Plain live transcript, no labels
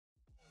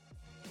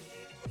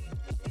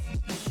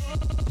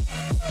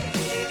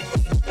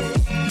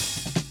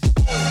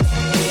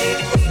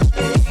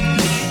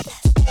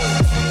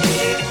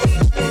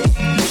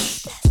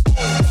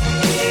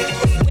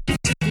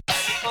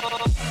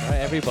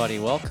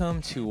everybody.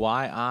 Welcome to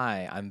Why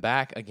I'm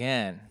back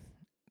again.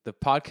 The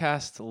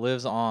podcast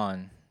lives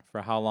on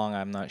for how long,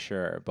 I'm not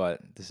sure,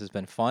 but this has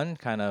been fun,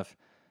 kind of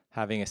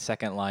having a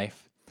second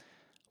life.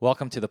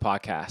 Welcome to the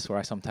podcast where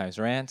I sometimes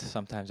rant,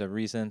 sometimes have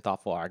reason,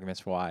 thoughtful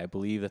arguments for why I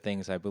believe the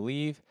things I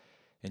believe,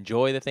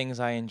 enjoy the things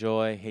I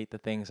enjoy, hate the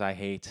things I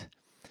hate,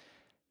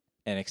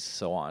 and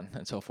so on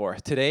and so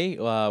forth. Today,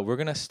 we're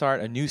going to start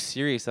a new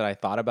series that I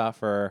thought about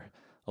for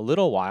a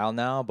little while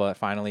now, but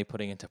finally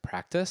putting into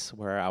practice,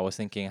 where I was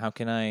thinking, how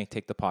can I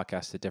take the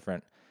podcast to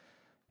different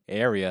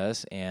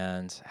areas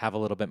and have a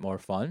little bit more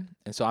fun?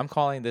 And so I'm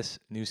calling this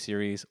new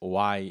series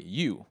Why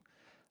You,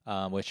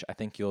 which I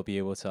think you'll be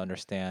able to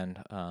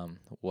understand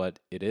what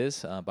it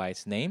is by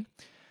its name.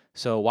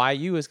 So Why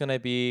You is going to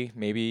be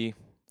maybe,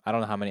 I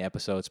don't know how many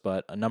episodes,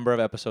 but a number of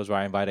episodes where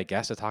I invite a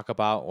guest to talk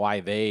about why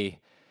they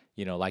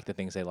like the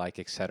things they like,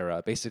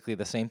 etc. Basically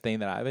the same thing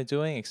that I've been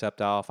doing,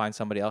 except I'll find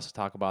somebody else to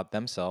talk about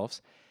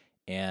themselves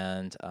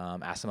and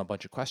ask them a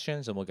bunch of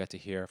questions, and we'll get to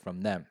hear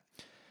from them.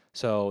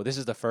 So this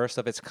is the first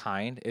of its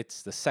kind.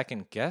 It's the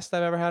second guest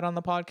I've ever had on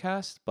the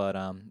podcast, but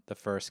the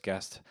first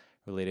guest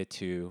related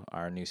to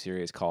our new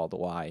series called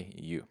Why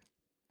You.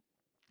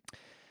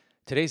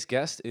 Today's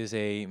guest is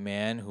a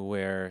man who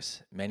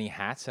wears many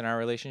hats in our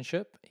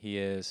relationship. He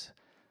is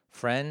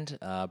friend,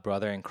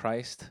 brother in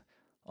Christ,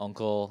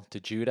 uncle to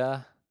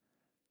Judah,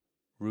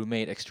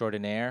 roommate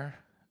extraordinaire,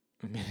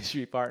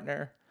 ministry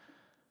partner,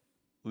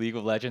 League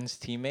of Legends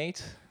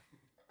teammate,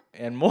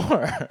 and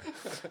more.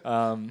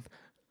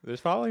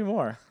 There's probably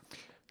more.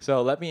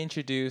 So let me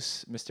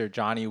introduce Mr.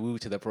 Johnny Wu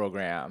to the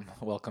program.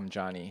 Welcome,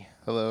 Johnny.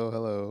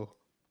 Hello.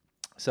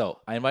 So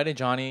I invited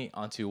Johnny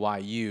onto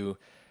YU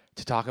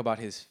to talk about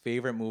his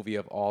favorite movie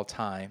of all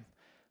time.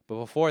 But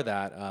before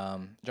that,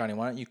 Johnny,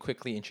 why don't you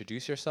quickly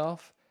introduce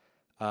yourself?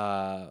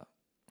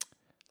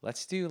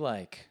 Let's do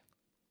like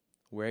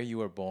where you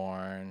were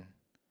born,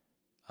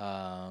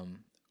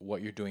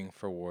 what you're doing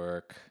for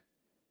work.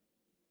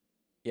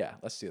 Yeah,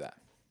 let's do that.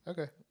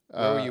 Okay.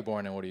 Where were you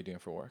born and what are you doing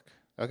for work?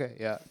 Okay,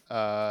 yeah.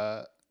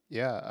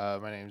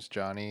 My name's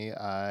Johnny.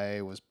 I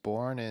was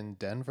born in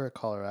Denver,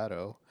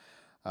 Colorado.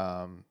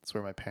 It's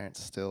where my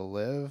parents still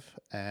live.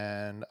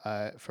 And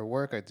for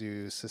work, I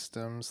do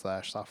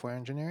systems/software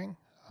engineering.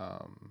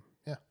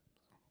 Yeah.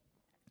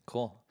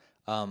 Cool.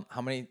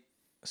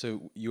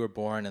 So you were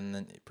born and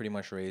then pretty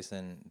much raised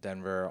in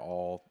Denver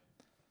all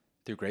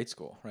through grade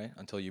school, right?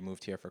 Until you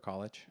moved here for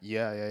college?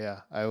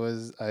 Yeah. I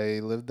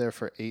lived there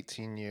for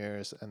 18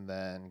 years and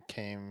then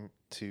came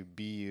to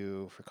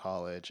BU for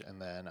college, and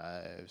then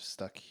I've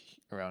stuck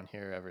around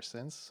here ever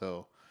since.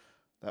 So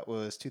that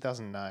was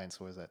 2009.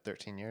 So was that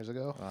 13 years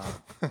ago?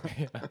 Wow.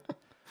 Yeah.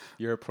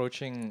 You're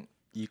approaching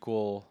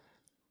equal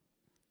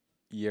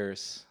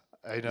years.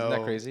 I know. Isn't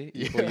that crazy?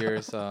 Yeah. Equal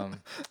years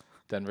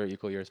Denver,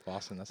 equal years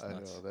Boston. That's I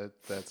nuts. know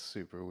that's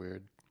super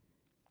weird.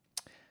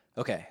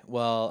 Okay.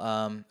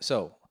 Well,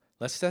 so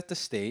let's set the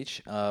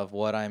stage of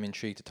what I'm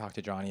intrigued to talk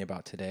to Johnny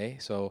about today.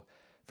 So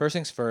first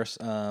things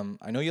first,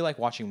 I know you like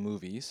watching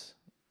movies.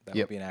 That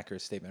Yep. would be an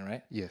accurate statement,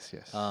 right? Yes.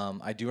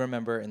 I do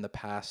remember in the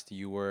past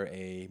you were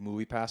a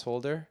movie pass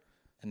holder,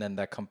 and then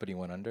that company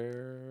went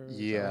under. Is that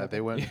what Yeah, they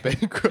happened? went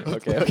bankrupt.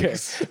 Okay.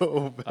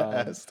 So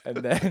fast. And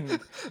then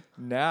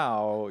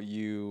now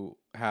you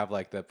have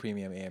like the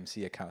premium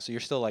AMC account, so you're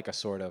still like a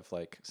sort of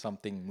like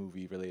something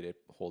movie related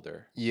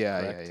holder.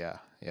 Correct?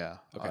 Yeah.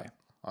 Okay.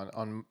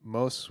 On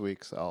most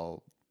weeks,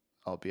 I'll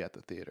be at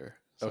the theater.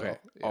 So, Okay.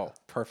 Yeah. Oh,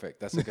 perfect.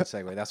 That's a good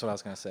segue. That's what I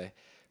was gonna say.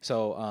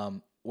 So,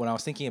 when I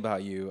was thinking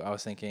about you, I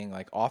was thinking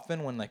like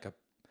often when like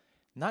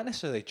not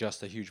necessarily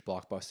just a huge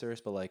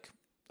blockbusters, but like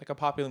a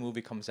popular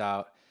movie comes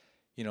out,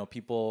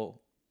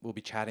 people will be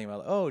chatting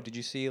about, oh, did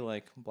you see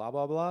like blah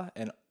blah blah,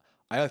 and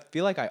I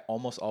feel like I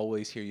almost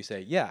always hear you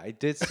say, yeah, I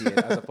did see it,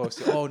 as opposed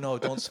to, oh no,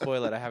 don't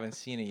spoil it, I haven't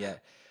seen it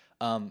yet.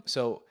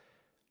 So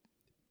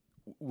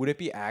would it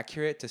be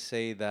accurate to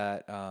say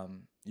that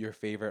your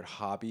favorite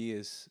hobby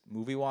is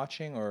movie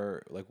watching,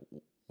 or like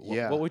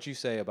Yeah. what would you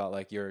say about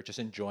like you're just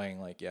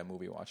enjoying like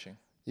movie watching?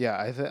 Yeah,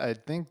 I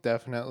think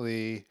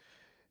definitely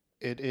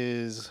it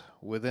is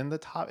within the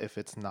top. If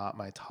it's not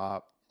my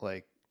top,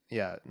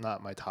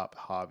 not my top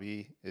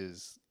hobby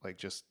is like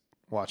just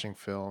watching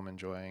film,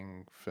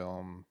 enjoying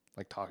film,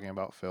 like talking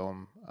about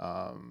film.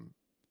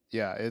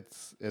 Yeah,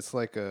 it's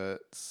like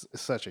it's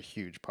such a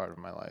huge part of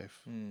my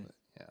life. Mm,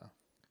 Yeah.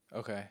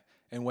 okay.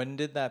 And when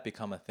did that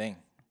become a thing?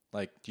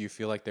 Like, do you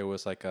feel like there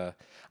was like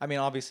I mean,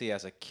 obviously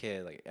as a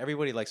kid, like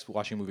everybody likes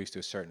watching movies to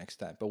a certain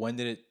extent, but when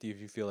do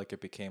you feel like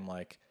it became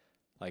like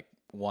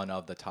one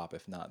of the top,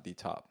 if not the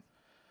top?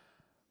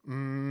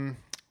 Mm,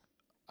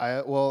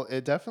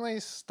 it definitely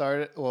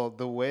started. Well,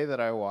 the way that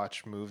I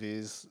watch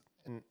movies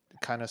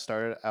kind of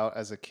started out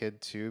as a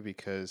kid too,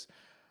 because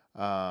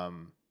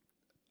um,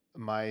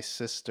 my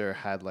sister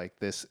had like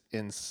this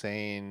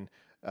insane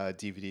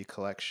DVD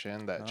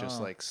collection that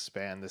just Oh, like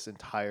spanned this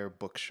entire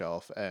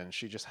bookshelf, and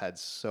she just had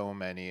so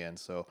many, and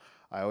so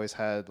I always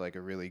had like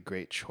a really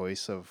great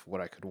choice of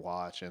what I could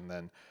watch, and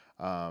then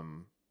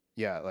um,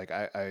 yeah, like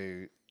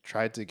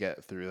tried to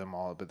get through them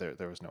all, but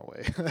there was no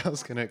way I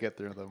was gonna get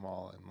through them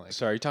all. And like,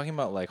 So are you talking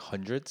about like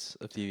hundreds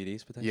of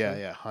DVDs potentially?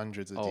 yeah,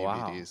 hundreds of Oh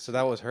wow. DVDs. So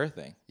that was her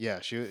thing. Yeah,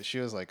 she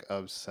was like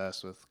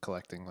obsessed with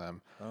collecting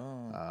them.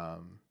 Oh.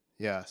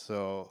 Yeah,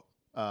 so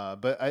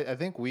but I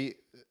think we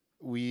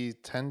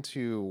tend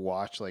to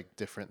watch like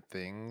different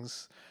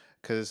things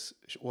because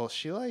well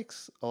she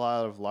likes a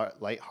lot of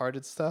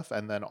lighthearted stuff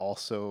and then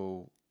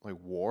also like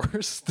war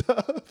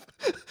stuff.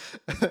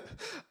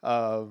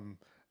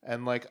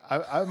 And like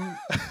I'm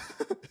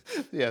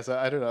yeah, so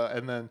I don't know.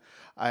 And then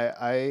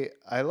I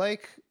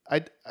like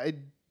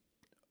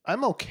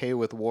I'm okay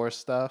with war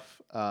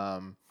stuff.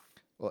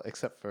 Well,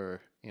 except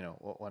for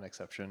one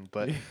exception,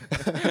 but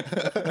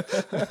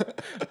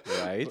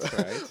Right.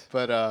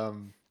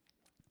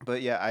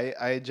 but yeah,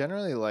 I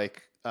generally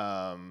like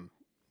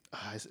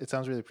it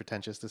sounds really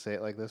pretentious to say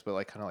it like this, but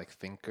like kind of like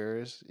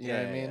thinkers, you know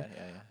what I mean?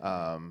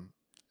 Yeah.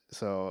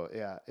 So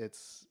yeah,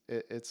 it's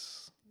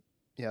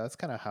yeah, that's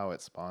kind of how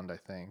it spawned, I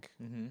think.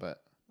 Mm-hmm.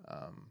 But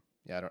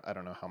yeah, I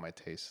don't know how my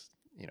taste,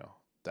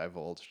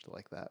 divulged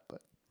like that,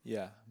 but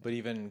Yeah, but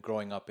even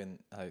growing up in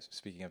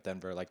speaking of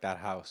Denver, like that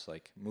house,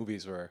 like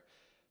movies were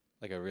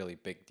like a really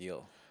big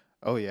deal.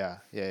 oh yeah,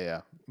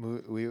 yeah.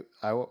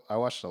 I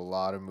watched a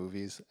lot of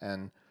movies,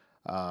 and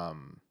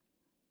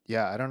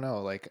yeah, I don't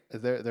know, like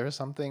there's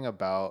something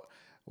about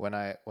when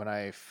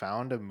I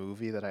found a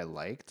movie that I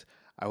liked,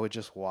 I would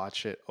just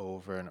watch it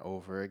over and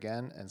over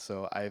again. And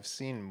so I've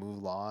seen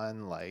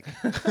Mulan like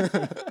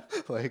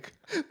like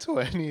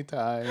 20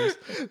 times.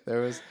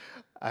 There was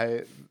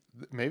I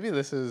maybe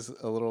this is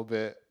a little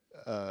bit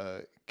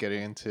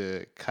getting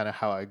into kind of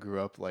how I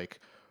grew up, like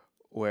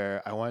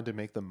where I wanted to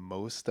make the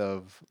most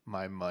of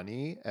my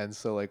money. And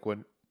so like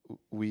when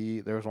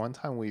there was one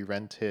time we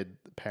rented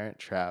Parent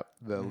Trap,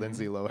 the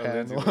Lindsay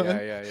Lohan one.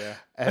 Yeah.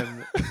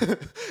 And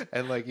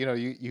and like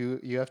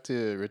you have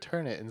to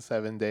return it in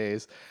 7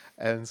 days.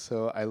 And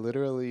so I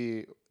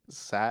literally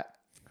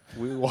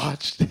we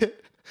watched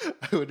it.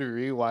 I would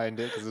rewind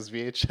it because it's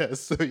VHS,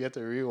 so you have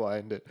to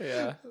rewind it.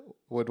 Yeah.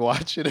 Would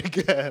watch it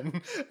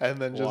again, and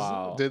then just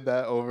Wow. did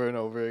that over and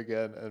over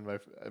again. And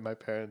my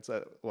parents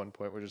at one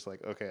point were just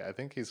like, "Okay, I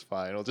think he's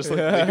fine. We'll just like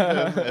leave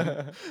him."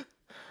 And,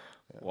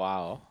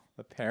 Wow.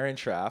 A Parent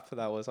Trap.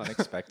 That was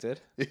unexpected.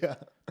 yeah,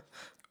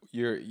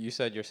 You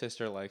said your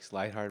sister likes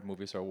lighthearted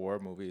movies or war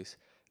movies.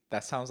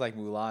 That sounds like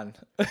Mulan.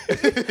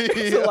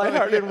 it's a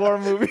lighthearted war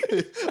movie.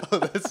 Oh,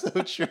 that's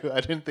so true.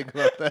 I didn't think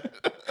about that.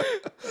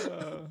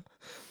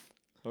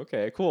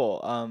 Okay, cool.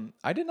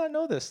 I did not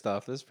know this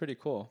stuff. This is pretty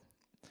cool.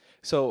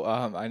 So,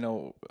 I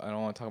know I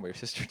don't want to talk about your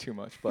sister too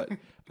much, but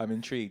I'm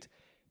intrigued.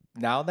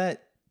 Now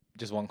that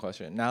just one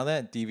question. Now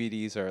that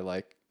DVDs are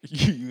like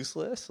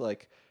useless,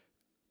 like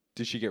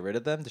did she get rid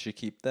of them? Did she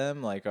keep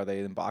them? Like are they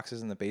in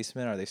boxes in the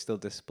basement? Are they still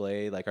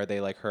displayed? Like are they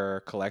like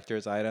her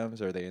collector's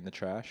items or are they in the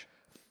trash?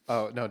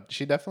 Oh no,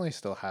 she definitely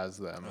still has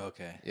them.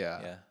 Okay.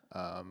 Yeah.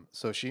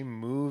 So she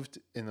moved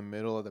in the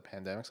middle of the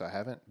pandemic, so I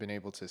haven't been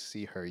able to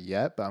see her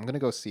yet, but I'm gonna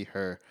go see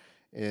her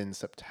in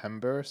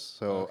September.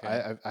 So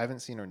Okay. I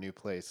haven't seen her new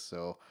place,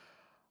 so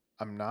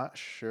I'm not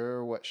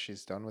sure what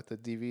she's done with the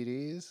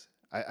DVDs.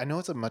 I know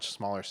it's a much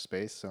smaller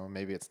space, so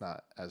maybe it's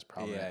not as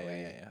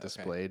prominently Yeah. Okay.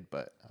 displayed,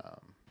 but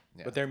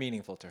yeah. But they're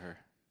meaningful to her.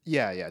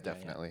 Yeah,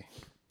 definitely.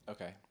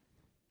 Okay.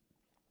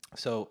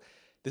 So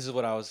this is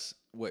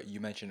what you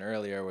mentioned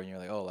earlier when you're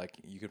like, oh, like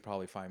you could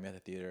probably find me at the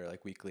theater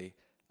like weekly.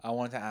 I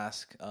wanted to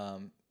ask,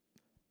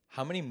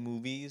 how many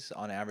movies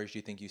on average do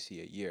you think you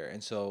see a year?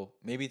 And so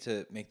maybe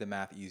to make the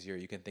math easier,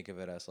 you can think of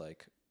it as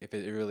like if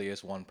it really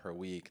is one per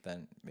week,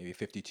 then maybe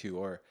 52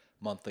 or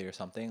monthly or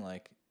something.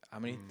 Like how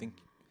many think?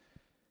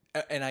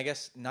 And I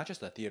guess not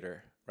just the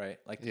theater, right?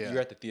 Like Yeah. you're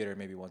at the theater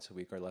maybe once a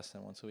week or less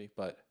than once a week,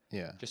 but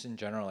Yeah. just in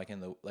general, like in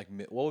the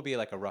what would be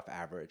like a rough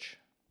average?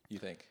 You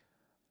think?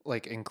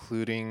 Like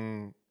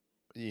including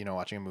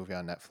watching a movie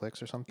on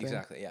Netflix or something?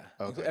 Exactly. Yeah.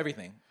 Okay.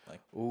 Everything. Like.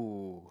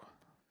 Ooh,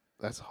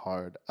 that's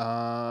hard.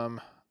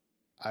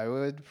 I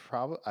would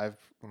probably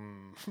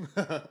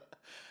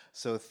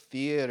so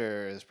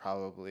theater is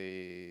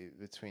probably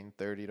between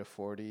 30 to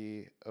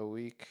 40 a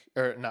week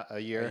or not a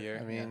year,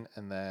 I mean, yeah.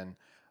 and then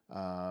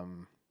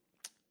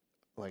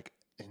like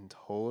in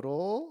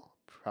total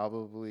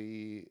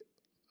probably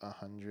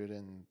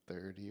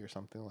 130 or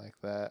something like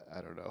that.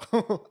 I don't know.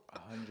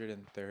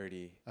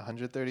 130.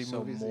 130 So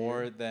movies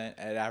more than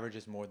it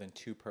averages more than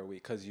 2 per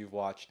week because you've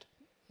watched.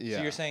 Yeah.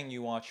 So you're saying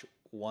you watch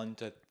 1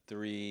 to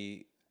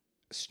 3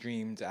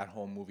 streamed at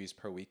home movies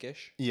per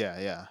weekish.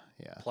 Yeah.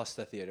 Plus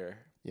the theater.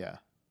 Yeah.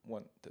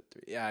 1 to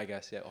 3. Yeah, I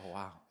guess. Yeah. Oh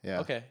wow. Yeah.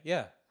 Okay.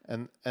 Yeah.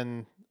 And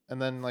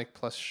then like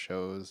plus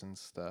shows and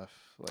stuff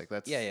like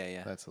that's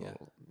that's a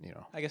little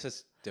I guess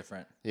it's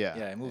different. Yeah.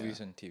 Yeah. Movies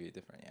and TV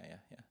different.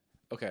 Yeah.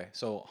 Okay.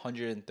 So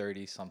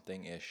 130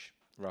 something ish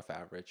rough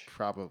average.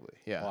 Probably.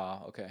 Yeah.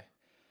 Wow. Okay.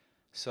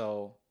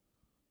 So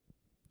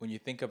when you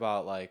think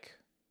about like,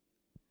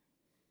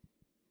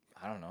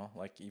 I don't know,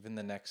 like even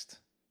the next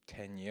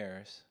 10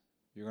 years,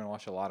 you're going to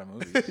watch a lot of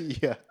movies.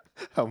 Yeah.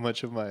 How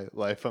much of my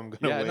life I'm going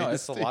to waste. Yeah, no,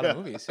 it's a lot of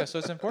movies. Yeah, so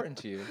it's important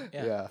to you.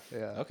 Yeah.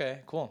 Yeah. Okay,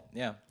 cool.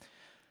 Yeah.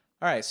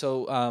 All right.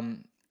 So,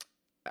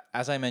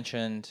 as I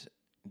mentioned,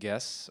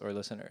 guests or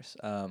listeners,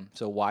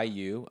 so why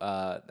you?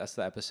 That's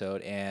the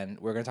episode, and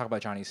we're gonna talk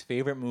about Johnny's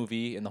favorite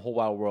movie in the whole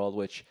wide world,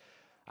 which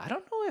I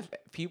don't know if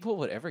people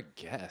would ever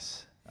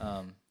guess.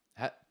 Do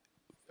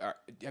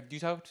you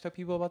talk to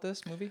people about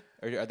this movie,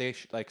 or are they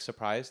like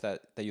surprised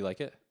that you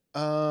like it?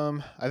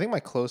 I think my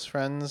close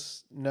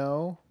friends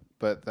know,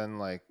 but then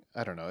like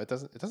I don't know. It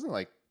doesn't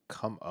like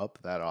come up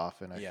that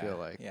often. I feel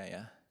like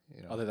yeah.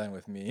 you know. Other than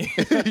with me.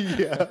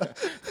 Yeah.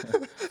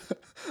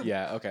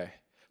 Yeah, okay.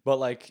 But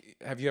like,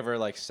 have you ever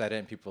like said it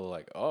and people are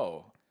like,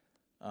 oh,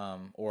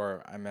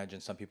 or I imagine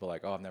some people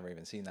like, oh, I've never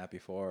even seen that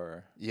before.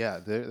 Or, Yeah,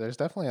 there's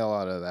definitely a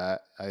lot of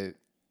that. I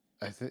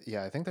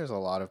think there's a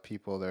lot of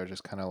people that are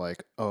just kind of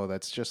like, oh,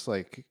 that's just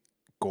like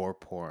gore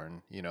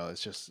porn. You know,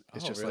 it's oh,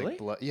 just like really?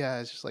 blood. Yeah,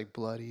 it's just like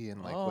bloody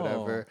and like Oh,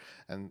 whatever.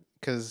 And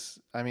because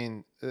I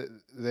mean,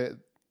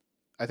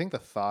 I think the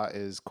thought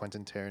is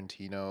Quentin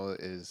Tarantino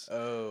is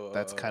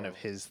that's kind of oh.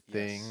 his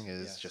thing Yes,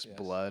 is yes, just yes.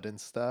 blood and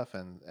stuff,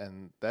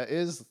 and that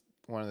is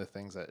one of the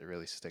things that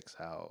really sticks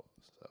out.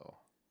 So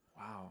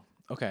Wow.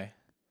 Okay.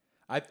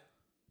 I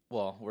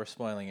well, we're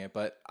spoiling it,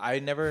 but I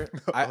never.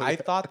 oh I yeah,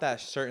 thought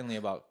that certainly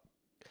about.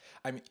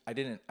 I mean, I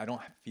didn't. I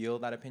don't feel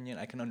that opinion.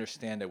 I can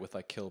understand it with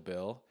like Kill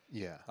Bill,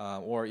 yeah,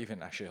 or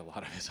even actually a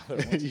lot of his other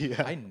ones.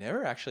 yeah. I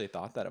never actually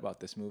thought that about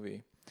this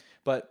movie,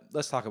 but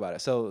let's talk about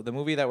it. So the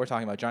movie that we're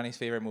talking about, Johnny's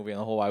favorite movie in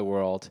the whole wide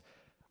world,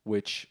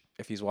 which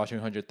if he's watching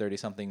 130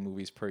 something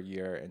movies per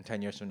year, and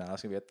 10 years from now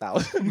it's gonna be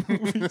 1,000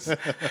 movies.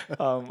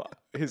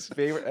 His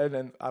favorite, and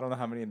then I don't know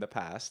how many in the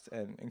past,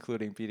 and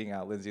including beating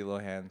out Lindsay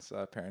Lohan's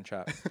Parent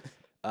Trap.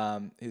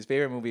 His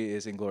favorite movie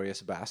is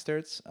Inglorious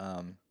Bastards.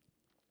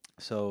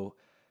 So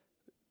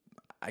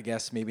I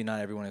guess maybe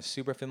not everyone is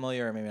super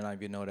familiar, or maybe not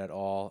even know it at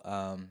all.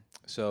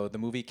 So the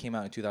movie came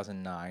out in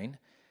 2009.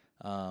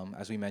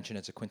 As we mentioned,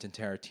 it's a Quentin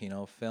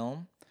Tarantino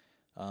film.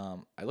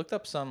 I looked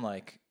up some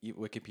like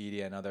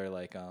Wikipedia and other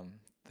like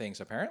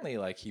things. Apparently,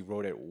 like he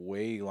wrote it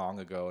way long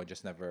ago and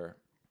just never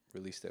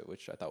released it,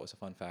 which I thought was a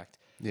fun fact.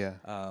 Yeah.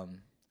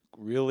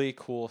 Really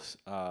cool.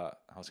 I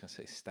was gonna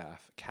say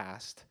staff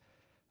cast.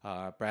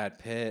 Brad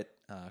Pitt,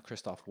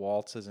 Christoph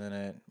Waltz is in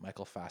it.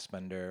 Michael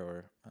Fassbender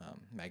or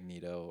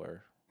Magneto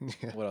or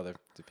Yeah. what other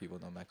do people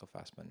know Michael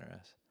Fassbender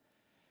as?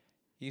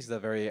 He's the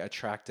very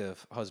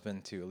attractive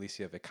husband to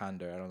Alicia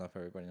Vikander. I don't know if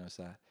everybody knows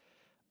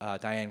that.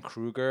 Diane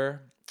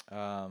Kruger.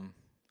 Um,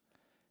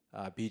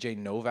 BJ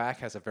Novak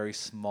has a very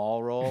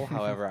small role.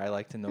 However, I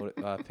like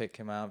to pick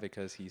him out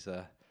because he's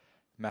a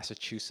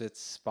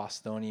Massachusetts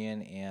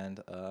Bostonian and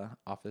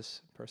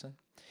office person.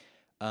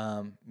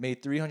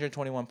 Made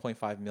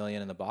 321.5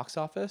 million in the box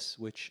office,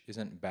 which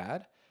isn't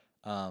bad.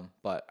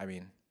 But I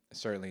mean, it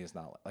certainly is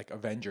not like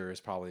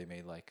Avengers probably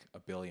made like a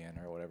billion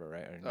or whatever,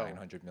 right? Or Oh,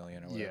 900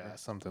 million or yeah, whatever.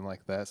 something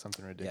like that,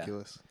 something Yeah.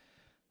 ridiculous.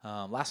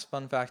 Last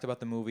fun fact about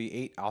the movie: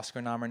 8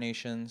 Oscar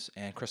nominations,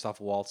 and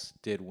Christoph Waltz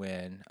did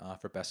win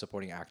for Best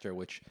Supporting Actor,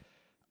 which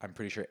I'm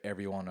pretty sure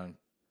everyone on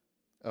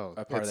Oh,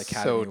 a part of the it's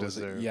so Academy was.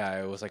 deserved.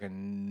 Yeah, it was like a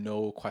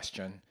no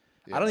question.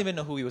 I don't Yeah. even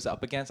know who he was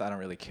up against. I don't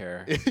really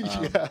care.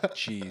 Yeah.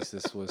 Geez,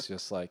 this was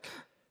just like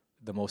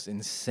the most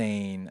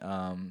insane.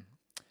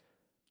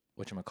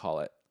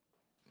 Whatchamacallit,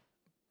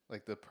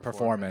 Like the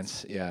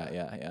performance.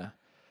 Yeah.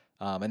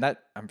 And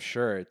that I'm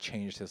sure it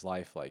changed his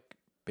life like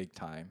big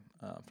time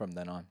from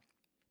then on.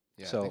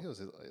 Yeah, I think So it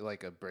was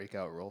like a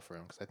breakout role for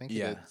him because I think he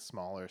yeah. did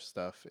smaller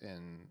stuff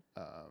in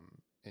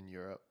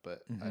Europe,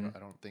 but Hmm. I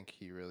don't think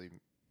he really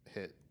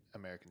hit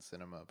American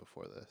cinema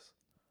before this.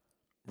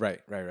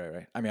 Right.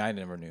 I mean, I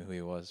never knew who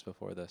he was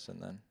before this,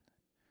 and then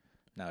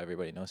now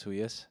everybody knows who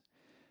he is.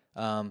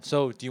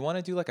 So do you want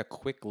to do like a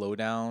quick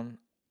lowdown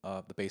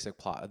of the basic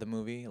plot of the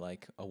movie,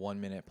 like a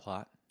 1 minute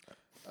plot?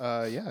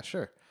 Yeah,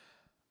 sure.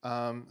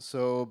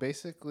 So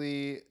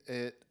basically,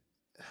 it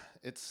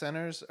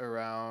centers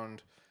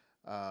around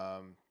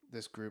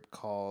this group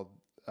called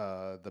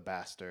the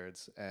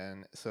Bastards,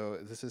 and so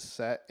this is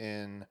set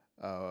in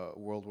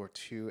World War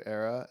II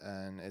era,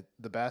 and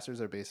the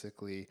Bastards are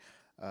basically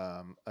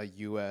a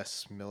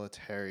U.S.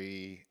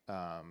 military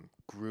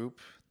group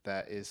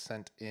that is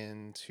sent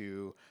in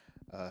to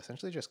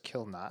essentially just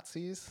kill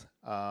Nazis.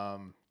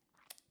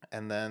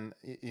 And then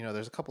you know,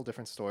 there's a couple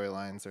different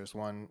storylines. There's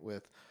one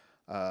with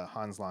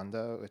Hans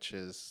Landa, which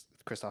is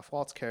Christoph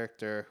Waltz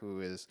character,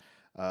 who is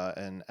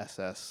an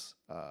SS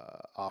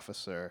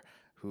officer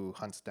who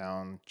hunts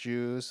down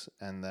Jews,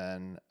 and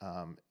then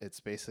it's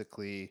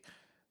basically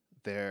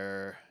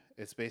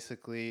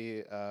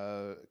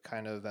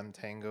kind of them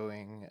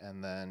tangoing,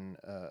 and then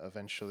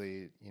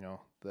eventually, you know,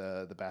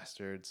 the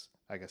bastards.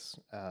 I guess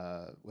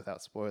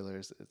without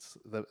spoilers, it's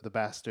the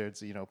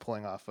bastards, you know,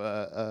 pulling off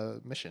a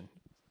mission.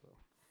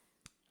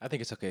 I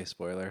think it's okay.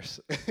 Spoilers.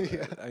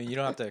 Yeah. I mean, you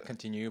don't have to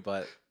continue,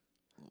 but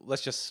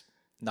let's just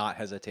not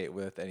hesitate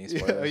with any Yeah,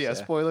 spoilers. yeah.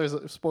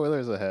 Yeah.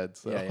 Spoilers ahead.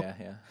 So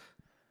Yeah.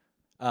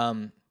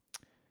 Um,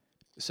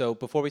 so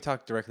before we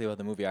talk directly about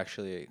the movie,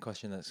 actually, a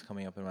question that's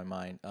coming up in my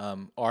mind: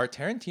 are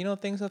Tarantino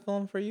things a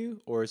film for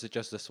you, or is it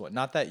just this one?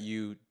 Not that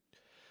you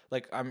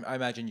like I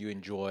imagine you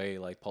enjoy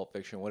like Pulp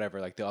Fiction, whatever,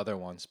 like the other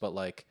ones, but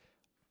like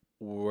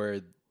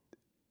were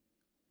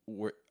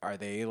are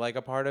they like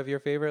a part of your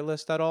favorite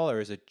list at all, or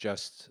is it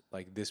just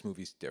like this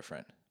movie's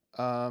different?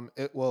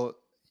 Well,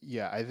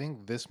 yeah, I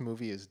think this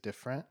movie is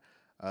different.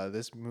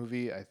 This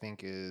movie, I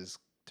think, is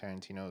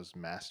Tarantino's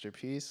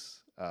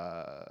masterpiece,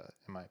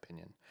 in my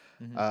opinion.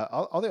 Mm-hmm.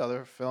 All the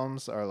other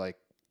films are like,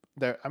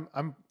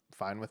 I'm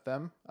fine with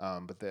them,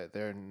 but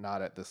they're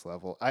not at this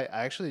level. I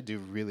actually do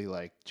really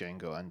like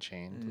Django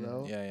Unchained, Mm,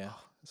 though. yeah, yeah,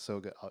 So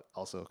good.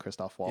 Also,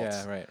 Christoph yeah.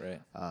 Waltz. Right,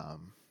 right.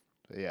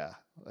 But yeah,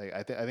 like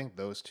I think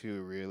those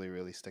two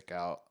really stick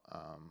out,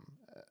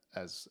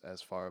 as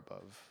far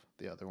above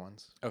the other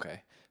ones.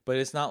 Okay, but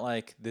it's not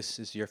like this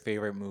is your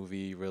favorite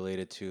movie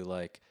related to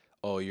like,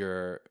 oh,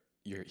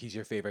 he's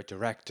your favorite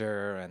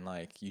director and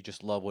like you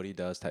just love what he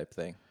does type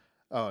thing.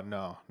 Oh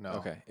no, no.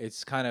 Okay,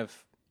 it's kind of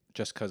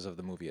just because of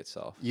the movie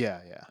itself.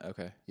 Yeah, yeah,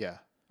 Okay. yeah.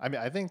 I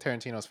mean, I think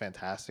Tarantino's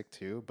fantastic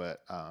too,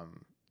 but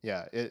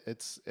yeah,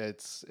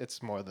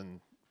 it's more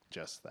than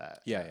just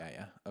that. Yeah, yeah,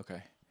 yeah.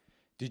 Okay.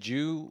 Did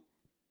you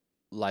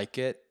like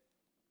it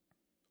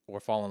or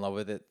fall in love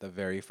with it the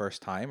very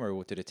first time,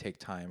 or did it take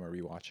time or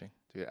rewatching?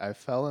 Dude, I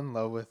fell in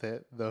love with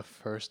it the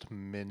first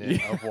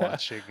minute of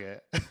watching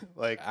it.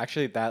 Like,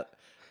 Actually,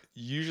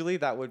 usually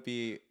that would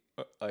be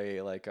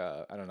a like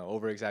I don't know,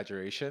 over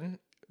exaggeration,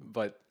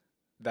 but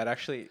that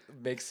actually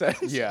makes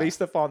sense yeah,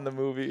 based upon the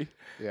movie.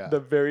 yeah. The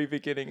very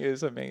beginning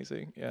is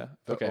amazing. Yeah.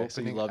 The Okay,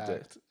 so you opening loved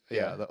act, it.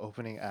 yeah, the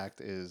opening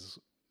act is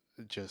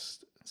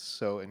just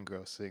so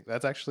engrossing.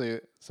 That's actually,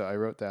 so I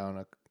wrote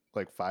down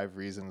like 5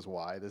 reasons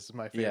why this is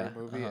my favorite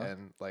Yeah, movie, uh-huh.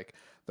 and like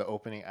the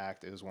opening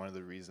act is one of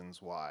the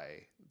reasons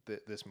why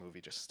this movie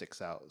just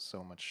sticks out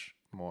so much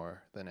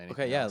more than anything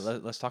Okay, yeah, else.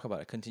 let's talk about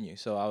it. Continue.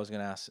 So I was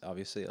gonna ask,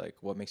 obviously, like,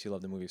 what makes you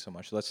love the movie so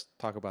much? Let's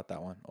talk about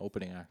that one,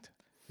 opening act.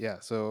 Yeah,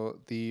 so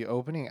the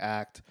opening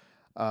act,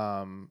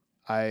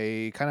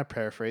 I kind of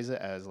paraphrase it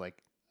as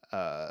like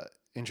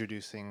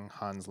introducing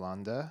Hans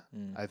Landa.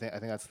 Mm. I think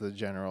that's the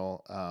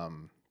general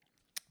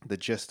the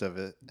gist of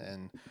it,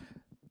 and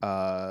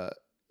uh,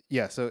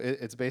 yeah, so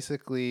it's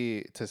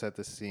basically, to set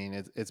the scene.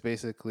 It's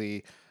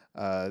basically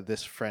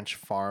this French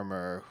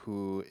farmer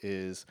who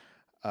is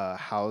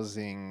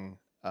housing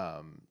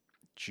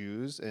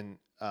Jews and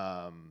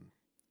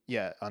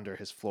yeah, under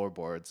his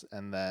floorboards,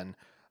 and then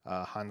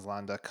Hans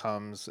Landa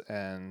comes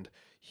and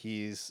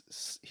he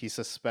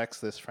suspects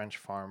this French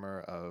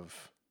farmer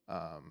of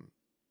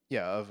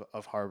yeah,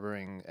 of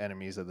harboring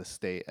enemies of the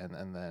state,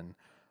 and then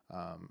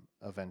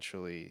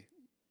eventually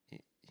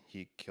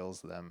he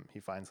kills them.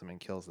 He finds them and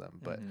kills them.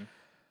 But Mm-hmm.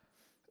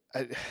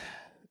 I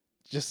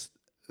just,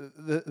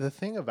 the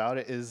thing about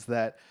it is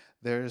that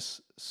there's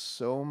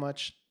so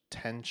much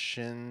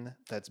tension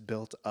that's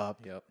built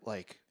up, Yep.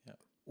 like Yep.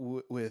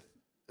 with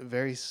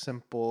very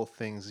simple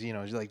things,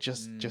 like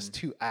Mm. just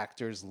two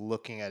actors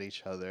looking at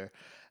each other,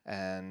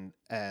 and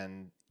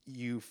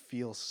you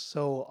feel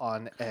so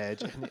on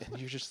edge, and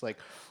you're just like,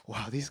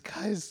 wow, these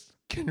guys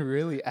can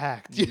really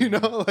act,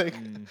 like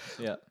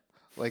Yeah.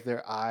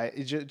 their eye,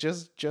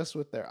 just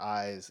with their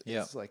eyes,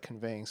 Yeah. it's like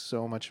conveying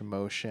so much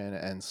emotion,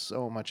 and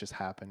so much is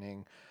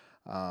happening.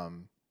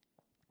 um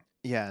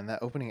yeah, and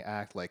that opening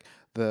act, like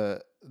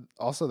the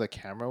also the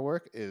camera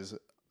work is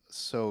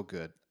so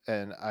good,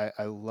 and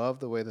I love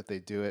the way that they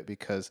do it,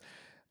 because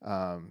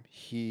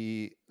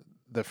he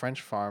the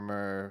French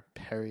farmer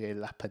Perrier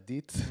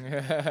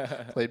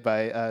Lapadite, played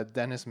by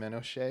Dennis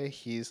Menochet,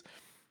 he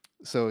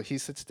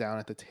sits down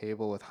at the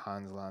table with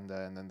Hans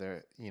Landa, and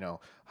then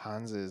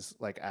Hans is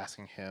like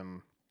asking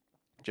him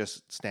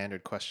just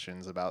standard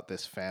questions about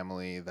this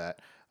family that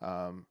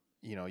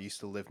used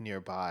to live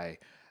nearby,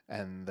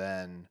 and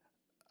then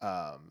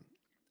um,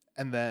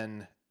 and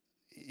then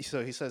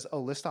so he says, "Oh,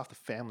 list off the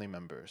family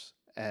members,"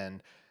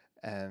 and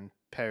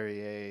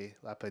Perrier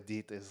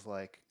Lapadite is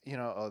like,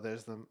 "Oh,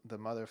 there's the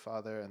mother,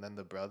 father, and then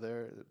the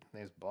brother. His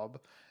name's Bob,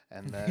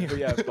 and then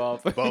Yeah,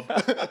 Bob. Bob,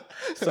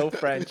 So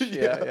French.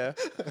 Yeah, yeah.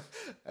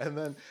 and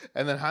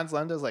then Hans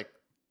Landa's like,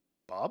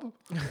 Bob,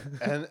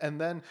 and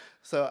then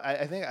so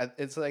I think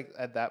it's like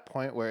at that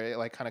point where it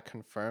like kind of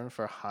confirmed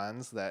for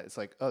Hans that it's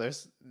like, oh,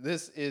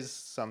 this is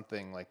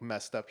something like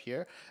messed up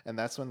here, and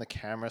that's when the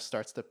camera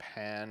starts to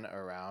pan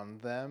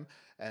around them,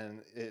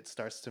 and it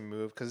starts to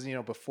move, because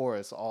before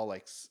it's all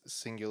like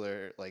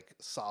singular, like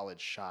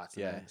solid shots,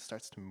 and Yeah. then it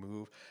starts to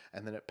move,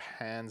 and then it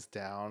pans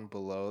down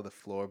below the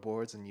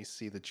floorboards, and you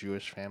see the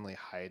Jewish family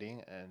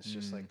hiding, and it's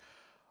just like,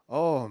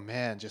 oh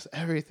man, just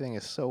everything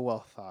is so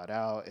well thought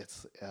out.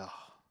 It's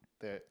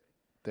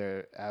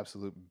they're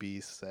absolute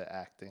beasts at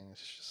acting.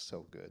 It's just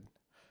so good.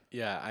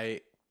 Yeah,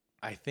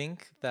 I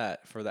think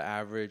that for the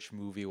average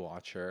movie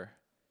watcher,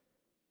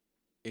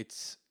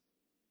 it's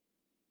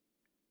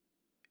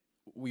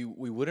we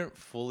wouldn't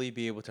fully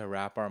be able to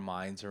wrap our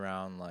minds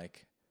around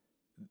like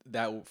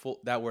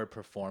that word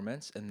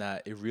performance, and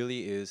that it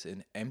really is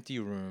an empty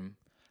room.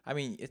 I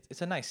mean,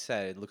 it's a nice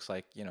set. It looks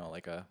like,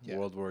 like a Yeah.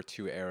 World War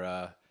II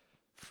era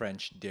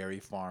French dairy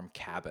farm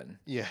cabin.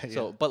 Yeah,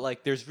 So, but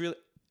like there's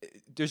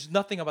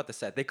nothing about the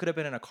set. They could have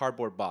been in a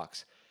cardboard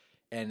box.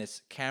 and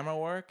it's camera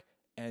work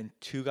and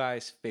two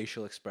guys'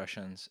 facial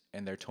expressions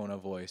and their tone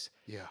of voice,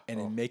 Yeah. and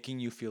Oh, in making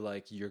you feel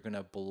like you're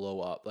gonna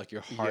blow up, like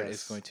your heart is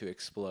yes. going to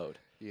explode.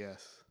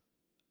 Yes.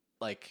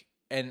 Like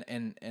and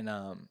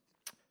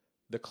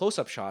the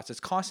close-up shots, it's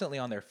constantly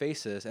on their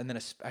faces, and then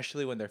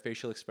especially when their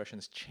facial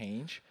expressions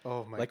change,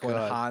 Oh my like when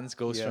God. Hans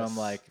goes from Yes.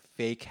 like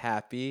fake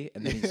happy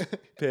and then he's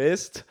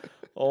pissed.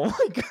 Oh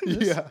my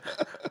goodness. Yeah.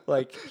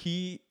 Like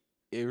it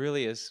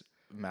really is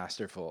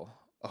masterful.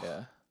 Oh,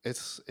 Yeah.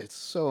 it's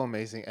so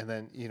amazing. And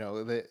then, you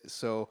know,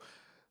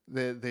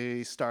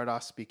 they start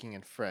off speaking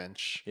in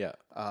French. Yeah.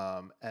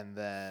 And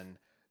then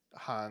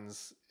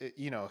Hans,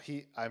 you know,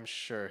 I'm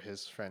sure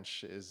his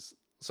French is,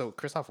 so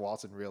Christoph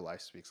Waltz in real life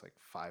speaks like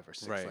 5 or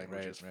 6 Right,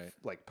 languages, right.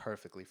 like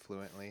perfectly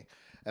fluently.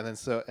 And then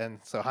so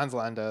Hans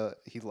Landa,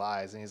 he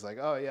lies and he's like,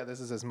 "Oh yeah, this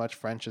is as much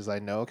French as I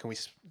know. Can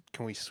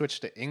we switch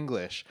to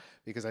English?"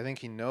 Because I think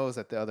he knows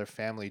that the other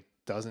family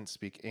doesn't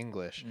speak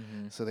English.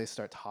 Mm-hmm. So they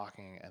start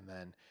talking, and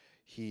then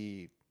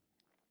he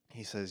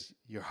he says,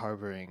 "You're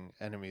harboring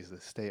enemies of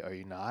the state, are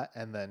you not?"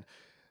 And then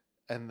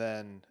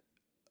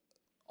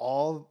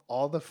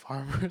all the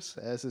farmer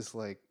says is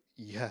like,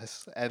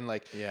 "Yes," and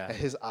like Yeah.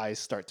 his eyes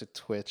start to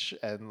twitch,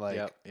 and like,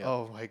 Yep.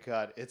 oh my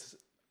God, it's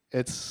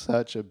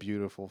such a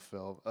beautiful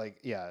film. Like,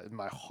 yeah,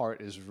 my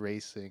heart is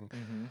racing.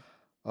 Mm-hmm.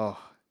 Oh,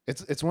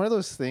 it's one of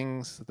those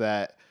things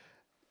that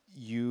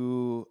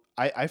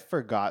I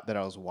forgot that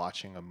I was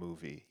watching a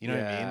movie. You know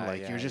what I mean? Yeah,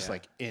 Like, you're yeah, just yeah.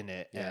 like in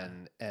it, Yeah.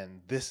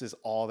 and this is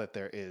all that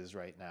there is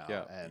right now.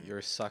 Yeah. And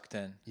You're sucked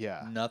in.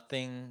 yeah,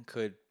 Nothing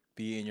could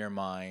be in your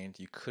mind.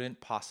 You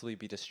couldn't possibly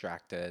be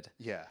distracted.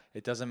 yeah.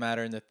 It doesn't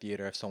matter in the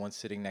theater if someone's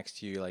sitting next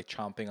to you, like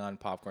chomping on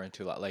popcorn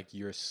too loud. Like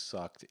you're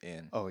sucked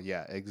in. Oh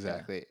yeah,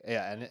 exactly.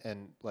 Yeah,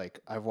 and like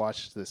I've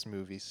watched this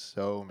movie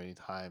so many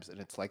times, and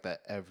it's like that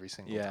every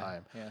single Yeah.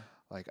 time. Yeah.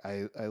 Like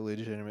I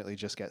legitimately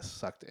just get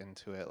sucked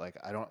into it. Like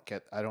I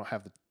don't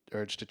have the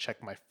urge to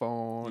check my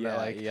phone. Yeah.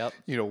 Like, Yep.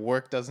 you know,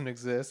 work doesn't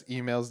exist,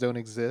 emails don't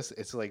exist.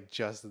 It's like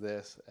just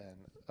this, and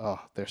oh,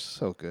 they're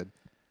so good.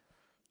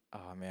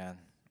 Oh man,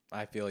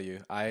 I feel you.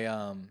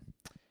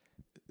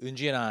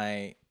 Unji and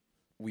I,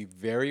 we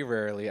very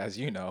rarely, as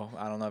you know,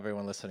 I don't know if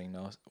everyone listening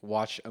knows,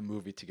 watch a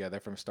movie together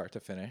from start to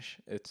finish.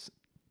 It's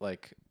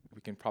like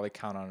we can probably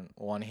count on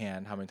one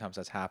hand how many times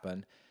that's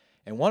happened.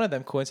 And one of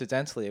them,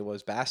 coincidentally,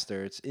 was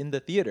Bastards in the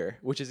theater,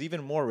 which is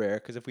even more rare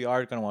because if we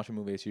are going to watch a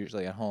movie, it's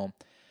usually at home.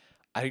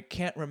 I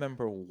can't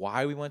remember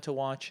why we went to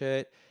watch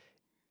it.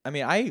 I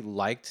mean, I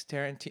liked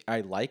Tarantino.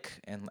 I like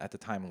and at the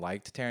time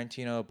liked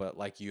Tarantino, but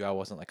like you, I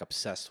wasn't like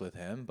obsessed with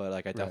him. But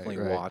like I Right, definitely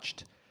right.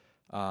 watched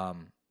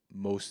um,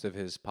 most of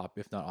his pop,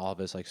 if not all of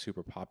his like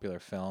super popular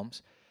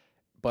films.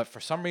 But for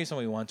some reason,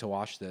 we wanted to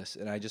watch this,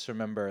 and I just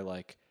remember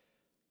like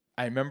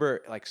I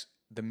remember like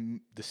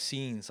the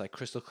scenes like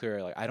crystal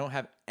clear. Like I don't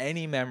have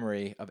any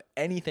memory of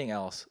anything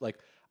else. Like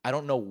I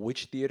don't know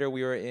which theater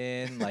we were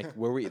in, like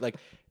where we like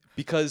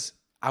because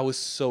I was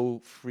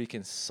so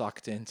freaking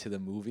sucked into the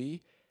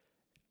movie.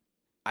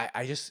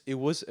 I just it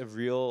was a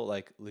real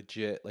like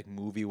legit like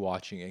movie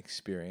watching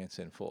experience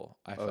in full.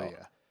 I Oh felt.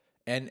 yeah.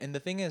 And the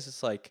thing is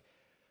it's like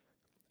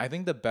I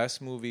think the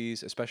best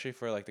movies, especially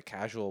for like the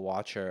casual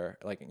watcher,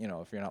 like you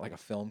know, if you're not like a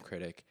film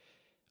critic,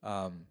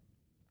 um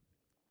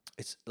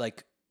it's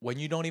like when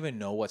you don't even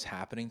know what's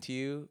happening to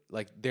you,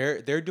 like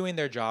they're doing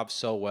their job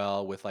so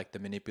well with like the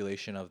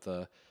manipulation of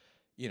the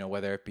you know,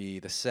 whether it be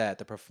the set,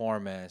 the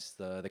performance,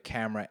 the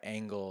camera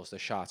angles, the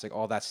shots, like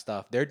all that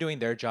stuff. They're doing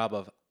their job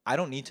of I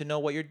don't need to know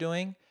what you're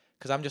doing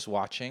because I'm just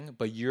watching,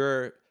 but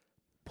you're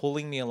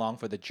pulling me along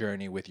for the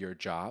journey with your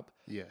job.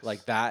 Like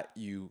Yes. that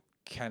you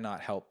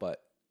cannot help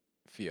but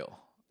feel.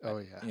 Oh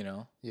yeah. You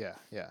know? Yeah,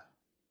 yeah.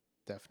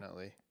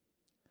 Definitely.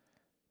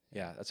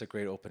 Yeah, that's a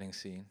great opening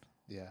scene.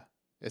 Yeah.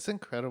 It's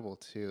incredible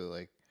too.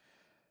 Like,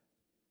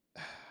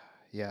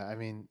 yeah, I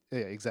mean, yeah,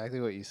 exactly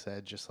what you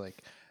said. Just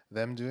like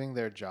them doing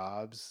their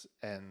jobs,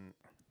 and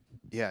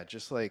yeah,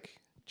 just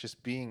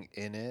being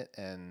in it,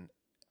 and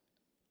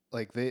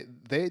like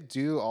they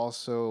do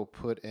also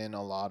put in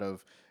a lot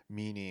of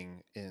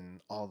meaning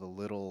in all the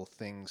little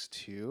things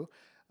too,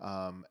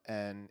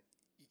 and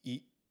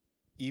e-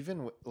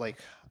 even like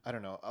I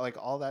don't know, like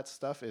all that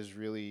stuff is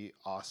really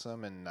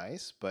awesome and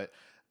nice, but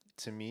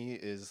to me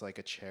is like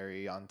a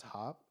cherry on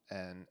top,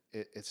 and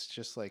it's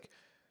just like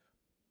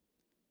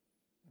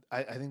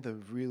I think the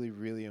really,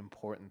 really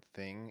important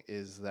thing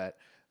is that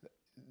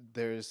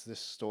there's this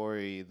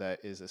story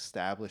that is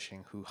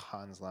establishing who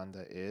Hans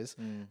Landa is,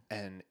 Mm.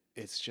 and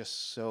it's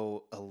just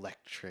so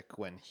electric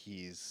when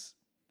he's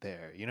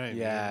there. You know what I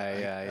mean? Yeah, Like,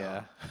 yeah,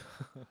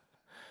 yeah.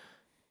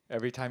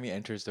 Every time he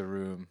enters the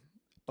room,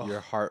 your oh,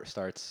 heart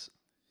starts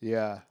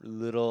yeah,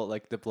 little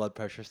like the blood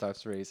pressure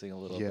starts raising a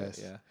little bit. yes,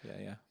 Yeah, yeah,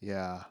 yeah.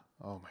 yeah.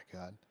 Oh my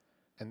God,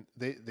 and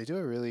they do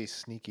a really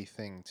sneaky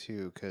thing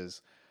too,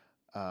 because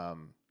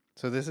Um,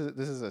 so this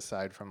is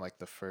aside from like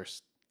the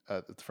first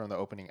from the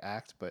opening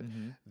act, but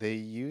Mm-hmm. they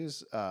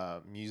use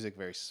music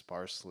very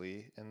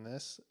sparsely in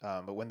this.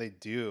 But when they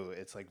do,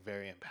 it's like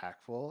very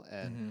impactful,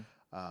 and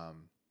Mm-hmm.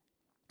 um,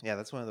 yeah,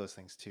 that's one of those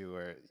things too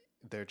where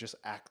they're just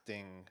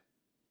acting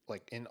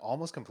like in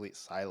almost complete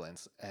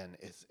silence, and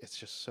it's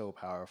just so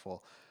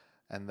powerful.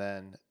 And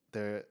then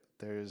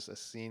there's a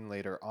scene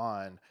later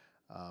on,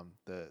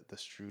 the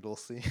strudel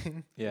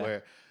scene Yeah.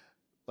 where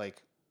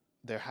like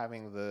they're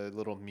having the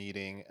little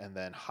meeting, and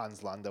then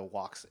Hans Landa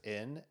walks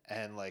in,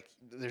 and like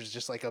there's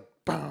just like a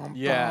boom,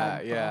 Yeah,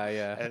 boom, boom, yeah,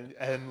 yeah.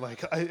 and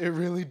like it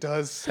really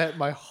does set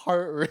my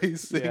heart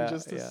racing Yeah,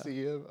 just to yeah.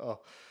 see him. Oh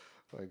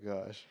my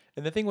gosh.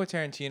 And the thing with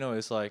Tarantino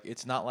is like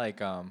it's not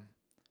like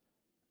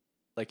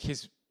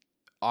his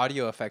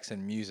audio effects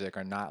and music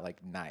are not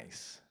like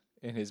nice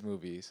in his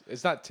movies.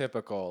 It's not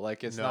typical.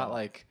 Like it's not No.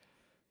 like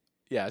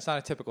yeah, it's not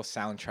a typical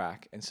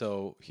soundtrack. And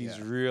so he's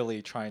Yeah.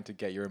 really trying to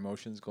get your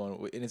emotions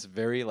going and it's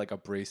very like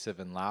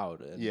abrasive and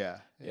loud and Yeah.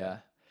 yeah.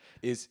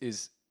 Is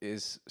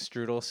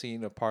Strudel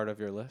scene a part of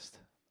your list?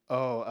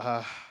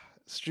 Oh,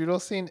 strudel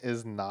scene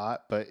is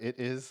not, but it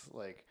is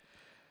like,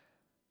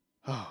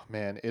 oh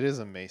man, it is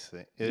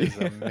amazing. It is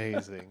Yeah.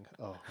 amazing.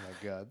 Oh my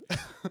god.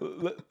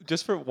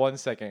 Just for 1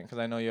 second, because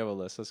I know you have a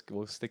list.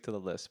 We'll stick to the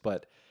list.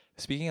 But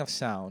speaking of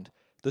sound,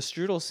 the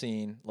strudel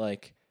scene,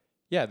 like,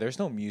 yeah, there's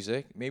no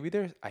music. Maybe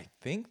I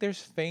think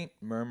there's faint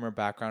murmur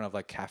background of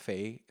like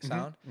cafe Hmm.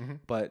 sound, Hmm.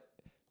 but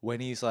when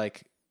he's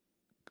like,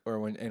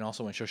 and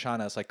also when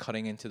Shoshana is like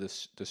cutting into the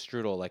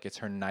strudel, like it's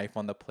her knife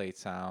on the plate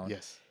sound.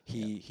 Yes.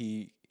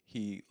 Yeah.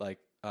 He like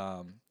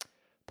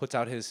puts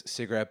out his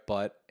cigarette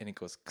butt and it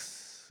goes,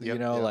 Yep.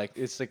 Yep. like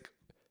it's like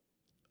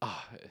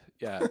ah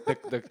yeah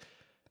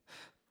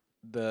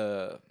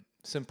the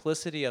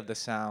simplicity of the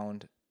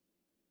sound,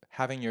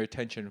 having your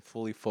attention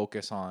fully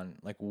focus on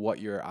like what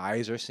your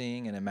eyes are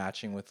seeing and it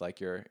matching with like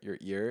your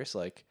ears,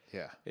 like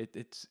Yeah.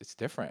 it's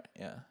different.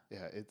 Yeah.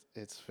 Yeah.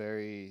 It's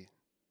very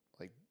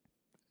like,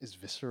 is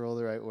visceral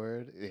the right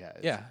word? Yeah.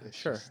 Yeah, It's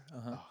sure. just,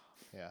 Uh-huh. oh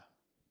yeah.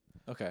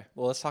 Okay.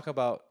 Well, let's talk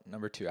about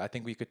number 2. I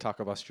think we could talk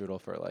about strudel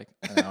for like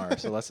an hour.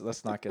 So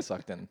let's not get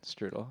sucked in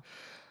strudel.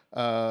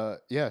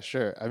 Yeah,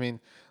 sure. I mean,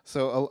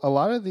 so a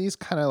lot of these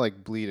kind of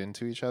like bleed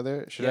into each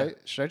other. Yeah.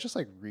 Should I just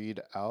like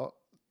read out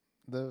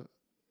the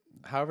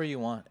However you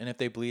want. And if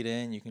they bleed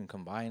in, you can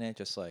combine it.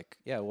 Just like,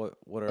 yeah, what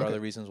are Okay. other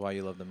reasons why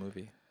you love the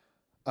movie?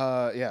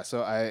 Yeah,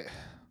 so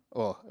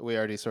well, we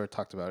already sort of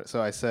talked about it.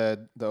 So I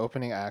said the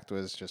opening act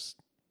was just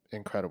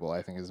incredible.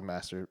 I think is a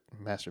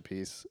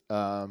masterpiece.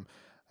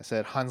 I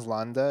said Hans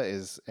Landa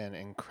is an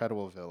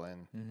incredible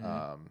villain.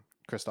 Mm-hmm.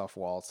 Christoph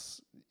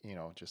Waltz,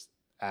 just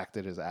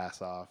acted his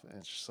ass off, and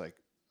it's just like,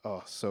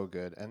 oh, so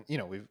good. And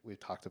we've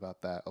talked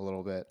about that a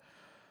little bit.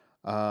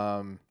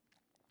 Um,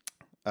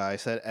 I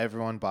said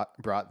everyone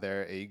brought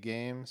their A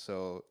game.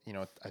 So,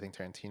 I think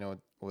Tarantino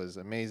was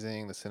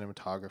amazing. The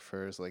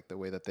cinematographers, like the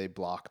way that they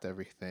blocked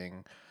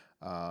everything.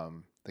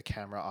 The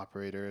camera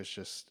operators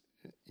just,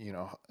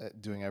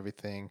 doing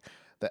everything.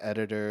 The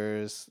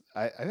editors,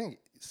 I think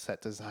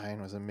set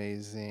design was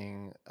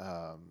amazing.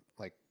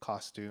 Like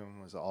costume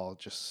was all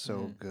just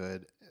so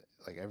good.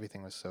 Like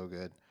everything was so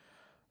good.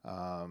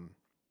 Um,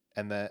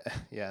 and then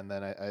yeah, and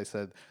then I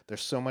said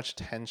there's so much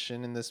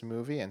tension in this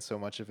movie, and so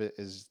much of it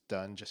is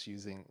done just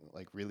using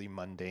like really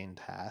mundane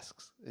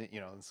tasks,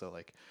 and so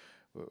like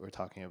we're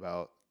talking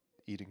about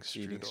eating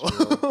Eating strudel.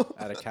 strudel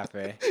at a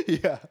cafe.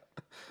 Yeah.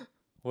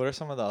 What are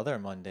some of the other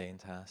mundane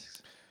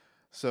tasks?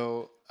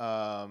 So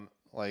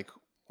like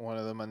one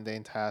of the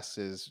mundane tasks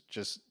is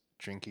just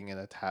drinking in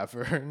a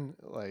tavern.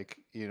 Like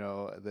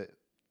that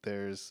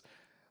there's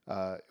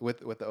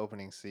with the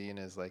opening scene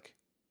is like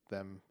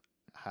them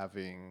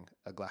having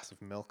a glass of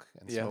milk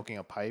and Yeah. smoking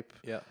a pipe.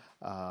 Yeah.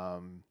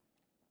 Um,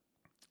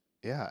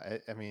 yeah,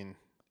 I mean,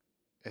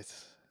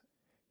 it's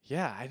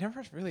Yeah, I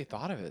never really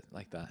thought of it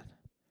like that.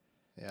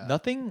 yeah,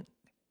 Nothing.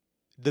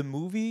 The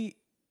movie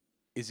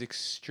is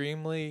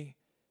extremely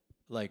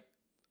like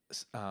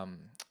s- um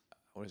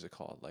what is it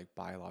called? Like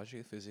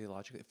biologically,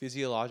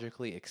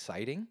 physiologically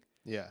exciting,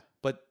 yeah,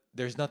 but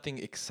there's nothing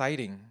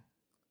exciting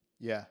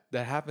yeah.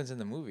 that happens in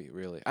the movie,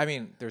 really. I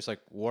mean, there's like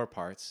war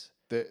parts,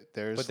 There's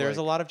but there's like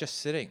a lot of just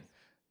sitting.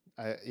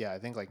 I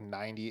think like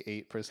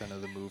 98%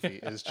 of the movie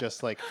is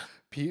just like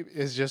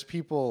is just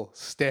people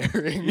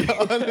staring.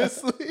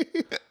 Honestly,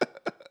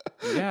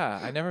 Yeah,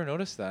 I never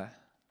noticed that.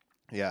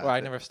 yeah. Or I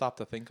never stopped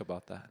to think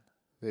about that.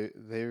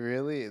 They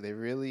really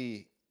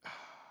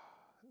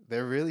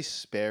they're really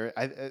spare.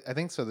 I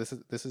think so. This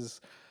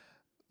is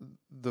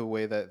the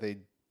way that they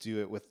do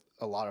it with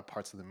a lot of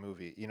parts of the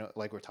movie.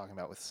 Like we're talking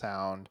about with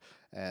sound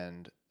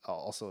and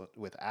also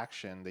with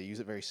action, they use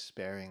it very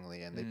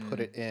sparingly and they put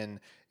it in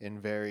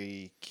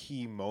very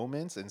key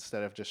moments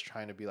instead of just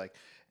trying to be like,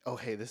 oh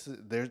hey, this is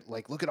there's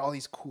like look at all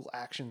these cool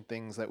action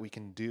things that we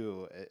can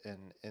do,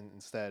 and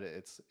instead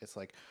it's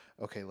like,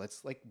 okay,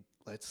 let's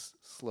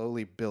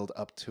slowly build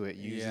up to it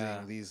using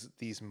Yeah.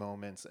 these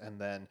moments,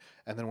 and then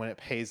when it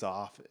pays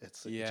off, it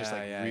just like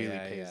Yeah, really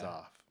yeah, pays yeah.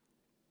 off.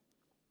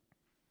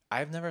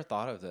 I've never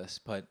thought of this,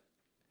 but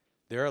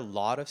there are a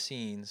lot of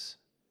scenes,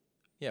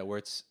 yeah,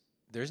 where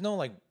there's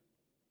no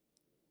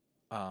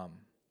um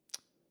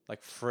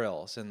like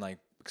frills and like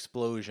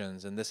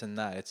explosions and this and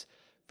that. It's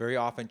very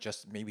often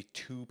just maybe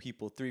 2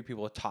 people, 3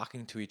 people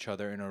talking to each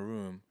other in a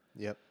room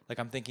Yep. Like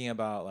I'm thinking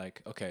about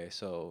like, okay,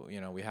 so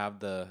we have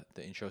the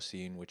intro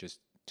scene, which is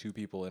two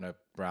people in a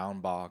brown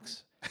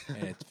box,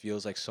 and it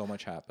feels like so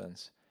much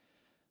happens.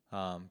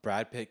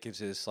 Brad Pitt gives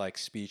his like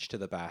speech to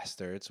the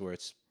bastards, where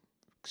it's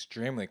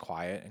extremely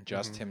quiet and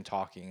just him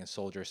talking, and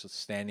soldiers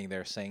standing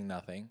there saying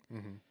nothing.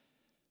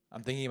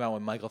 I'm thinking about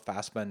when Michael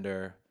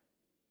Fassbender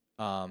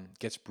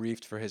gets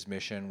briefed for his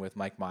mission with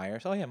Mike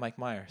Myers. Oh yeah, Mike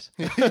Myers.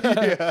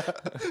 Yeah.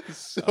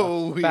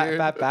 So weird.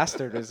 Fat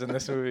bastard is in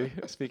this movie.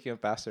 Speaking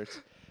of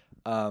bastards,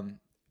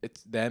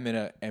 it's them in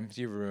an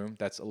empty room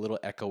that's a little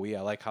echoey.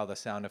 I like how the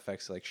sound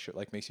effects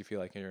like makes you feel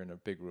like you're in a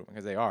big room,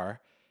 because they are.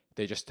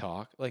 They just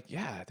talk. Like,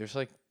 yeah, there's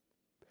like,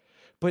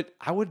 but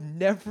I would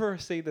never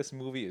say this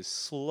movie is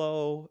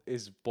slow,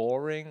 is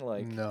boring.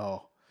 Like,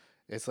 No.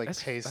 It's like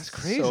paced that's so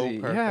crazy.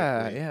 perfectly.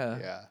 Yeah.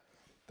 Yeah.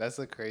 That's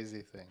the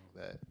crazy thing,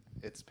 that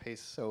it's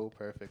paced so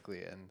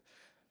perfectly, and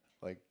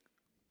like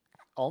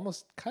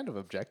almost kind of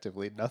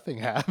objectively nothing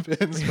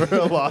happens for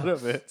a lot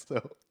of it.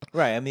 So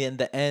Right. I mean, in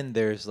the end,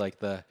 there's like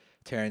the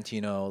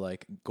Tarantino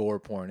like gore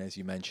porn, as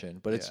you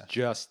mentioned, but it's Yeah.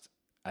 just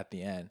at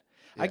the end.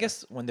 I Yeah.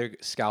 guess when they're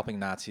scalping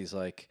Nazis,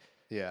 like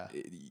yeah.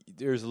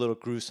 there's a little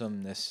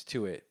gruesomeness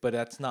to it, but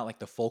that's not like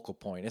the focal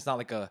point. It's not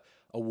like a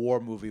war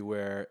movie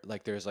where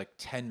like there's like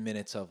 10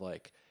 minutes of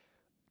like,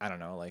 I don't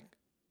know, like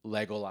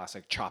Legolas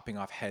like chopping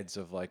off heads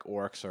of like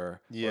orcs,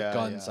 or Yeah,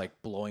 guns yeah.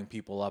 like blowing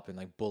people up, and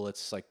like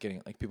bullets like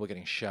getting like people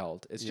getting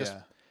shelled. It's just,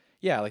 Yeah.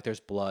 yeah, like there's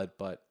blood,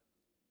 but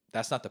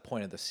that's not the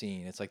point of the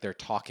scene. It's like they're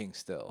talking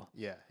still.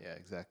 Yeah,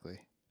 exactly.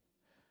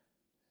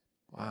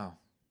 Wow.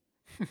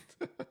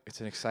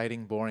 It's an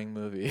exciting, boring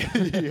movie.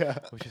 Yeah.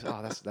 Which is,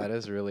 that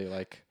is really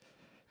like,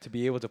 to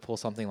be able to pull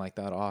something like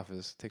that off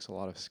takes a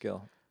lot of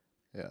skill.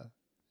 Yeah.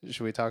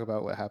 Should we talk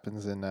about what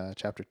happens in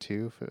chapter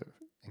 2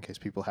 in case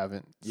people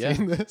haven't Yeah.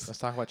 seen this? Let's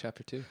talk about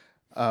chapter 2.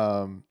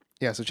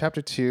 Yeah, so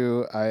chapter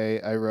 2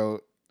 I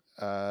wrote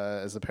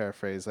as a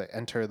paraphrase, like,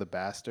 enter the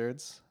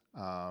bastards.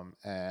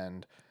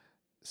 And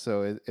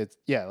so it's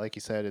yeah, like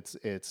you said,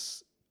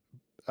 it's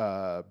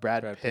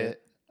Brad Pitt.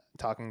 Pitt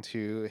talking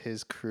to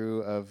his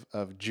crew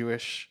of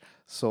Jewish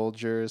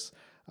soldiers,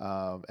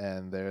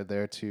 and they're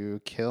there to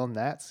kill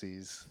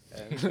Nazis.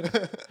 And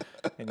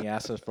And he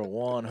asks us for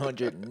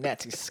 100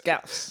 Nazi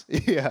scalps.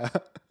 yeah.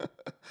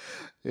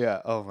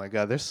 Yeah. Oh my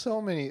God. There's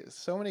so many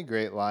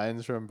great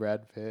lines from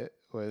Brad Pitt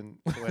when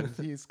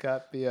he's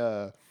got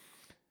the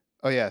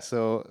oh yeah,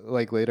 so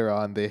like later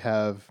on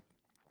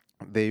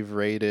they've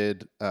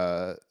raided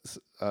a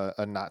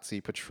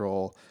Nazi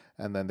patrol,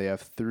 and then they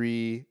have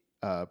 3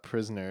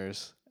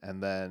 prisoners,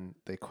 and then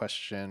they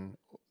question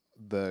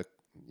the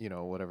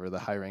whatever, the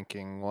high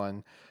ranking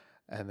one,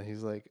 and then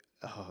he's like,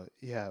 oh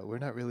yeah, we're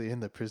not really in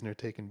the prisoner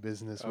taking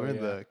business, we're in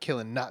yeah. the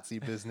killing Nazi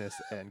business,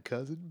 and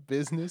cousin,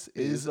 business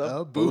is a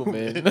a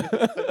booming.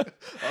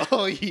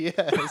 Oh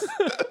yes.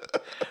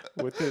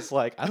 With this,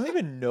 like, I don't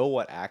even know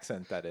what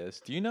accent that is.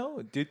 Do you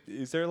know?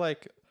 Is there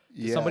like,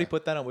 did somebody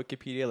put that on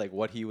Wikipedia, like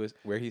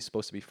where he's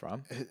supposed to be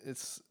from?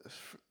 It's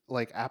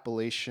like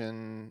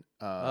Appalachian.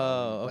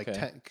 Oh, like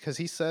okay. because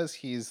he says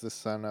he's the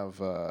son of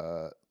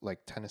like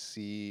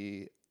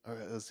Tennessee, or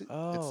it's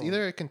Oh.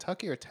 either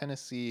Kentucky or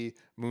Tennessee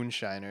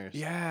moonshiners.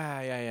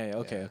 Yeah.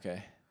 Okay.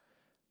 Yeah.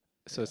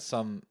 So it's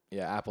some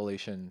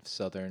Appalachian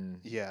Southern.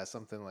 Yeah,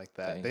 something like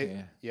that.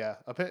 Thing,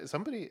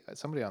 Somebody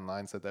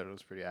online said that it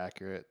was pretty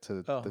accurate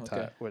to Oh, the okay.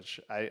 time, which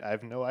I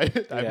have no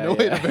idea. I have no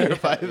way to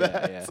verify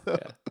that. Yeah. So.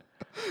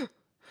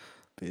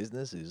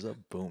 Business is a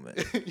booming.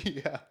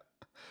 Yeah.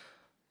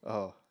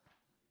 Oh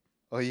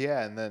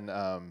yeah, and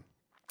then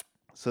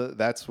so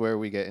that's where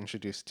we get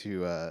introduced to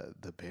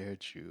the Bear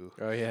Jew.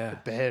 Oh yeah,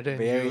 Bear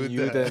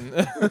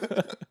Juden.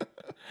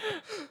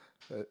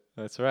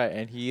 That's right,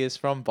 and he is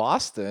from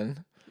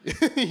Boston.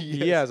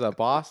 He has a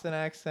Boston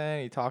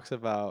accent. He talks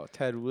about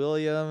Ted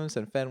Williams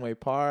and Fenway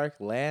Park,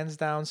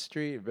 Lansdowne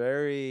Street.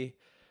 Very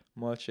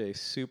much a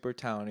super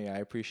townie. I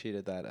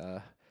appreciated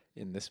that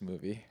in this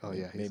movie. Oh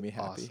yeah, It made me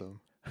happy. awesome.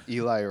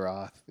 Eli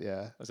Roth,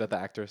 yeah. Was that the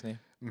actor's name?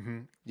 Mm-hmm.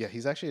 Yeah,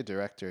 he's actually a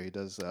director. He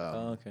does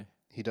Okay.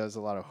 he does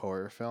a lot of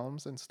horror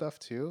films and stuff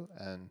too.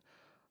 And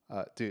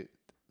dude,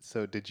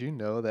 so did you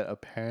know that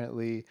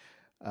apparently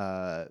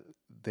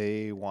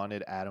they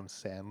wanted Adam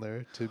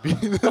Sandler to be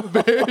the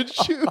Bear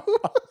Jew?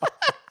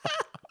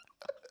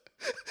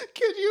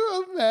 Can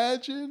you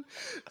imagine?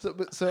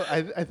 So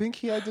I think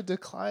he had to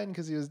decline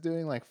because he was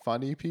doing like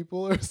funny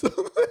people or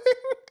something.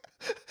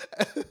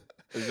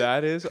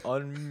 That is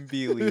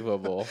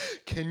unbelievable.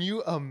 Can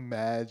you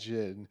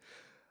imagine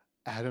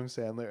Adam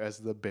Sandler as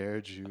the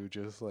Bear Jew,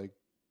 just like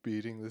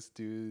beating this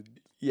dude?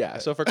 Yeah,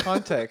 so for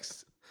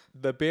context,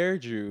 the Bear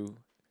Jew,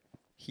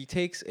 he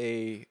takes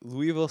a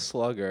Louisville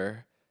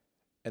Slugger,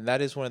 and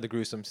that is one of the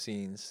gruesome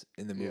scenes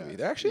in the movie. Yes.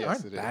 There actually Yes,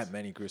 aren't it that is.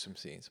 many gruesome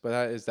scenes, but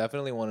that is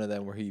definitely one of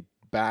them where he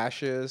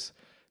bashes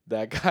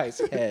that guy's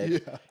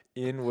head Yeah.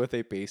 in with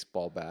a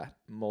baseball bat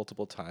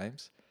multiple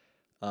times.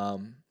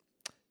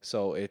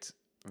 So it's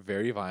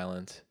very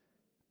violent.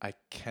 I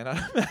cannot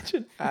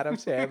imagine Adam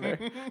Sandler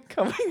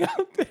coming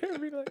out there and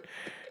being like,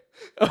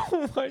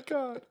 oh my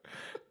God.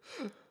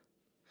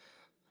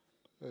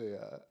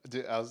 Yeah,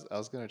 dude, I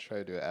was gonna try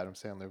to do an Adam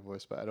Sandler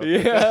voice, but I don't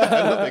think Yeah.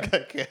 I don't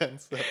think I can.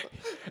 So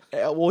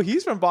Well,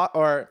 he's from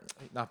or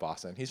not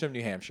Boston. He's from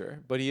New Hampshire,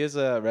 but he is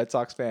a Red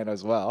Sox fan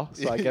as well.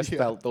 So I guess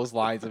Yeah. those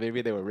lines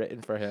maybe they were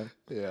written for him.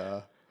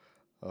 yeah.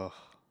 Oh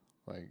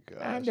my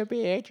I'm gosh. the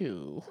bear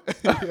too.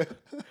 yeah.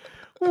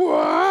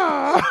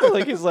 Wow!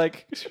 Like he's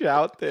like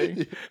shout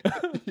thing.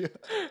 yeah.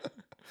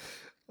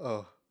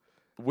 Oh.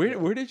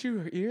 Where did you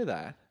hear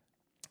that?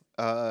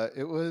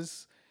 It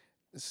was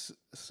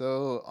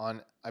so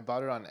on. I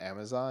bought it on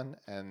Amazon,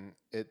 and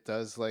it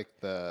does like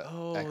the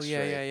Oh, yeah, X-ray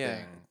yeah, yeah.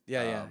 thing.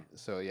 Yeah, yeah.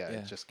 So yeah, Yeah.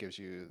 it just gives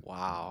you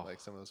Wow. like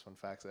some of those fun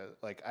facts that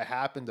like I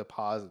happened to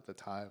pause at the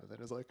time, and then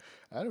it's like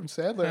Adam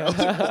Sandler. I was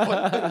like,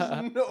 what?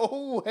 There's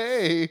no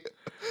way.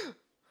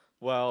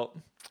 Well,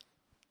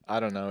 I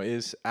don't know.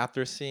 Is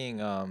after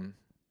seeing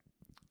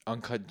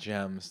Uncut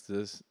Gems,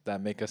 does that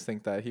make us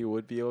think that he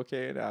would be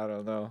okay? I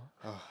don't know.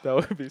 That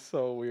would be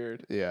so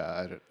weird. Yeah,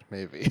 I don't,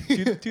 maybe.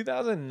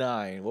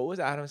 2009. What was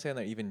Adam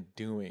Sandler even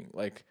doing?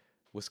 Like,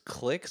 was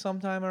Click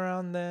sometime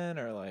around then,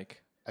 or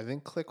like? I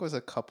think Click was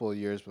a couple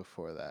years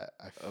before that.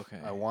 Okay.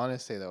 I want to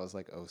say that was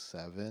like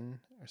 07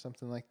 or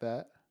something like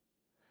that.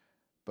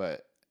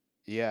 But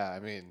yeah, I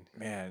mean,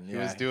 Man, he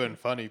was doing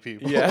funny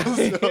people. Yeah.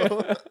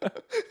 So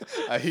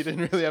he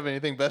didn't really have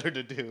anything better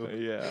to do.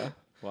 Yeah.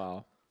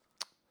 Wow.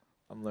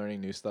 I'm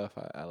learning new stuff.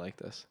 I like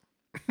this.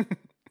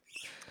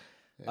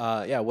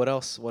 Yeah. What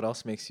else? What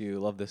else makes you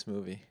love this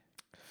movie?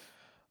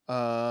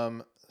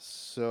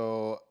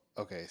 So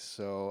okay,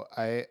 so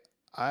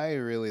I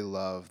really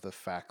love the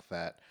fact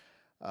that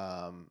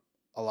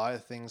a lot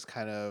of things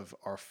kind of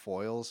are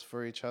foils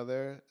for each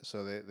other.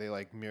 So they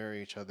like mirror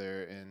each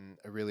other in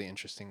a really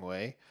interesting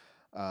way.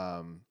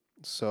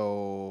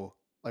 So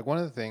like one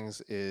of the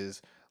things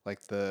is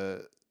like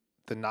the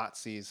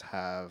Nazis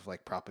have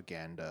like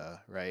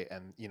propaganda, right?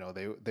 And you know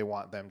they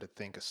want them to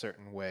think a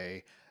certain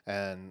way.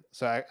 And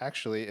so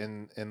actually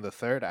in the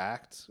third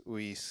act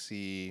we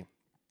see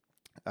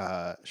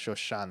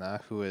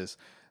Shoshana, who is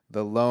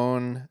the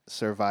lone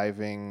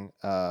surviving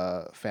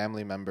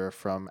family member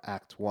from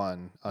Act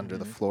One under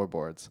the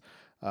floorboards.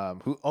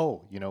 Who?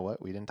 Oh, you know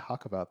what? We didn't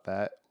talk about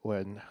that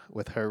when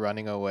with her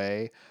running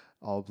away,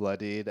 all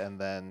bloodied, and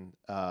then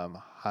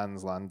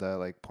Hans Landa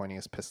like pointing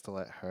his pistol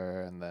at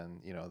her, and then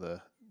you know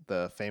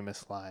the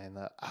famous line,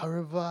 "Au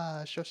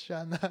revoir,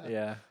 Shoshana."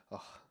 Yeah.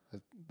 Oh,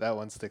 that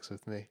one sticks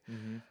with me.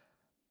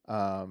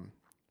 Mm-hmm.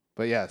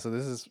 But yeah, so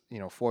this is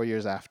 4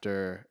 years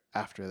after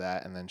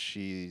that, and then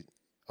she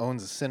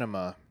owns a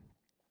cinema,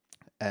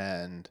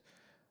 and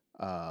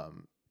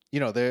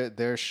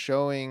they're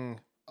showing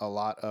a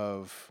lot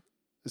of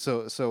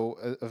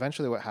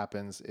eventually what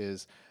happens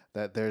is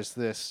that there's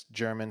this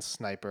German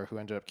sniper who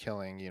ended up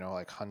killing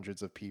like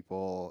hundreds of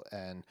people,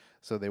 and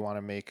so they want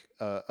to make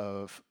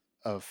a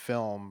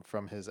film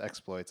from his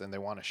exploits, and they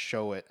want to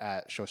show it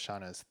at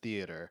Shoshana's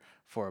theater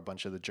for a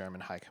bunch of the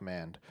German high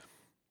command.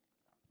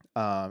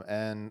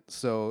 And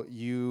so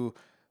you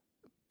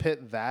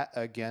pit that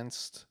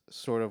against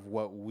sort of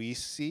what we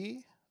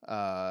see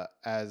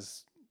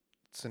as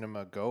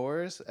cinema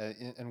goers,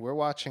 and we're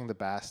watching the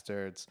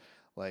bastards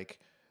like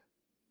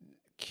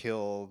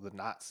kill the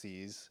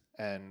Nazis,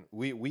 and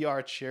we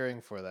are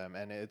cheering for them,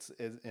 and it's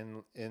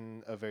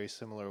in a very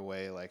similar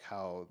way, like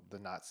how the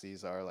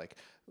Nazis are like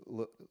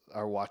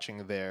are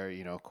watching their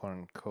quote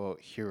unquote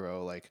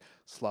hero like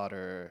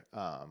slaughter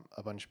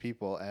a bunch of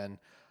people, and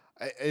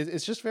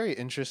it's just very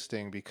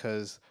interesting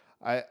because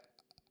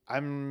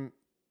I'm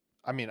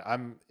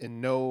I'm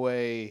in no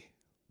way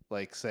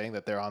like saying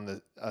that they're on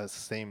the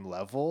same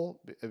level,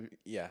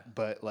 Yeah.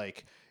 but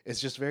like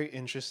it's just very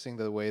interesting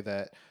the way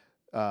that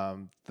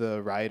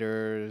the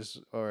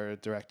writers or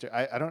director,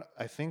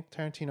 I think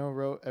Tarantino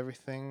wrote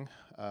everything,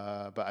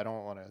 but I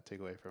don't want to take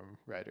away from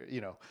writer,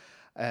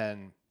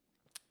 and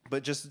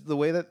but just the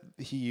way that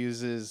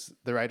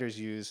the writers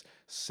use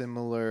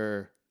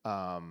similar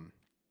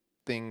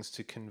things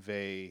to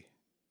convey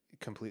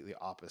completely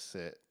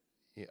opposite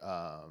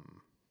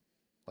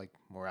like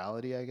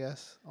morality, I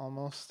guess,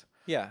 almost.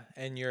 Yeah,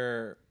 and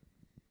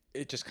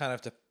it just kind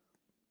of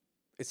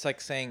it's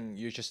like saying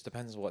you just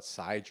depends what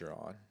side you're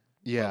on.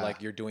 Yeah. But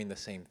like you're doing the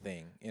same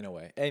thing in a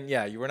way. And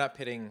yeah, you were not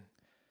pitting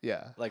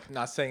Yeah. like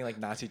not saying like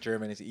Nazi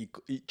Germany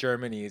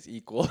is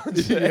equal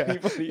to Yeah.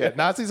 anybody. Yeah.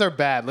 Nazis are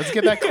bad. Let's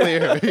get that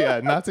clear. Yeah.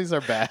 Nazis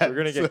are bad. We're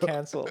gonna get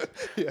canceled.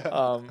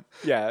 Yeah.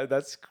 Yeah,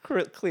 that's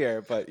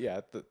clear. But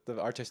yeah, the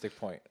artistic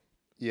point.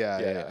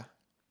 Yeah.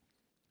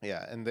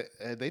 And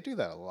they do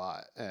that a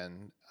lot,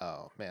 and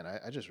oh man,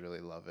 I just really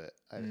love it.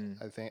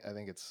 I think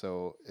it's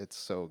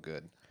so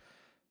good.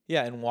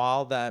 Yeah, and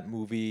while the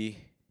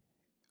movie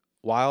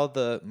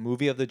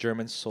of the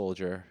German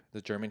soldier,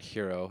 the German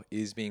hero,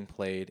 is being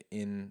played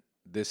in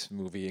this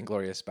movie,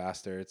 Inglourious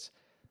Bastards,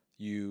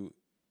 you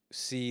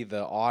see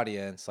the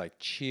audience like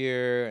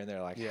cheer, and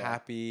they're like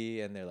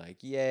happy, and they're like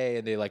yay,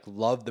 and they like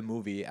love the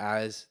movie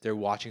as they're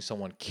watching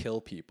someone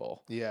kill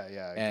people. Yeah,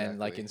 exactly. And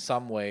like in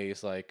some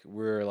ways, like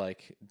we're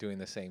like doing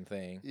the same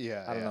thing.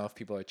 I don't know if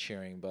people are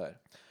cheering,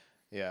 but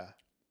yeah.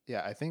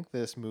 I think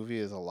this movie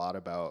is a lot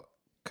about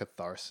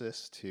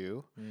catharsis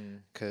too,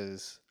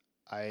 because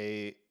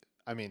I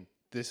mean,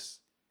 this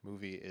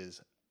movie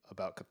is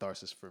about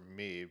catharsis for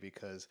me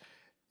because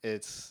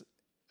it's,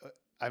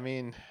 I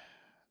mean,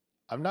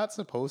 I'm not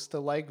supposed to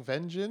like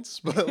vengeance,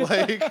 but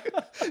like,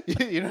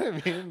 you know what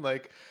I mean?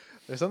 Like,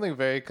 there's something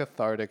very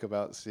cathartic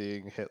about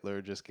seeing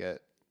Hitler just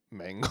get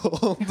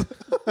mangled.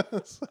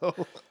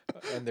 So,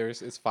 And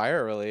it's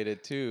fire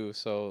related too,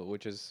 so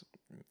which is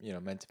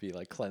meant to be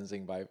like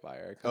cleansing by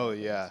fire kind oh of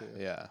thing yeah, too.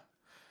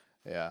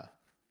 yeah,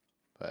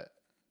 but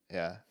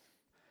yeah,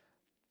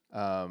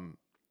 um,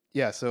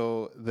 yeah.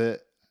 So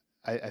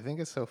I think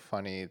it's so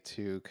funny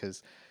too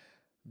because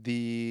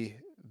the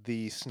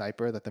the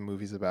sniper that the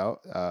movie's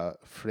about,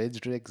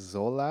 Friedrich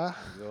Zola,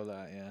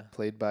 Zola, yeah.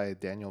 played by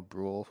Daniel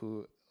Bruhl,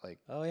 who like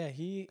Oh yeah,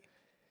 he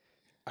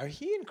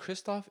and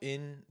Christoph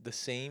in the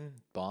same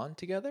Bond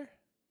together?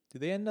 Do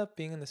they end up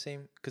being in the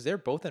same? Because they're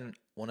both in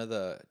one of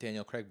the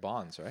Daniel Craig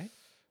Bonds, right?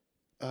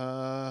 Or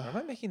am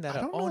I making that I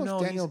up? don't Oh know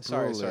if no, Daniel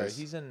sorry, Bruhl is.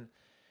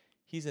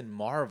 he's in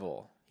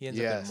Marvel. He ends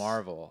up in Yes,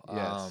 Marvel.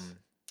 yes.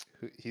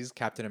 He's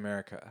Captain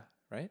America,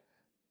 right?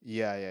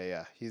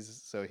 yeah.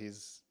 He's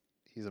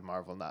a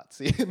Marvel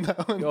Nazi in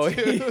that one Oh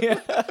too.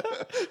 yeah,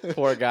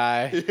 poor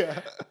guy.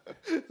 Yeah,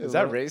 Is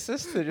that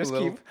racist to a just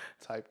little keep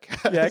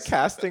typecast?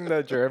 casting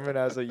the German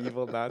as an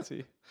evil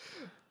Nazi?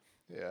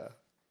 Yeah,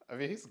 I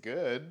mean he's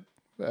good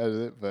at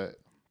it, but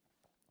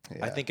I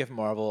yeah. think if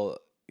Marvel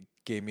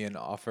gave me an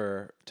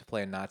offer to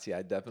play a Nazi,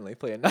 I'd definitely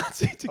play a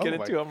Nazi to get Oh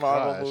my into a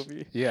Marvel gosh.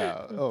 movie.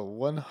 Yeah. Oh,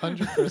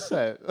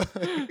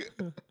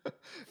 100%.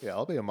 Yeah,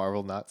 I'll be a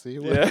Marvel Nazi.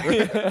 Whatever.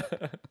 Yeah.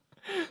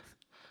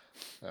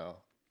 No.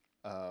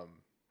 Um,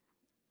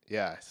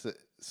 yeah.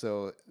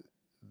 So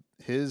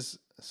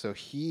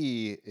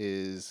he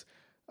is,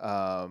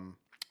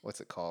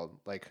 what's it called?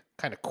 Like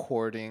kind of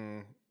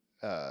courting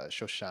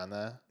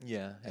Shoshana,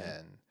 Yeah.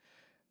 and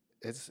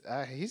it's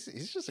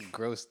he's just a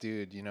gross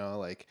dude, you know.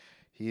 Like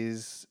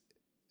he's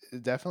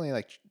definitely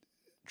like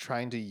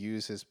trying to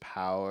use his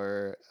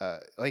power.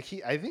 Like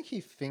I think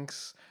he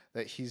thinks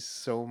that he's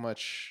so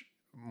much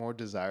more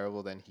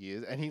desirable than he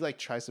is, and he like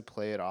tries to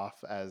play it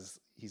off as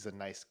he's a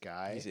nice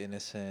guy. He's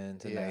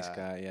innocent, a nice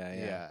guy.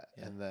 Yeah.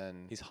 And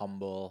then He's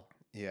humble.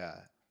 yeah,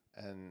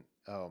 and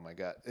oh my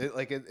god,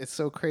 it's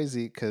so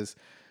crazy because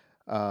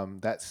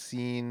that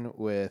scene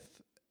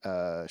with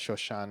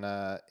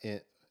Shoshana,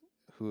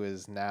 who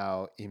is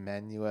now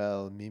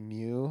Emmanuel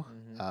Mimieux.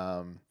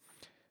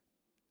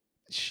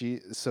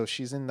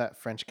 She's in that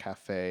French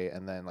cafe,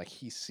 and then like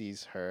he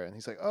sees her and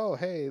he's like, oh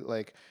hey,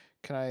 like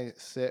can I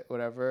sit,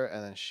 whatever,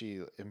 and then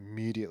she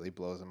immediately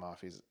blows him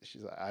off.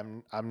 She's like,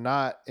 I'm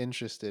not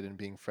interested in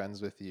being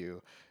friends with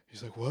you.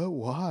 He's like, what,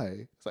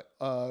 why? It's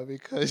like,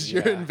 because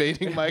you're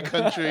invading my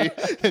country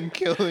and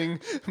killing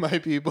my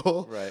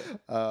people. Right.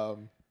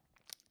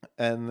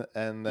 And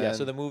then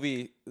So the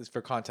movie,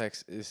 for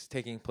context, is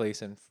taking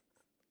place in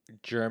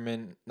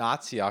German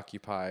Nazi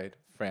occupied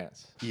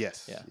France.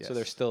 yes. So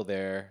they're still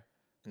there,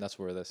 and that's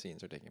where the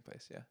scenes are taking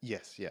place. Yeah.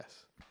 Yes.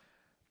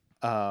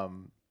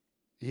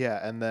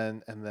 Yeah, and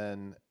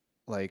then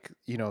like,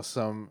 you know,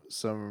 some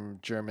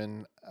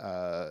German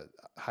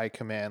high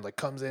command like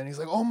comes in, he's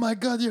like, oh my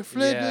god, you're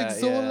Friedrich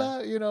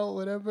Zola, you know,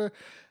 whatever.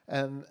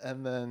 And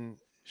then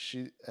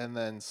she's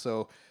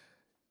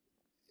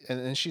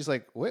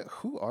like, "What?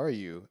 Who are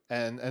you?"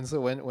 And so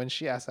when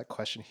she asked that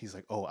question, he's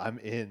like, "Oh, I'm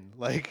in."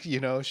 Like, you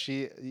know,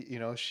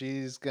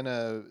 she's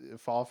gonna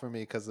fall for me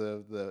because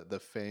of the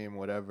fame,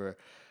 whatever.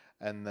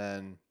 And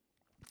then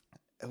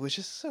it was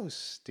just so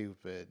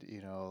stupid,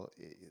 you know.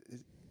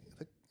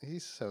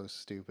 He's so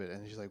stupid,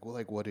 and she's like, "Well,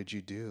 like, what did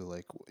you do?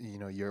 Like, you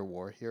know, you're a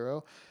war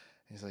hero."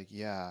 And he's like,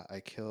 "Yeah, I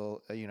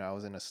killed. You know, I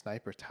was in a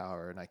sniper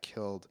tower, and I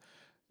killed.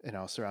 And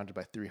I was surrounded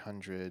by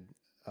 300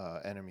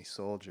 enemy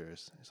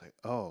soldiers." He's like,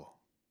 "Oh."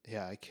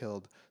 Yeah, I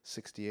killed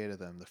 68 of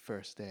them the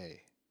first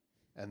day.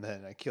 And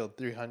then I killed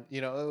 300,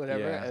 you know,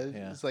 whatever.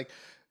 Yeah. It's like,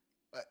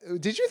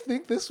 did you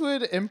think this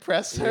would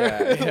impress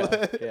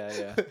her?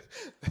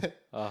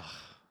 Ugh.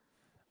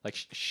 Like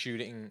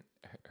shooting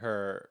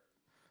her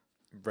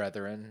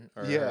brethren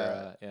or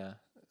Yeah. her,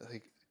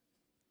 Like,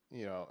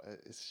 you know,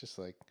 it's just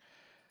like,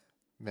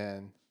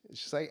 man, it's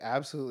just like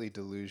absolutely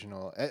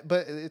delusional.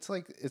 But it's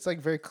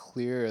like very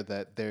clear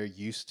that they're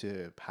used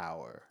to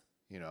power,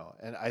 you know.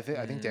 And I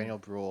think Daniel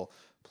Bruhl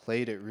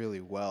played it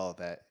really well,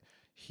 that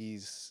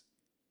he's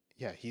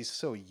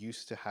so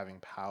used to having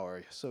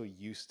power, so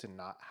used to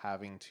not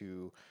having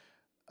to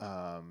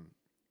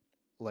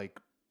like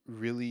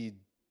really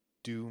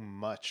do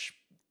much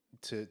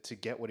to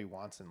get what he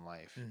wants in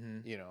life.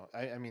 You know,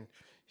 I mean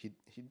he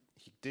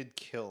did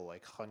kill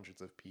like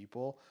hundreds of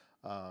people,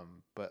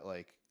 but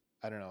like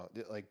I don't know,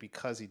 like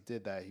because he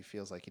did that, he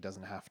feels like he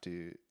doesn't have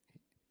to.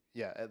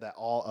 Yeah, that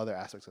all other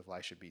aspects of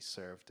life should be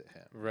served to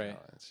him. Right. You know?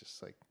 It's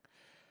just like,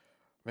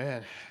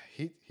 man,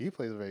 he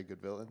plays a very good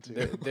villain too.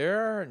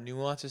 There are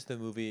nuances to the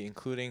movie,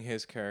 including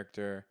his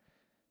character,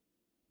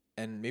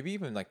 and maybe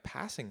even like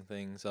passing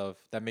things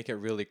of that make it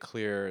really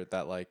clear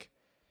that like,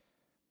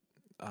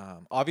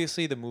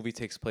 obviously the movie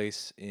takes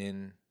place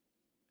in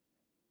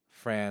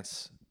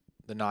France,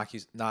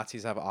 the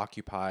Nazis have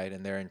occupied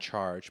and they're in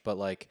charge, but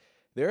like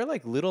there are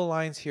like little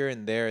lines here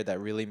and there that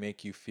really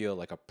make you feel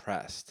like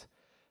oppressed.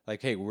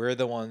 Like, hey, we're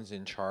the ones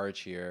in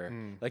charge here.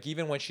 Mm. Like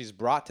even when she's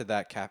brought to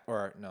that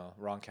or no,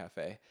 wrong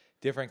cafe,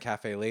 different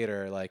cafe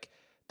later, like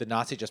the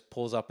Nazi just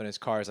pulls up in his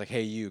car, is like,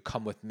 hey, you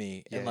come with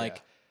me, Yeah, and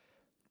like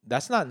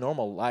that's not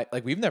normal life.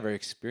 Like we've never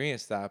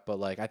experienced that, but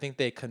like I think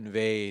they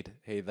conveyed,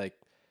 hey, like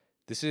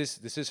this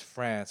is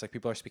France. Like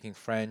people are speaking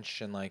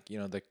French, and like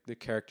the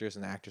characters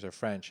and the actors are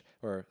French,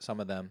 or some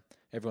of them.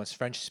 Everyone's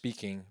French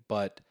speaking,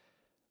 but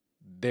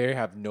they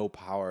have no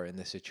power in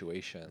this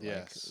situation.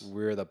 Yes. Like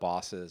we're the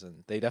bosses,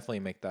 and they definitely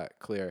make that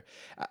clear.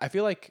 I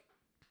feel like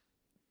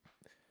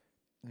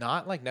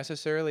not like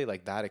necessarily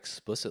like that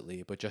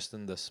explicitly, but just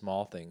in the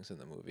small things in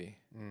the movie.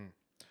 Mm.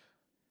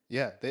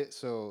 Yeah,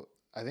 so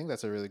I think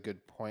that's a really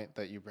good point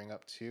that you bring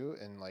up too,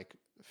 and like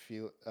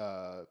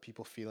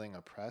people feeling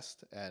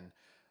oppressed, and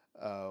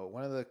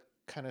one of the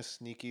kind of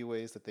sneaky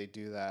ways that they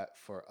do that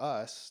for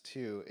us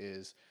too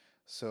is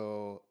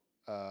so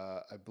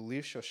I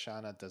believe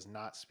Shoshana does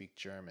not speak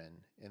German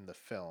in the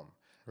film,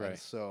 and Right.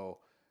 so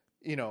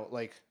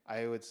like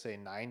I would say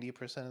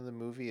 90% of the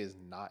movie is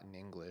not in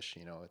English.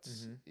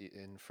 It's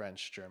in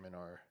French, German,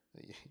 or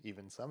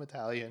even some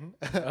Italian.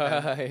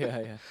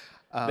 Yeah.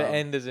 The um,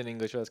 end is in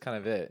English, but that's kind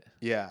of it.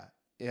 yeah,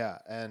 yeah,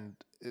 and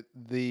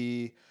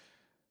the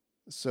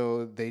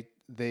so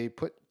they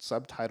put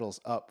subtitles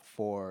up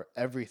for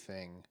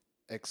everything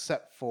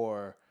except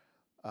for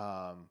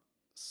um,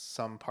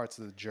 some parts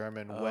of the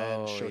German when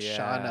Oh yeah.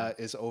 Shoshana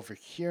is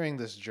overhearing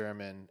this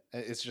German.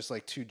 It's just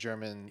like two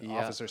German Yeah.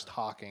 officers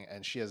talking,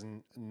 and she has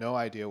no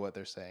idea what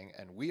they're saying,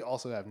 and we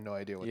also have no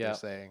idea what they're Yeah.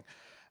 saying,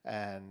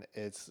 and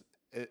it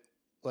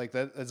like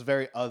that. It's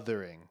very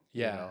othering,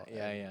 Yeah.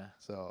 and Yeah.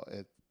 so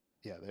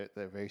yeah,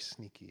 they're very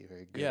sneaky,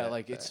 very good. Yeah, at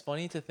like it's that.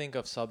 funny to think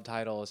of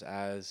subtitles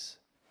as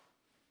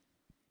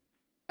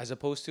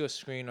opposed to a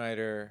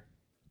screenwriter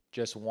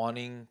just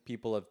wanting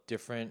people of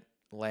different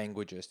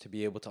languages to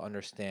be able to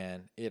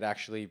understand it,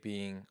 actually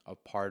being a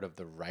part of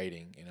the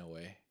writing in a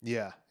way.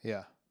 Yeah,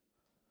 yeah.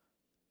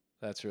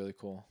 That's really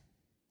cool.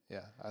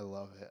 Yeah, I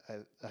love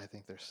it. I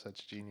think they're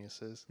such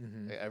geniuses.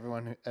 Mm-hmm.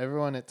 Like,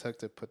 everyone it took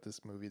to put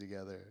this movie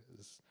together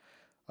is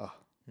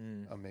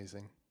Mm.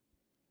 amazing.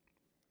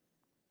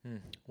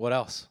 What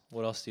else?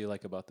 What else do you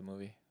like about the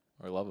movie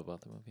or love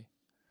about the movie?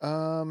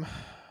 Um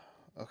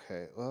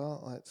okay,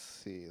 well, let's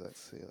see.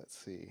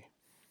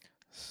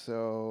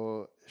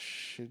 So,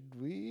 should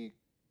we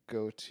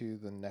go to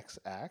the next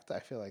act? I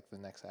feel like the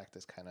next act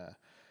is kind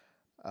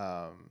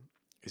of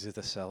Is it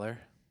the cellar?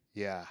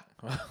 yeah.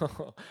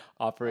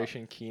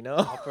 Operation Kino.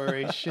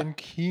 Operation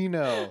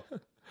Kino.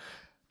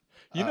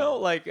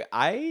 Like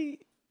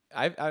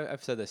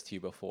I've said this to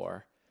you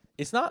before.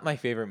 It's not my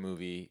favorite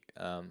movie,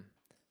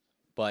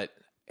 but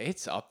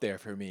it's up there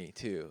for me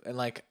too. And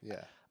like,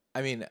 Yeah.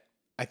 I mean,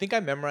 I think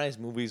I memorize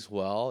movies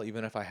well,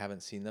 even if I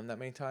haven't seen them that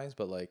many times.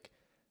 But like,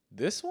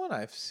 this one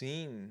I've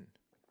seen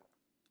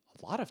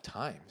a lot of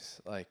times.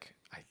 Like,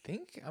 I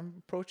think I'm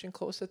approaching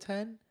close to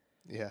 10.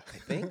 Yeah. I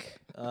think.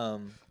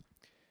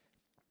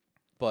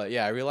 But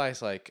yeah, I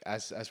realize like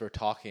as we're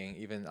talking,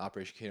 even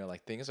Operation Kino,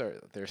 like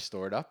they're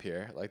stored up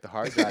here. Like the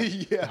hard drive,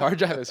 Yeah. the hard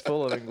drive is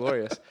full of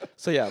Inglorious.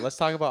 So yeah, let's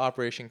talk about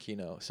Operation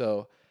Kino.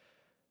 So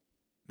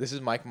this is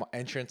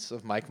entrance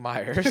of Mike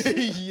Myers.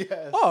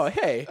 Yes. Oh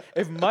hey,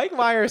 if Mike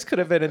Myers could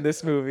have been in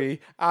this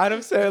movie, Adam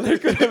Sandler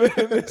could have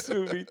been in this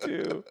movie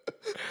too.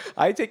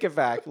 I take it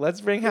back. Let's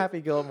bring Happy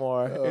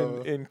Gilmore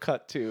in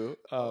cut two.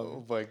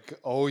 Oh my god.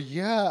 Oh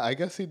yeah, I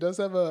guess he does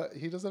have a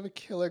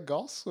killer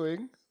golf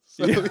swing.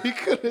 So Yeah. he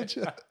could have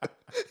just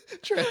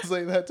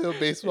translate that to a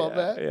baseball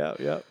bat.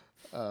 Yeah.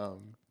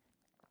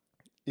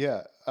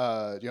 Yeah.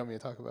 Do you want me to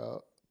talk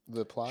about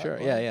the plot? Sure.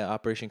 more? Yeah.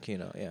 Operation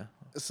Kino. Yeah.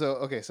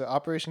 So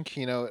Operation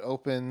Kino, it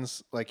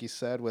opens, like you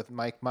said, with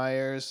Mike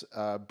Myers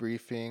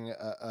briefing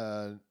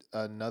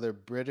another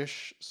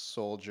British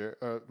soldier.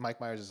 Or Mike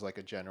Myers is like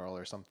a general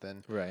or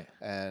something, Right.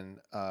 and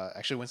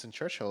actually Winston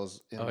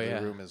Churchill's in Oh, the yeah.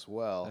 room as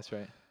well. That's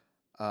right.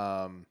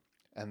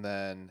 And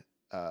then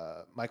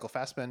Michael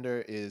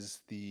Fassbender is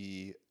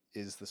the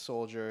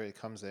soldier. He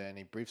comes in,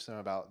 he briefs him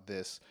about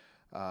this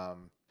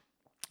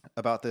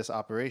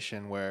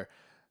operation where,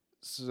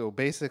 so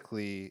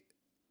basically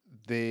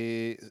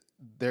they're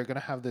gonna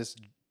have this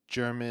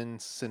German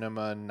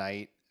cinema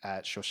night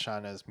at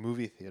Shoshana's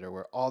movie theater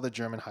where all the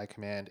German high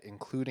command,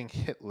 including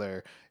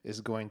Hitler,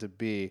 is going to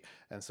be.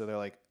 And so they're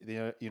like,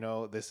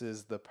 this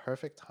is the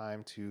perfect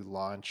time to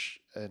launch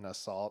an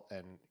assault,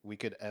 and we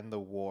could end the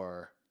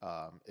war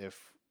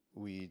if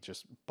we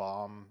just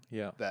bomb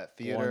that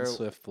theater. One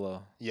swift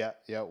blow. Yeah,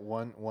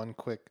 one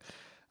quick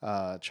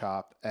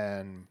chop,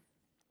 and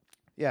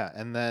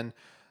and then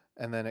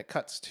it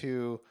cuts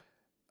to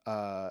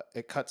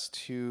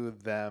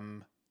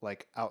them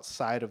like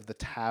outside of the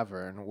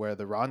tavern where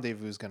the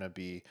rendezvous is going to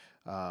be,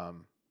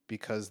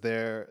 because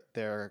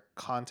their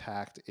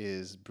contact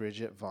is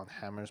Bridget von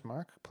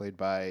Hammersmark, played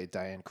by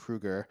Diane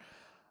Kruger,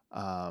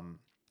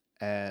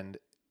 and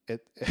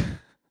it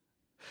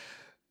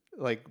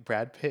like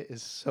Brad Pitt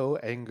is so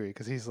angry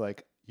because he's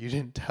like, you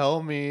didn't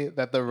tell me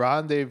that the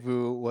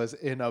rendezvous was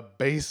in a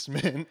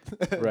basement.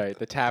 Right.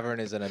 The tavern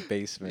is in a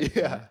basement.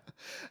 Yeah.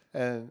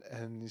 And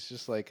he's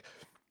just like,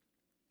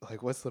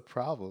 what's the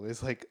problem?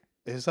 It's like,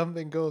 if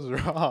something goes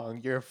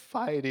wrong, you're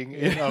fighting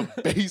in a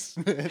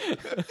basement,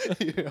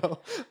 you know?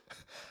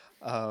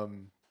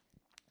 Um,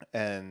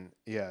 and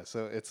yeah,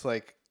 so it's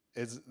like,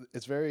 it's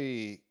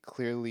very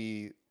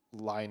clearly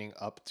lining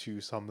up to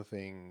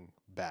something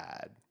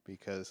bad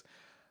because,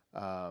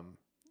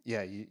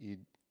 yeah, you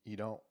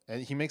don't,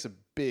 and he makes a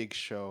big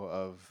show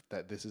of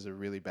that this is a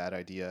really bad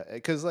idea.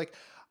 Because, like,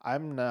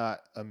 I'm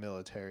not a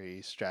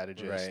military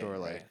strategist Right, or right.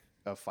 like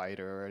a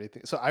fighter or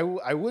anything. So I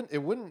wouldn't, it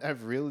wouldn't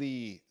have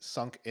really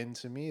sunk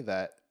into me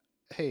that,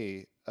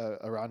 hey,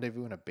 a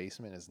rendezvous in a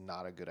basement is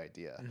not a good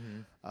idea.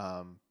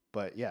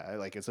 But yeah,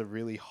 like it's a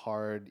really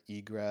hard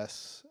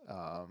egress.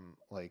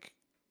 Like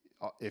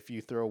if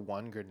you throw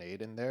one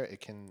grenade in there,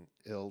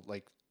 it'll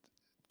like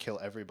kill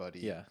everybody,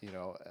 Yeah. you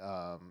know?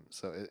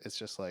 So it's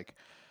just like,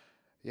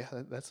 yeah,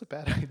 that's a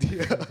bad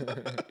idea.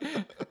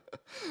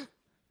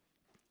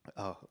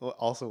 Oh, well,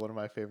 also one of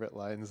my favorite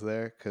lines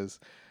there, because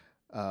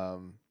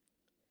um,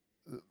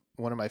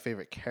 one of my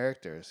favorite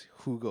characters,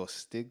 Hugo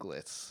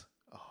Stiglitz.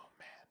 Oh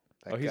man,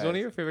 Oh, that he's guy. one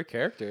of your favorite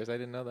characters. I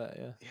didn't know that.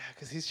 Yeah. Yeah,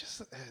 because he's just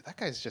that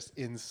guy's just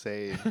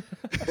insane.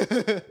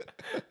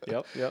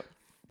 Yep. Yep.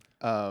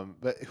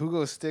 But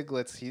Hugo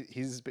Stiglitz,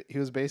 he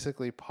was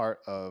basically part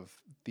of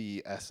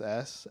the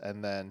SS,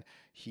 and then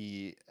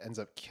he ends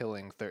up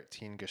killing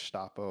 13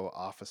 Gestapo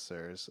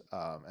officers,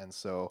 and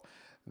so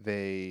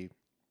they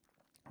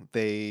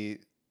they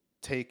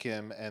take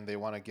him and they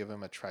want to give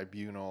him a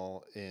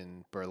tribunal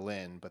in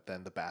Berlin, but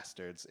then the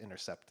bastards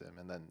intercept him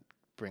and then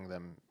bring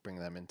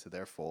them into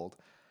their fold.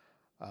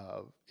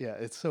 Yeah,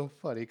 it's so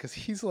funny because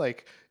he's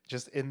like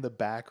just in the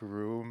back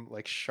room,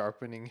 like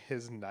sharpening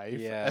his knife,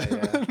 Yeah, and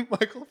yeah. then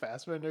Michael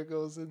Fassbender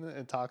goes in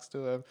and talks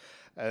to him,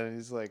 and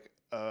he's like,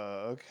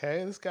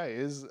 okay, this guy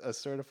is a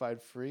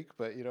certified freak,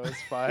 but you know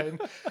it's fine."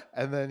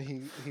 And then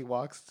he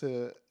walks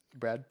to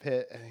Brad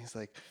Pitt, and he's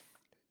like,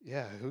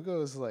 "Yeah,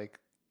 Hugo's like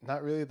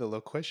not really the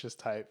loquacious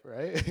type,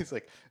 right?" He's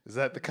like, "Is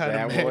that the kind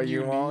of man what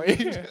you want?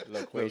 need?" Loquacious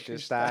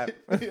Loquacious type.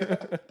 Yeah.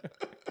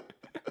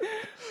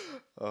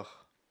 Oh,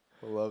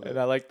 I love And it.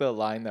 I like the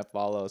line that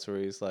follows where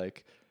he's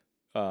like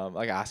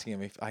asking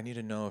him if I need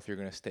to know if you're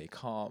gonna stay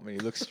calm, and he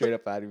looks straight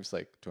up at him. He's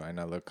like, "Do I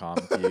not look calm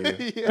to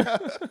you?" Yeah.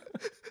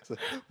 So,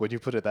 when you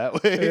put it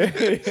that way.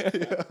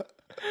 Yeah.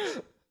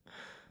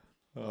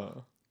 Yeah.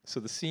 So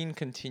the scene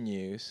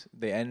continues.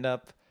 They end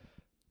up.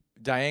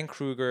 Diane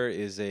Kruger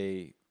is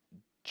a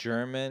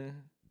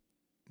German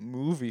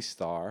movie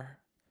star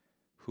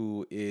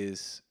who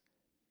is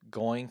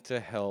going to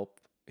help.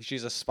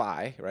 She's a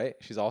spy, right?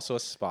 She's also a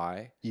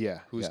spy Yeah.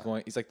 who's Yeah.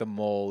 going. He's like the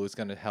mole who's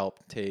going to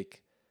help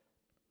take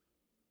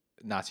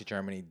Nazi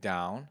Germany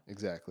down.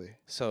 Exactly.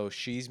 So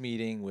she's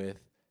meeting with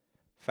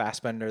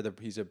Fassbender.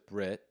 He's a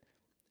Brit,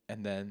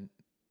 and then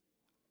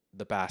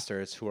the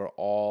bastards who are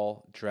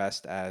all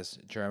dressed as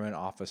German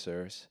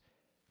officers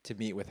to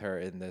meet with her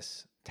in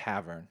this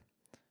tavern,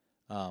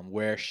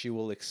 where she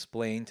will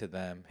explain to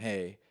them,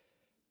 "Hey,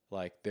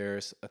 like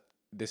this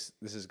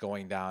is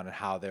going down, and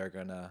how they're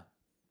gonna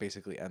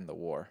basically end the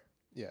war."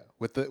 Yeah.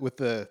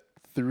 The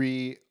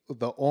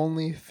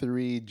only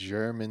three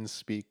German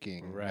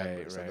speaking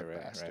members of the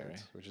Right.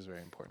 bastards, which is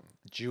very important.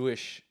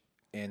 Jewish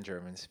and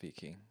German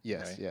speaking.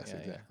 Yes. Right? Yes. Yeah,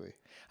 yeah. Exactly.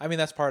 I mean,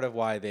 that's part of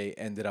why they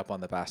ended up on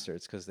the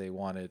bastards, because they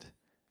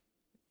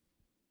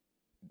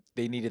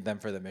needed them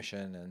for the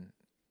mission, and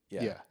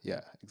yeah. Yeah.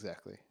 Yeah.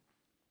 Exactly.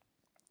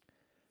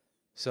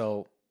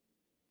 So,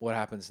 what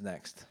happens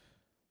next?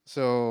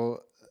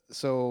 So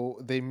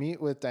they meet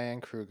with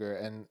Diane Kruger,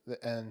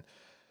 and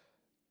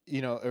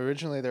you know,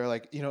 originally they're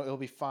like, you know, it'll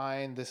be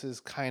fine. This is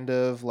kind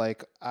of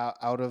like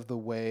out of the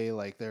way.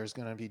 Like, there's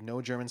going to be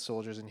no German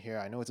soldiers in here.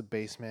 I know it's a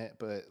basement,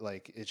 but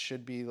like, it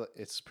should be,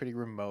 it's pretty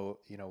remote,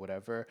 you know,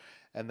 whatever.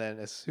 And then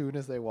as soon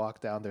as they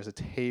walk down, there's a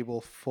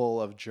table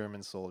full of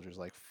German soldiers,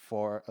 like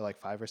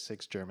five or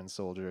six German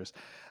soldiers.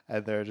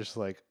 And they're just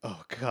like,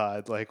 oh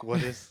God, like,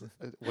 what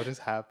is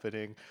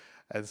happening?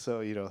 And so,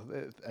 you know,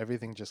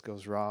 everything just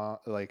goes wrong,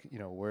 like, you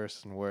know,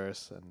 worse and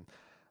worse. And,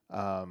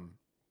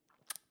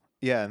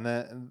 yeah,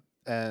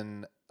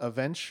 and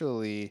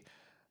eventually,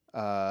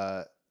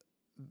 uh,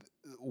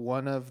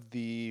 one of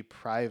the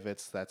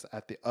privates that's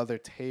at the other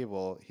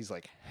table, he's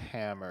like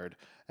hammered,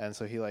 and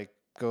so he like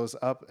goes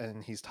up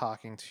and he's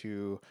talking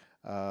to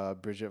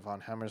Bridget von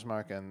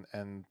Hammersmark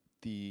and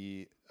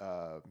the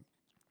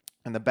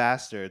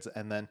bastards,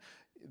 and then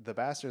the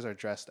bastards are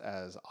dressed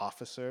as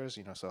officers,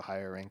 you know, so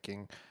higher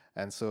ranking,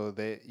 and so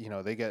they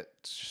get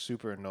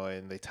super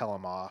annoyed and they tell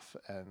him off,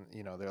 and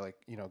you know they're like,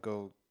 you know,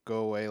 go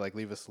away, like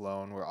leave us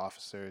alone, we're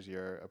officers,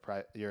 you're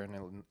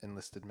an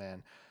enlisted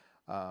man,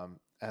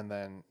 and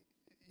then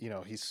you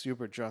know he's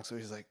super drunk, so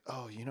he's like,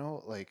 oh, you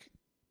know, like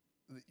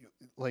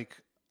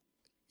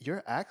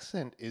your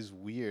accent is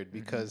weird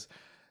because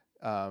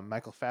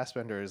Michael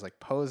Fassbender is like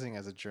posing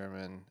as a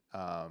German,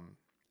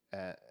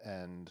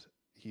 and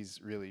he's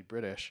really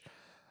British.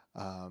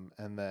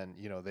 And then,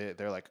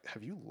 they're like,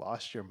 have you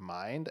lost your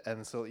mind?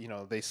 And so,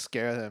 they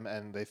scare them,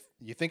 and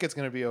you think it's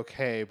going to be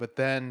okay. But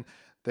then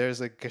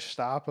there's a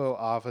Gestapo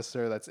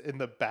officer that's in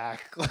the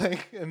back,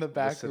 like in the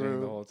back Listening the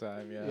room. whole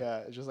time. Yeah.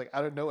 Yeah. Just like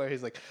out of nowhere.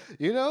 He's like,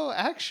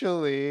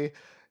 actually,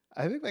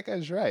 I think that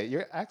guy's right.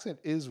 Your accent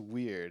is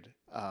weird.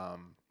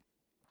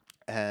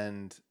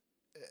 And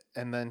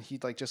then he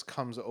like just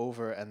comes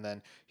over, and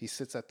then he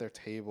sits at their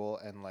table,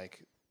 and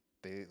like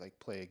they like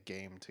play a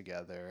game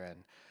together,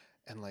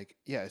 and like,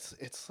 yeah,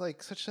 it's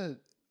like such a,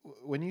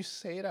 when you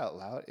say it out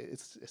loud,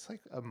 it's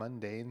like a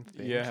mundane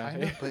thing, Yeah.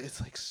 kind of, but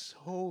it's like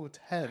so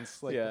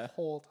tense, like Yeah. the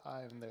whole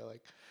time they're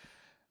like,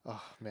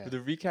 oh man. The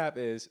recap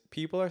is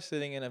people are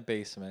sitting in a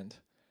basement,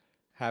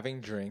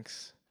 having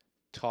drinks,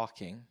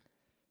 talking,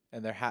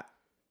 and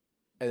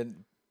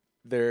and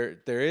there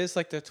is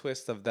like the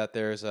twist of that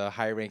there's a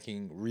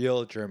high-ranking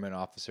real German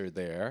officer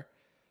there,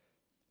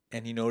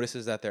 and he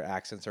notices that their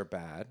accents are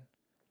bad.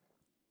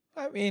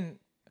 I mean,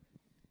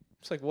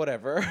 it's like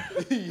whatever.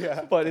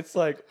 Yeah. But it's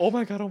like, oh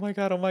my god, oh my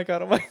god, oh my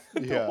god, oh my god,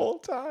 the Yeah. whole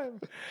time.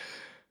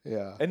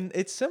 Yeah. And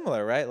it's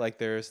similar, right? Like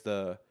there's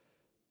the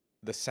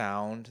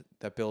sound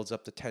that builds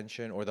up the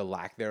tension, or the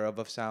lack thereof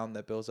of sound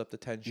that builds up the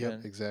tension.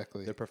 Yep,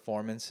 exactly. The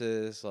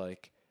performances,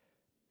 like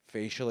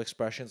facial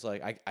expressions,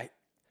 like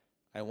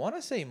I want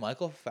to say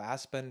Michael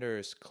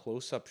Fassbender's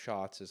close-up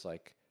shots is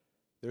like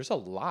there's a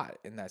lot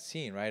in that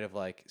scene, right? Of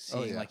like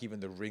seeing yeah. like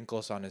even the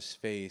wrinkles on his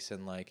face,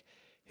 and like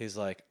his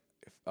like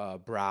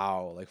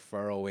brow like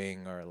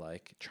furrowing, or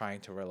like trying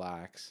to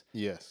relax.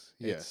 Yes.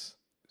 It's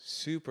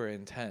super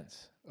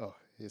intense. Oh,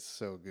 it's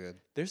so good.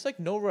 There's like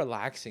no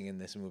relaxing in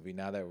this movie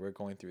now that we're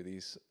going through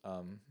these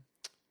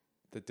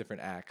the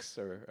different acts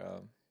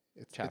or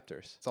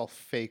chapters. It's all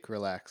fake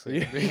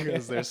relaxing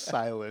because there's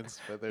silence,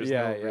 but there's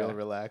no real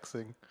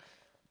relaxing.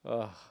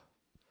 Ugh.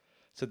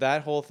 So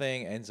that whole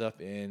thing ends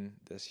up in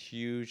this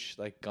huge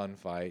like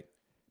gunfight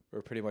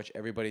where pretty much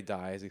everybody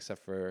dies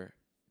except for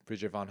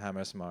Bridget von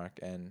Hammersmark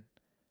and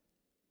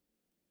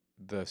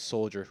the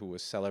soldier who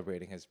was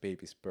celebrating his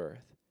baby's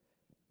birth.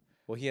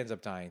 Well, he ends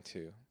up dying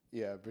too.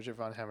 Yeah, Bridget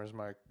von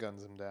Hammersmark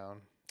guns him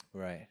down.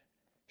 Right.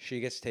 She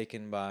gets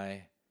taken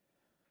by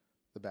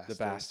the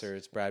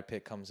bastards. Brad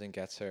Pitt comes and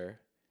gets her.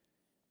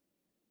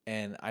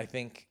 And I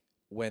think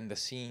when the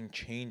scene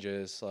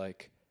changes,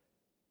 like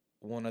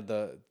one of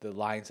the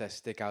lines that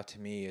stick out to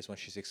me is when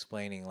she's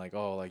explaining like,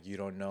 oh, like you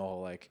don't know,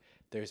 like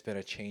there's been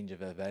a change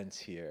of events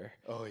here.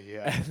 Oh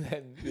yeah. And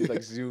then it like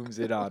zooms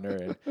in on her,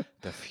 and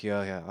the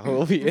Führer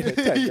will be in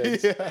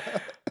attendance.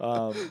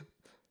 Yeah.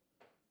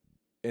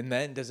 And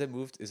then does it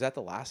move? Is that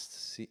the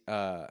last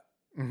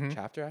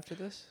chapter after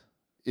this?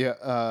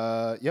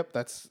 Yeah. Yep.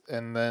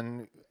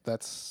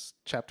 That's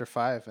chapter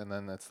 5, and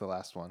then that's the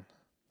last one.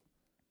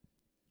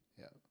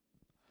 Yeah.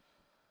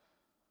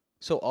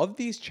 So of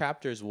these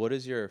chapters, what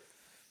is your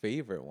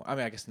favorite one? I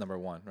mean, I guess number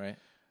 1, right?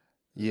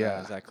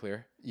 Yeah. Is that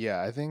clear?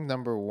 Yeah, I think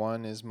number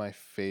 1 is my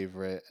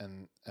favorite,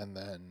 and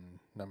then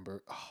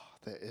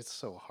it's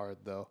so hard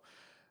though.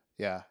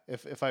 Yeah,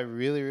 if I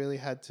really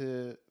had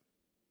to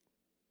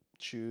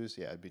choose,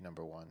 yeah, it'd be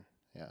number 1.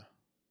 Yeah.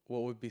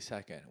 What would be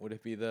second? Would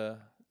it be It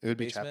would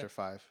be basement? chapter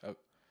 5. Oh,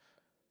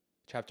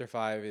 chapter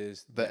 5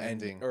 is The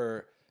ending,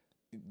 or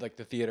like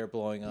the theater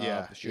blowing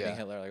up, shooting yeah.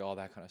 Hitler, like all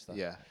that kind of stuff.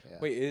 Yeah.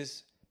 Wait,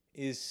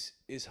 is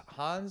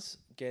Hans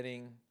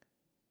getting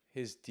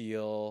his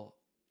deal,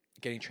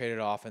 getting traded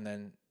off, and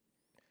then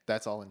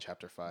That's all in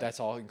chapter 5. that's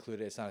all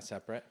included? It's not a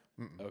separate.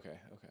 Mm-mm. Okay.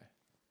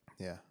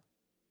 Yeah.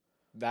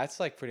 That's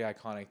like pretty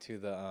iconic too.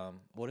 The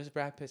what does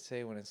Brad Pitt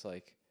say when it's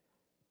like,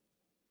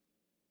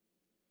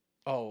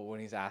 oh, when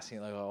he's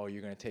asking like, oh,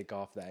 you're gonna take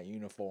off that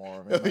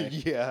uniform? And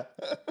like, Yeah.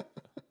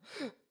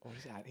 what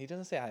is that? He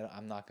doesn't say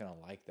I'm not gonna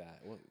like that.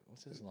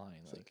 What's his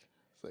line like?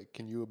 It's like,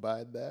 can you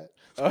abide that?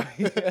 Oh,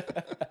 yeah.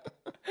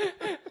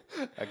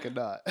 I could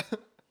not.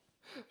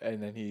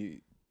 And then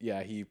he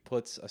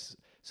puts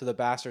so the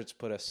bastards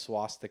put a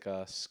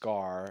swastika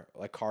scar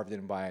like carved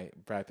in by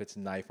Brad Pitt's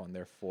knife on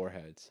their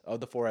foreheads,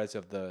 the foreheads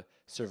of the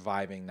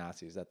surviving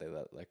Nazis that they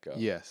let go.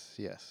 Yes.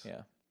 Yeah.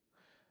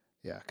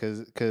 Yeah,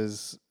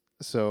 because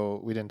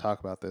so we didn't talk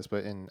about this,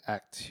 but in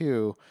Act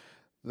 2,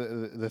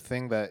 the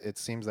thing that it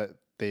seems that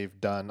they've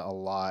done a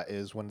lot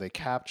is when they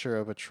capture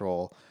a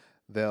patrol,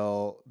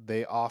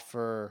 they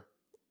offer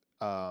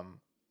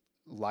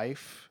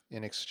life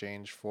in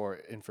exchange for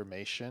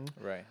information.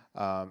 Right.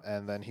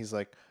 And then he's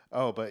like,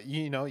 oh, but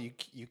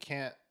you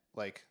can't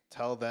like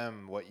tell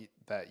them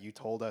that you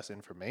told us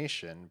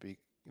information.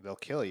 They'll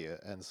kill you.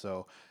 And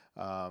so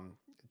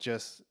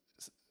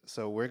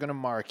so we're gonna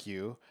mark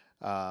you,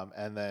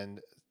 and then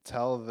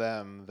tell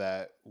them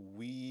that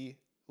we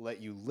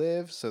let you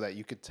live so that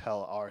you could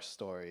tell our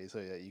story,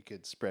 so that you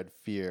could spread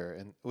fear,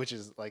 and which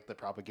is like the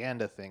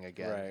propaganda thing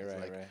again.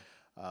 Right.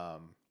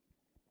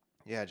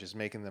 Yeah, just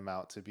making them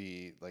out to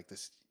be like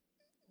this,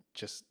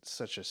 just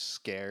such a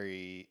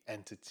scary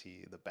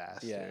entity, the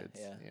bastards.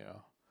 Yeah.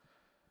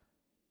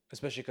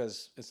 Especially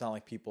because it's not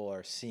like people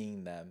are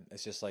seeing them.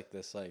 It's just like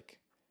this, like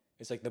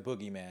It's like the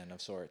boogeyman of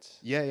sorts.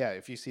 Yeah, yeah.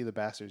 If you see the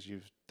bastards,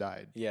 you've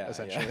died. Yeah,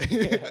 Essentially.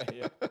 yeah,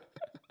 yeah.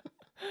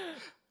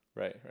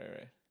 Right, right,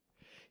 right.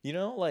 You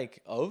know,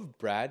 like of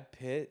Brad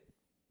Pitt.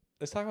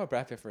 Let's talk about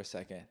Brad Pitt for a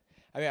second.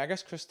 I mean, I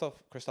guess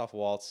Christoph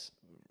Waltz,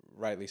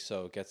 rightly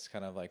so, gets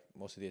kind of like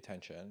most of the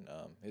attention.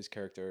 His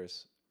character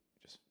is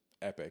just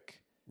epic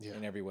Yeah.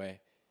 in every way.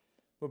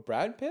 But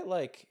Brad Pitt,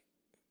 like,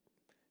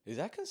 is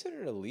that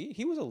considered a lead?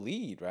 He was a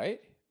lead,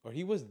 right? Or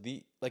he was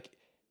the like,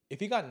 if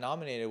he got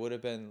nominated, it would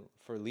have been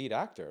for lead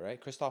actor, right?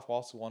 Christoph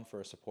Waltz won for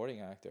a supporting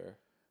actor.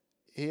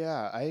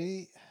 Yeah,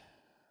 I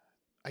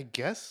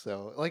guess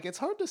so. Like it's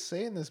hard to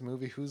say in this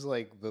movie who's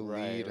like the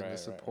Right, lead and the right, right, right.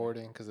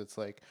 supporting because it's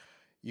like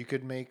you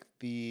could make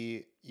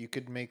the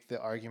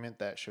argument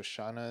that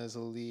Shoshana is a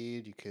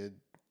lead. You could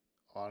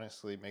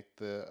honestly make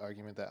the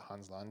argument that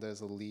Hans Landa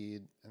is a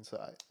lead, and so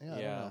I don't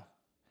know.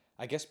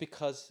 I guess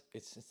because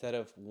it's instead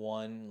of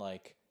one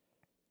like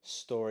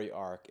story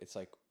arc, it's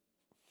like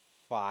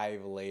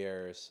 5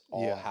 layers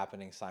all Yeah.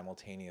 happening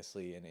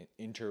simultaneously and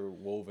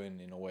interwoven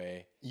in a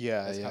way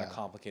Yeah, that's kind yeah, of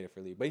complicated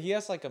for Lee. But he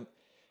has like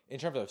in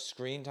terms of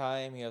screen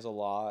time, he has a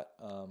lot.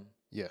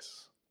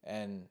 yes.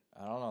 And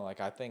I don't know,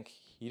 like I think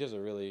he does a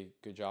really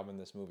good job in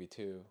this movie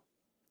too.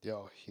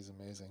 Yo, he's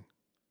amazing.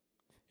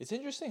 It's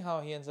interesting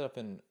how he ends up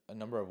in a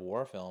number of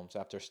war films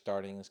after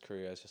starting his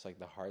career as just like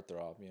the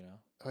heartthrob, you know?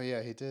 Oh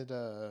yeah, he did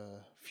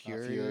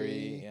Fury.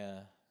 Fury,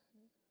 yeah.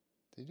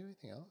 Did he do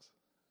anything else?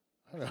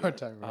 I don't know. Hard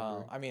time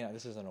remembering. I mean,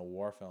 this isn't a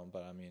war film,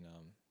 but I mean,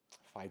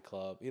 Fight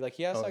Club.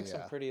 He has Oh, like some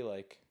yeah. pretty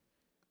like,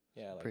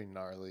 yeah, like Pretty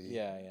gnarly.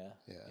 yeah,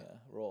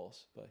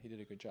 roles. But he did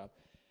a good job.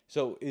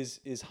 So is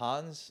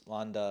Hans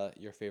Landa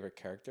your favorite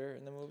character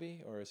in the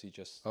movie, or is he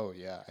just Oh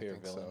yeah, I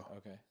favorite think villain? so.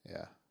 Okay.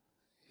 Yeah.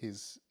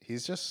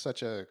 He's just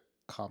such a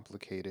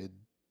complicated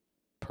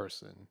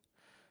person.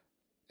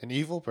 An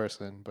evil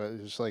person, but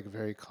just like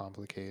very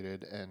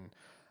complicated, and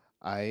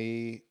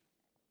I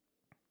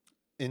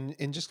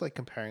in just like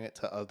comparing it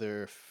to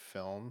other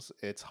films,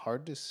 it's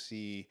hard to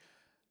see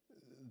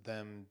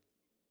them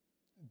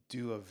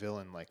do a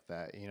villain like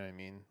that, you know what I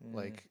mean? Mhm.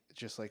 Like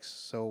just like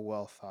so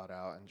well thought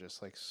out and just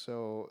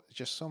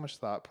so much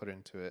thought put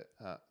into it.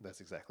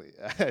 That's exactly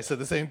I said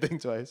the same thing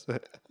twice.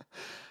 But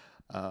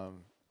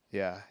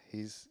yeah,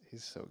 he's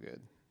so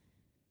good.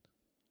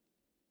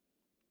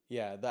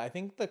 Yeah, I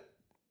think the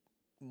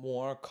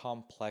more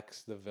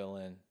complex the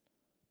villain,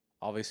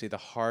 obviously, the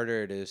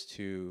harder it is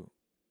to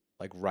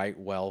like write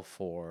well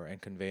for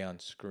and convey on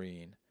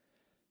screen.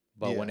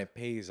 But when Yeah. it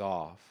pays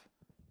off,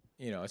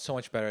 it's so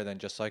much better than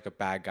just like a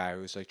bad guy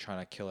who's like trying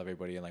to kill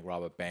everybody and like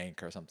rob a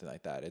bank or something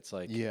like that. It's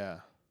like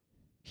Yeah.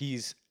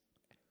 he's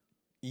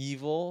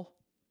evil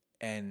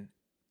and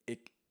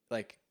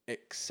like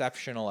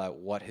exceptional at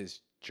what his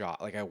job,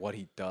 like at what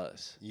he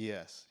does.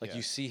 Yes. Like you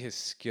yes. see his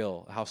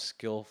skill, how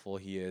skillful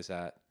he is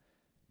at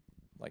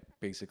like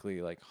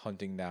basically like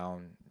hunting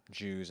down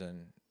Jews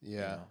and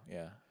Yeah.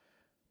 yeah.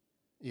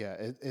 Yeah,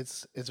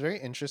 it's very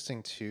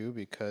interesting too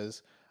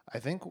because I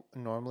think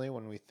normally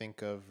when we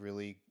think of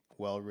really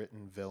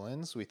well-written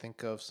villains, we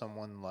think of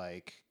someone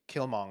like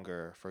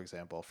Killmonger, for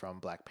example, from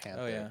Black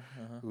Panther, Oh yeah.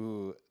 Uh-huh.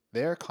 who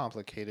they're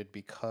complicated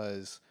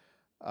because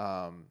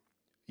um,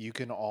 you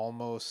can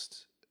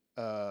almost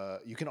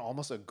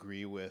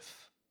agree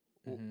with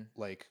Mhm.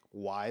 like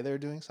why they're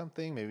doing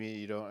something. Maybe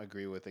you don't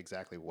agree with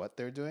exactly what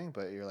they're doing,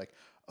 but you're like,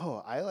 oh,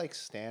 I like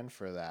stand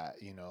for that.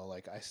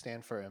 Like I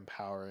stand for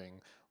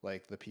empowering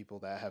like the people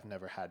that have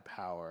never had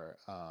power.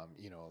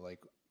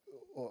 Like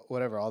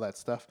whatever, all that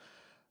stuff.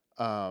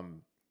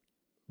 Um,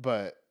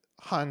 but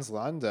Hans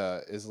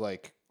Landa is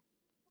like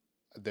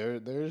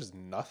there's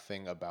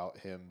nothing about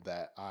him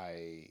that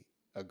I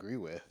agree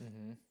with,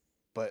 Mhm.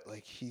 but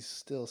like he's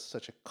still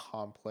such a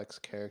complex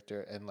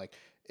character, and like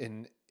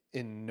in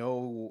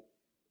no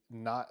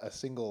not a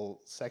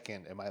single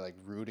second am I like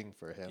rooting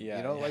for him.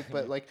 Yeah, yeah, Like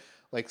but yeah.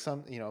 like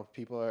some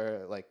people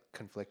are like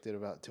conflicted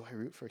about, do I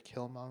root for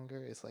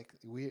Killmonger? It's like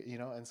weird,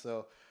 and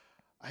so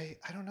I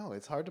don't know.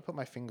 It's hard to put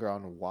my finger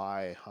on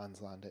why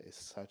Hans Landa is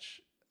such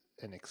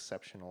an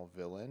exceptional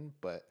villain,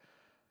 but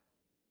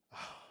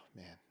oh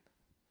man.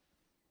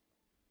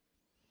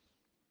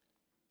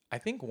 I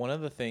think one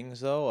of the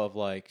things though of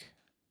like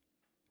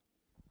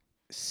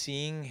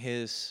seeing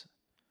him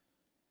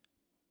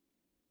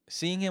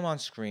on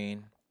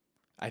screen,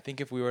 I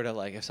think if we were to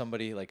like if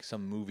somebody like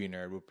some movie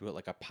nerd would put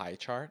like a pie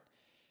chart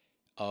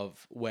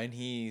of when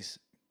he's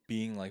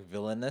being like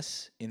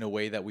villainous in a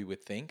way that we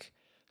would think.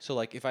 So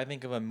like if I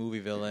think of a movie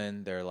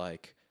villain, they're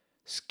like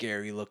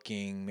scary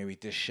looking, maybe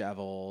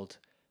disheveled,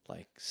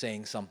 like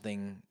saying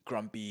something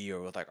grumpy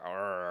or with like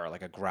 "Arr,"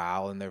 like a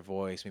growl in their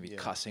voice, maybe Yeah.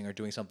 cussing or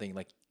doing something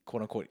like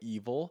quote unquote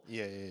evil.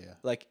 Yeah, yeah, yeah.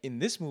 Like in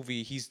this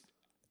movie, he's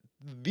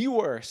the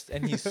worst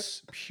and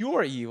he's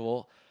pure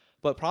evil.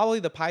 But probably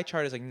the pie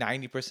chart is like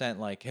 90%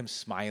 like him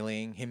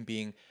smiling, him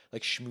being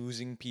like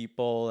schmoozing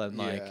people and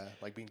like Yeah,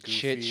 like being goofy.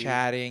 chit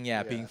chatting,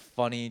 Yeah. being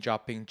funny,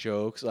 dropping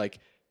jokes. Like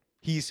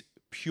he's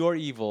pure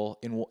evil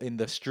in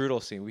the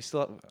strudel scene.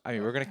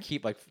 We're gonna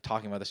keep like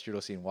talking about the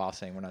strudel scene while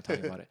saying we're not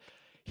talking about it.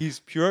 He's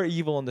pure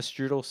evil in the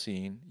strudel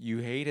scene. You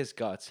hate his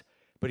guts,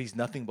 but he's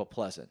nothing but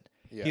pleasant.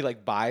 Yeah. He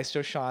like buys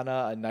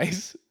Shoshana a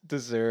nice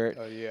dessert,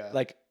 Oh yeah.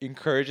 like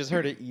encourages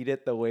her to eat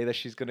it the way that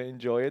she's gonna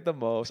enjoy it the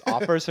most,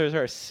 offers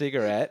her a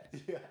cigarette.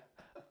 Yeah.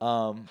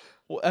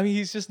 I mean,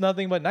 he's just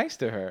nothing but nice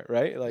to her,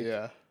 right? Like,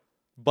 Yeah.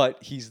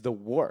 but he's the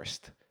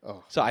worst.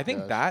 Oh. So my I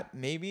think gosh. that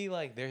maybe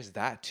like there's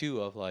that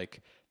too of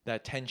like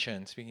that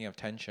tension. Speaking of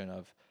tension,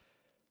 of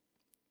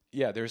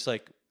yeah, there's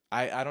like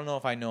I don't know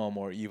if I know a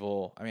more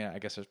evil. I mean, I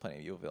guess there's plenty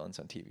of evil villains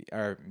on TV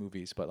or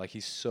movies, but like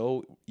he's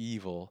so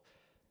evil.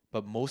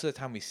 But most of the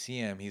time we see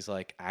him, he's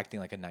like acting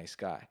like a nice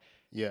guy.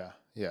 Yeah.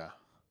 Yeah.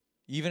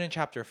 Even in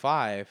chapter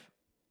 5,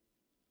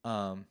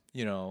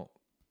 you know,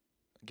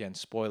 again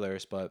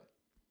spoilers, but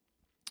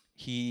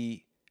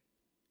he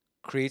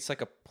creates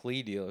like a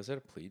plea deal. Is it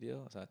a plea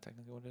deal? Is that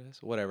technically what it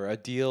is? Whatever, a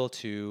deal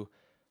to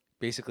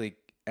basically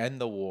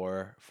end the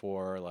war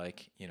for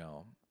like, you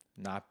know,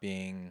 not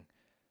being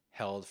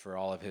held for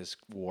all of his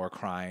war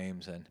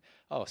crimes. And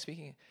oh,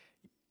 speaking,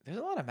 there's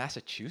a lot of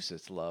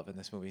Massachusetts love in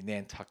this movie.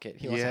 Nantucket.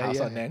 He wants a Yeah, house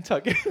yeah. on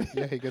Nantucket.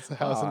 Yeah, he gets a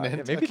house in Yeah,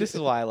 Nantucket. maybe this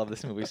is why I love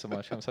this movie so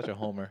much. I'm such a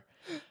homer.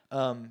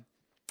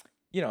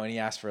 You know, and he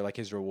asks for like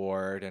his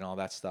reward and all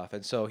that stuff.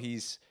 And so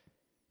he's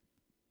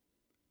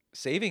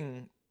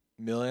saving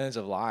millions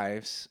of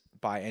lives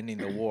by ending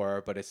the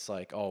war, but it's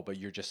like, oh, but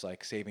you're just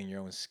like saving your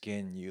own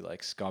skin, you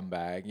like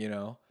scumbag, you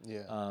know?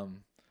 Yeah.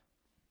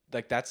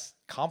 Like that's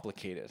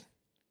complicated.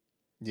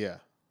 Yeah.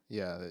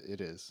 Yeah,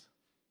 it is.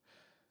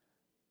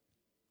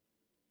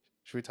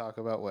 Should we talk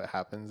about what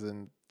happens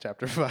in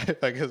chapter 5?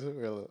 I guess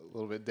we're a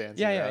little bit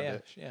dancing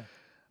around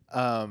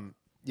it.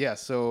 Yeah,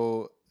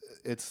 so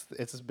it's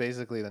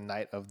basically the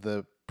night of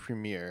the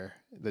premiere,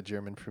 the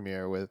German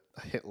premiere with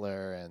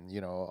Hitler, and you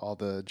know all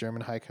the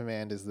German high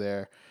command is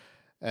there,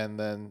 and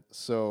then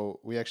so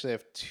we actually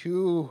have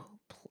two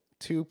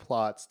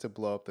plots to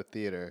blow up the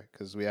theater,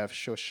 because we have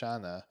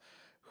Shoshana,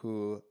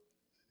 who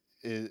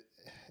is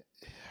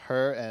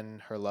her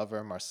and her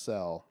lover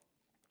Marcel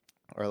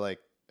are like,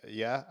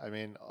 yeah, I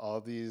mean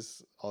all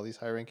these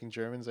high ranking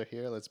Germans are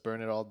here, let's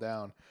burn it all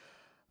down.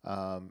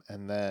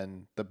 And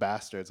then the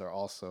bastards are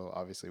also,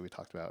 obviously we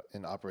talked about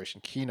in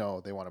Operation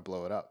Kino, they want to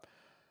blow it up.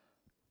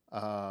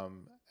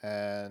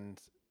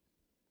 And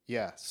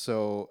yeah,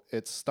 so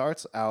it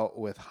starts out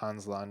with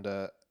Hans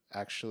Landa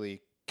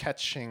actually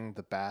catching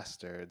the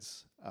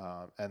bastards.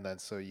 And then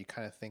so you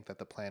kind of think that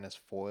the plan is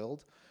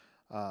foiled.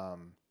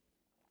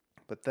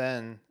 But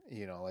then,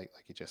 you know, like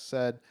you just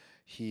said,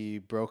 he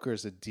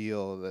brokers a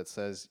deal that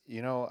says,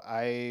 you know,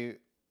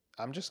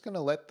 I'm just going to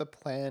let the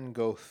plan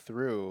go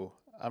through.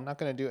 I'm not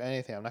going to do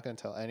anything. I'm not going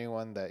to tell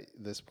anyone that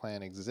this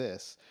plan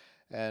exists.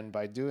 And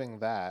by doing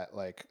that,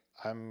 like,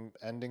 I'm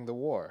ending the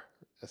war,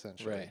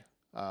 essentially.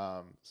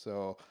 Right.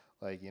 So,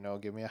 like, you know,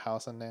 give me a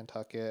house in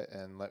Nantucket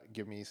and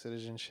give me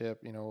citizenship,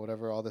 you know,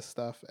 whatever, all this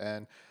stuff.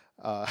 And,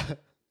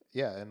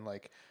 yeah, and,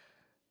 like,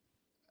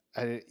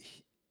 and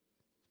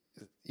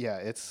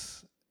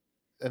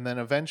then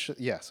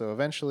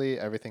eventually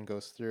everything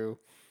goes through.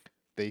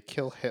 They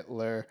kill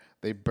Hitler.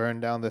 They burn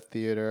down the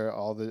theater.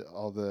 All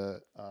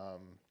the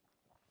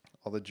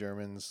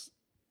Germans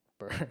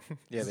burn.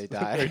 Yeah, they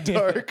die. Very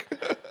dark.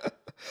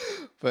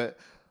 But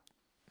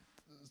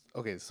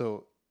okay,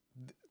 so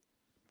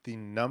the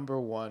number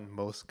one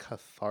most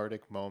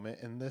cathartic moment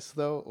in this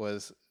though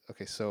was,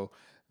 okay, so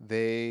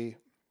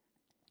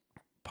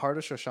part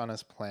of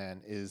Shoshana's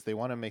plan is they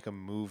want to make a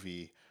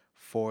movie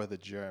for the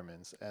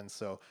Germans, and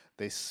so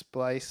they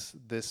splice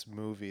this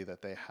movie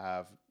that they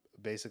have,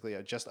 basically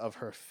just of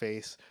her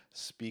face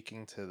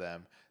speaking to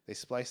them. They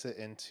splice it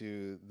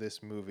into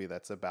this movie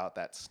that's about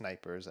that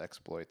sniper's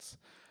exploits.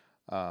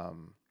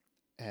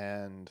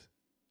 And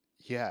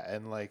yeah,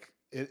 and like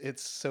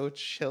it's so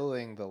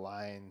chilling, the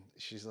line.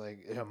 She's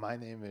like, yeah, my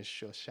name is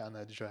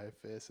Shoshana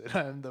Dreyfus and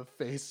I'm the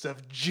face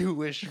of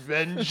Jewish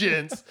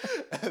vengeance.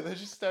 And then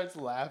she starts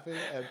laughing,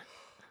 and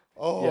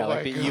oh yeah, my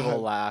like the God. evil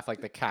laugh,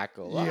 like the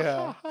cackle.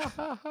 Yeah.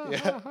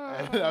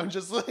 Yeah. And I'm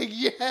just like,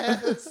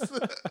 yes,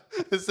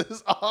 this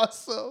is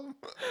awesome.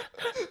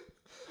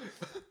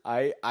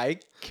 I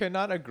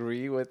cannot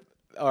agree with,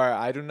 or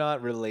I do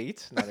not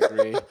relate, not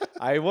agree.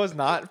 I was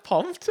not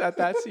pumped at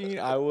that scene.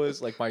 I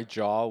was like, my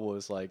jaw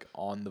was like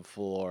on the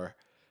floor.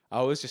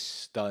 I was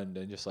just stunned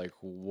and just like,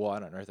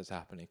 what on earth is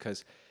happening?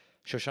 Because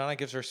Shoshana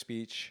gives her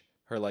speech,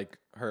 her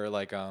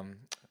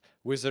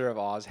Wizard of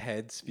Oz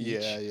head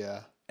speech. Yeah, yeah.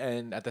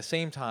 And at the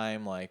same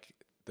time, like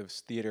the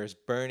theater is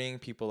burning,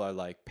 people are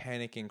like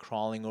panicking,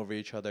 crawling over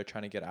each other,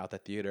 trying to get out the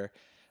theater.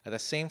 At the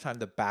same time,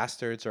 the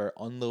bastards are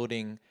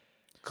unloading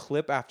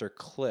clip after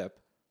clip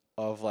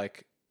of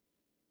like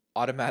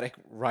automatic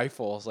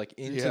rifles like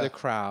into the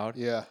crowd.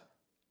 Yeah.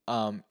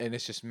 And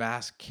it's just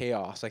mass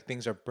chaos. Like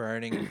things are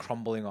burning and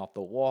crumbling off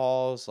the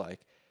walls, like,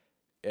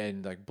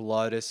 and like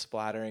blood is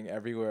splattering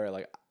everywhere.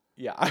 Like,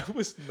 yeah, I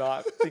was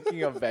not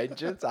thinking of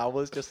vengeance. I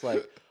was just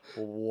like,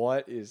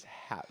 what is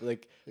happening?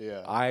 Like,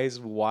 Yeah. eyes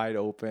wide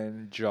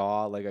open,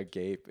 jaw like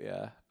agape.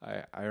 Yeah,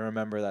 I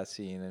remember that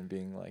scene and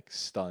being like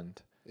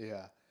stunned.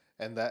 Yeah.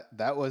 And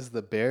that was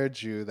the bear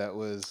Jew that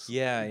was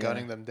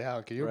gunning them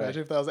down. Can you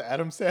imagine if that was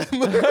Adam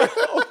Sandler?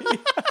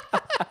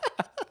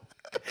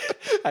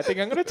 I think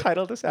I'm gonna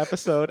title this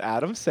episode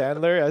Adam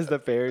Sandler as the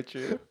Bear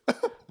Jew.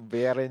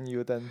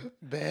 Bärenjuden.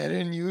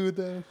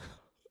 Bärenjuden.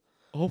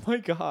 Oh my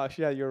gosh,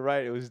 yeah, you're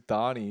right. It was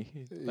Donnie.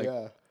 Like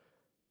Yeah.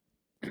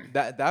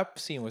 that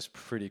scene was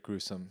pretty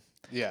gruesome.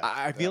 Yeah.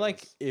 I feel that like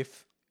was-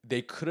 if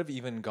they could have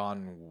even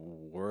gone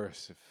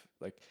worse, if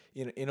like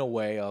in a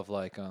way of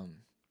like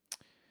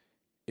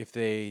if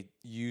they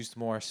used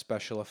more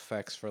special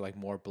effects for like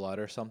more blood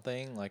or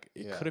something, like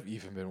it Yeah. could have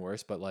even been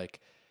worse. But like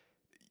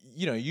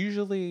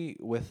usually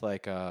with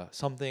like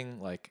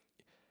something like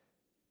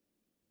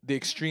the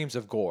extremes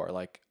of gore,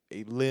 like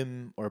a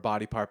limb or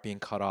body part being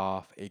cut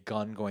off, a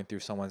gun going through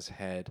someone's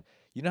head.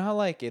 You know how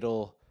like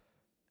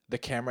the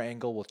camera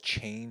angle will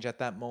change at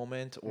that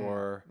moment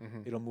or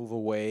mhm. it'll move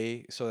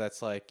away, so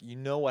that's like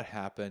what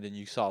happened and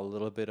you saw a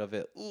little bit of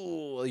it.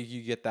 Ooh,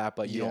 you get that,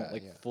 but you don't Yeah,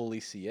 like yeah. fully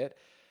see it.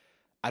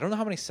 I don't know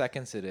how many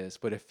seconds it is,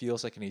 but it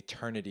feels like an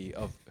eternity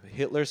of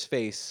Hitler's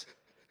face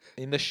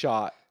in the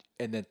shot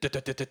and then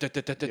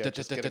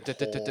just getting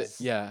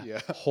holes. yeah, Yeah.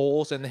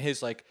 holes and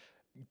his like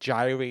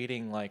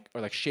gyrating like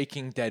or like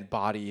shaking dead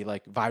body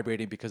like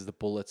vibrating because the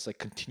bullets like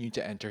continue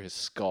to enter his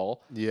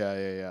skull. Yeah,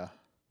 yeah,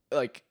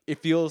 Like it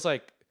feels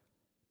like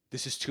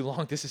this is too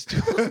long. This is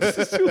too long. This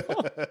is too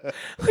long.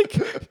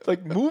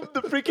 Like move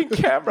the freaking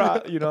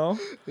camera,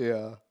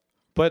 yeah.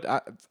 But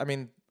I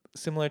mean,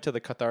 similar to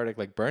the cathartic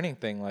like burning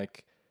thing,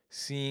 like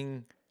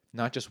seeing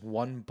not just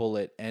one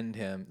bullet end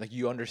him, like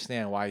you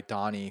understand why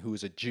Donnie,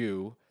 who's a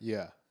Jew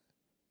Yeah.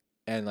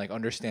 and like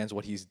understands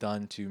what he's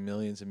done to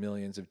millions and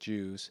millions of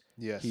Jews.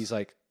 Yes. He's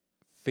like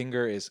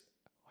finger is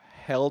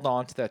held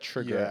onto that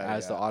trigger Yeah,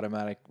 as the yeah.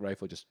 automatic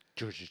rifle just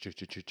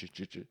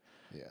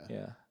Yeah.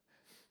 yeah.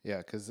 Yeah,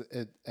 because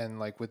and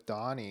like with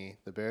Donnie,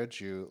 the bear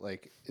Jew,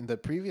 like in the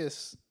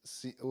previous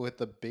with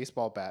the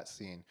baseball bat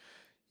scene,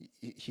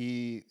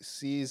 he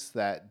sees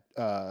that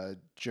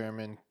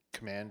German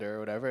commander or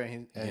whatever,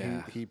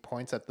 and he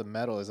points at the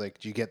medal. Is like,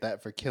 "Do you get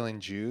that for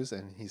killing Jews?"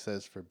 And he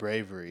says, "For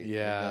bravery."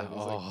 Yeah. And then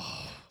it's like,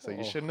 so you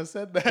Oh. shouldn't have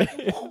said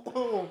that.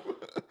 Boom.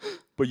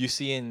 But you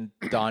see in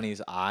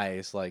Donnie's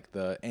eyes like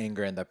the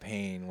anger and the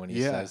pain when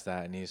he Yeah. says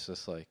that, and he's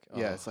just like,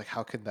 Yeah, oh. it's like,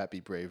 how could that be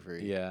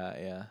bravery? Yeah,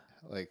 yeah.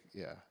 Like,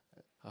 yeah.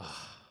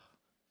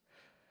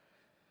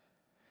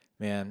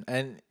 Man,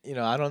 and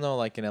I don't know,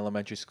 like in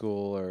elementary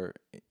school or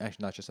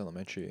actually not just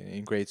elementary,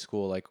 in grade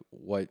school, like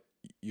what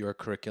your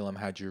curriculum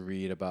had you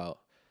read about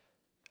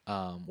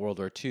World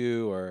War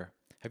II, or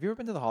have you ever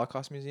been to the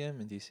Holocaust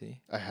Museum in DC?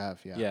 I have,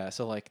 yeah. Yeah,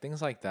 so like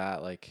things like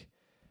that, like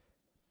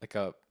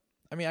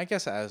I mean, I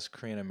guess as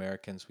Korean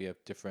Americans, we have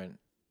different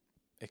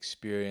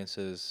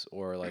experiences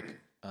or like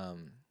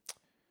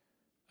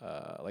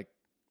like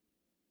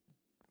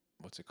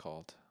what's it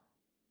called?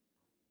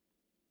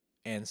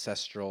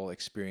 Ancestral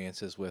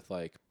experiences with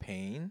like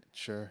pain,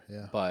 Sure,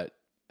 yeah. but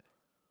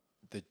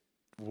the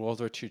World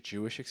War II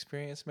Jewish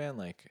experience, man,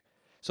 like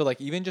so like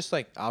even just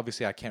like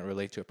obviously I can't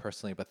relate to it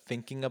personally, but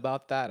thinking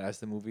about that as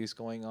the movie is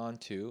going on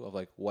too, of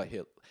like what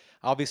hit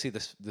obviously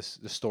the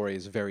story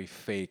is very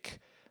fake.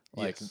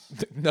 Like Yes.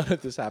 none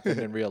of this happened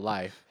in real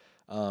life.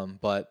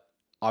 But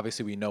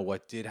obviously we know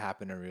what did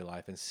happen in real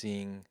life, and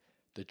seeing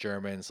the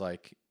Germans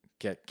like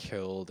get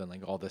killed and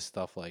like all this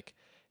stuff, like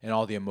and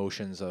all the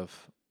emotions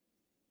of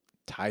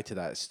tied to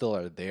that still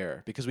are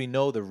there because we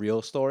know the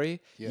real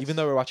story. Yes. Even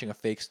though we're watching a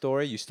fake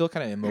story, you still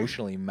kind of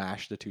emotionally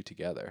mash the two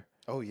together.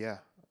 Oh yeah.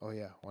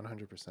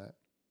 100%.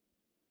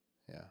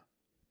 Yeah.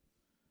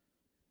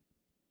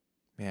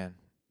 Man,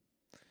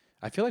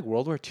 I feel like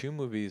World War II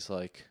movies,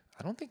 like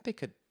I don't think they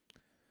could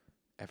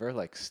ever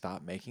like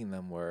stop making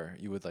them where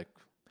you would like.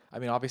 I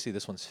mean, obviously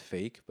this one's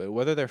fake, but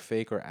whether they're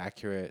fake or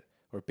accurate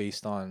or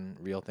based on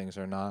real things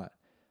or not,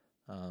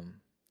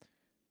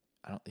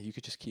 I don't. You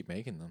could just keep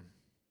making them.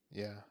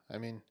 Yeah. I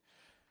mean,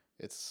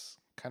 it's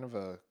kind of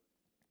a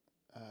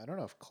I don't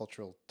know if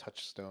cultural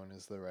touchstone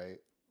is the right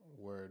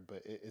word,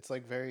 but it's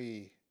like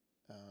very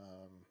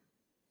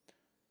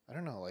I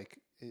don't know, like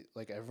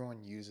like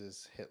everyone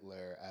uses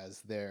Hitler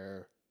as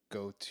their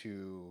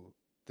go-to.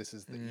 This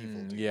is the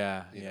evil dude.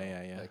 Yeah, you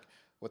yeah. Like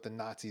what the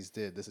Nazis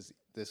did. This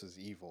is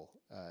evil,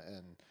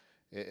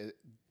 and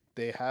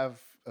they have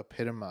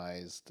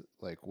epitomized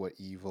like what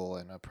evil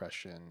and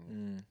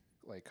oppression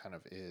like kind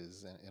of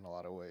is in a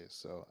lot of ways.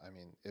 So I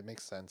mean, it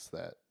makes sense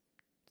that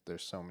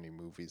there's so many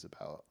movies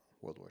about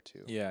World War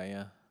II. Yeah,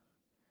 yeah.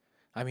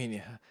 I mean,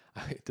 yeah.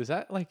 Does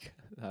that like?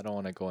 I don't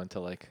want to go into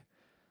like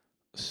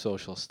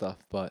social stuff,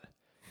 but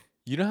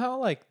you know how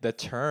like the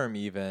term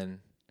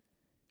even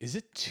is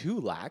it too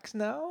lax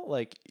now?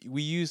 Like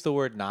we use the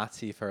word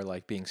Nazi for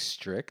like being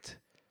strict.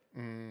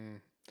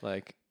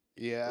 Like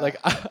Yeah. like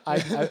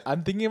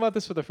I'm thinking about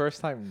this for the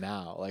first time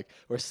now. Like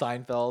or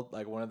Seinfeld,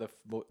 like one of the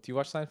do you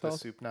watch Seinfeld? The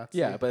soup Nazi.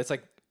 Yeah, but it's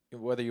like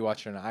whether you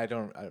watch it or not,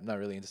 I'm not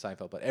really into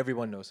Seinfeld, but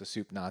everyone knows the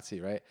soup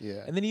Nazi, right?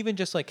 Yeah. And then even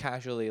just like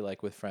casually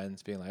like with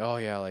friends being like, "Oh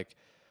yeah, like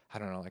I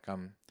don't know, like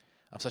I'm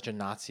such a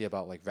Nazi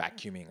about like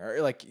vacuuming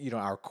or like,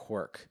 our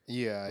quirk."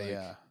 Yeah, Like,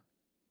 yeah.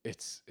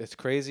 It's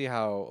crazy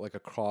how like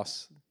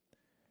across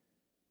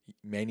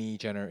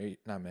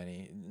not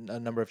many, a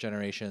number of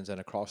generations and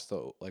across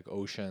the like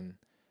ocean,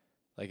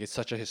 like it's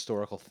such a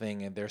historical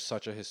thing, and they're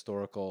such a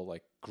historical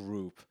like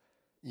group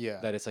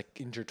Yeah. that it's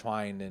like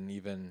intertwined and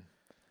even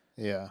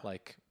Yeah.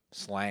 like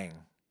slang.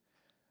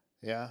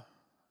 Yeah.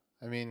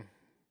 I mean,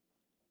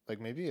 like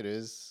maybe it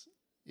is.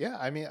 Yeah,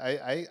 I mean,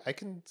 I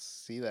can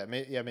see that.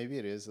 Yeah, maybe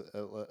it is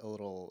a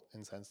little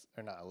insensitive,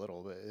 or not a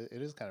little, but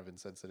it is kind of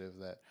insensitive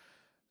that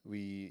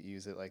we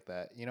use it like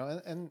that. You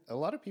know, and a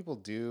lot of people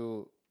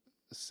do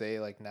say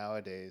like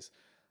nowadays,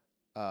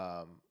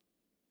 um,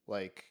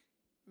 like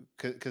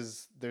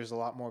because there's a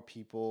lot more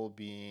people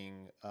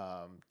being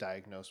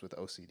diagnosed with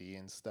OCD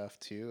and stuff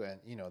too, and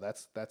you know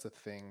that's a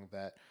thing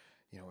that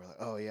we're like,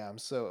 oh yeah, I'm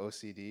so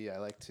OCD. I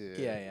like to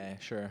Yeah, yeah,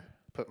 sure.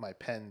 put my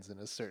pens in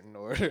a certain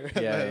order.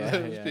 And Yeah, then yeah,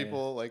 there's yeah, yeah.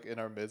 people like in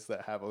our midst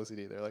that have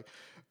OCD. They're like,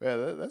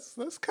 man,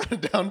 that's kind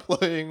of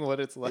downplaying what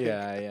it's like.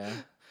 Yeah, yeah.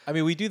 I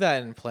mean, we do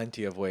that in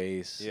plenty of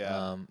ways.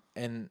 Yeah.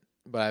 And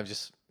but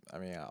I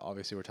mean,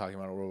 obviously we're talking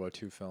about a World War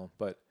II film,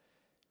 but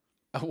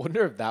I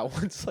wonder if that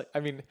one's like, I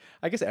mean,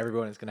 I guess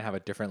everyone is gonna have a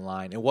different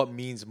line, and what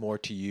means more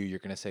to you, you're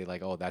gonna say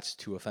like, oh, that's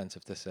too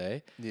offensive to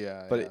say.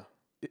 Yeah, But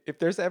yeah. if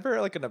there's ever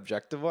like an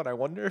objective one, I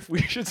wonder if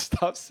we should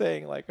stop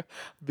saying like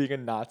being a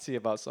Nazi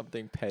about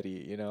something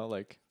petty. You know,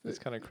 like it's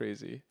kind of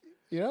crazy.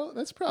 You know,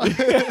 that's probably.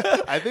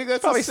 I think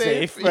that's Probably a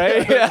safe,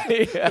 right? Yeah.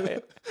 Yeah,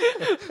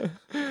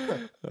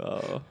 yeah.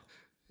 Oh.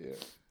 Yeah.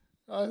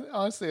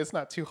 Honestly, it's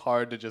not too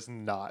hard to just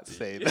not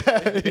say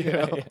that. You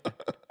know?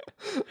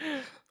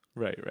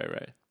 Right, right,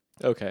 right.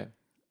 Okay.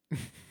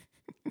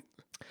 All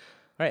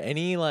right.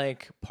 Any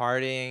like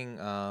parting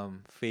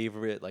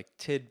favorite like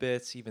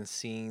tidbits, even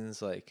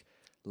scenes, like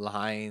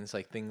lines,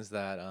 like things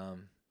that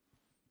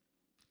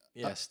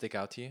stick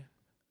out to you?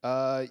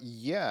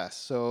 Yeah.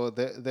 So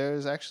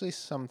there's actually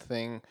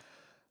something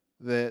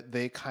that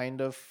they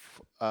kind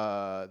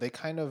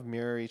of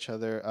mirror each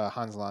other.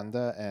 Hans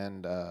Landa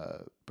and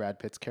Brad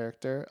Pitt's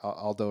character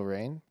Aldo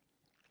Rain.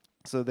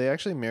 So they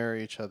actually mirror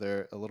each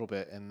other a little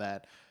bit in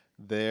that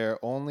they're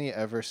only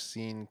ever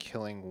seen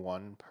killing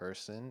one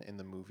person in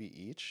the movie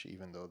each,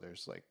 even though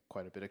there's like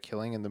quite a bit of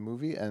killing in the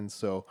movie. And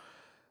so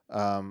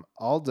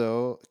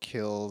Aldo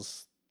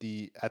kills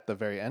at the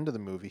very end of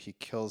the movie, he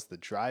kills the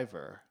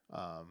driver.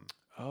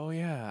 Oh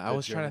yeah, I The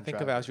was trying German to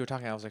think of it as you were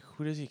talking. I was like,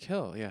 who does he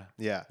kill? Yeah,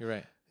 Yeah. you're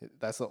right.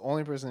 That's the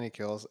only person he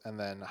kills. And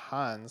then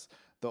Hans,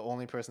 the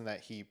only person that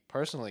he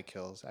personally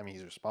kills, I mean,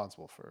 he's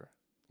responsible for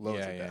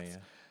loads of deaths.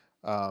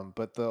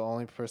 But the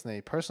only person that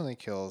he personally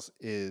kills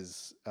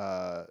is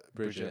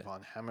Bridget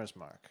von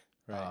Hammersmark.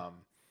 Right.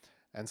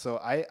 And so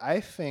I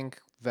think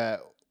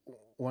that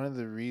one of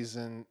the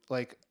reason,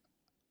 like,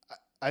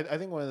 I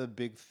think one of the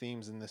big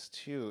themes in this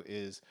too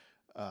is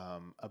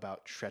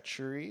about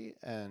treachery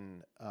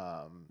and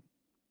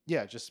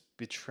just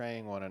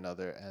betraying one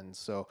another. And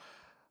so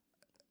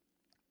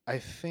I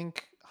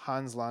think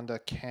Hans Landa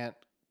can't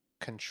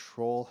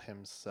control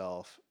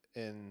himself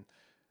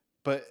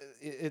but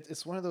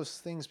it's one of those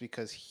things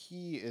because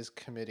he is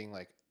committing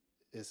like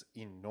this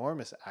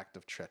enormous act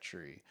of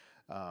treachery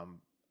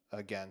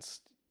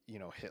against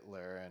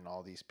Hitler and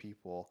all these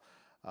people.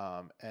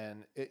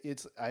 And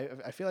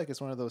I feel like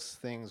it's one of those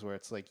things where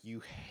it's like you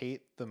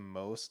hate the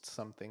most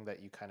something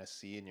that you kind of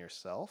see in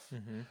yourself.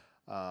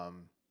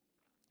 Mm-hmm.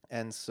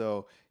 And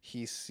so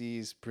he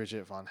sees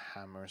Bridget von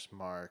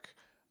Hammersmark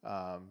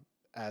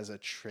as a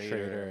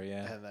traitor,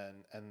 yeah.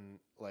 and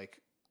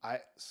like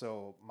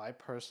so my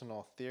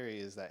personal theory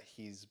is that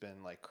he's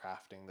been like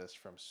crafting this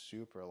from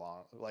super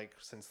long, like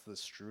since the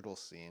strudel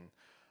scene,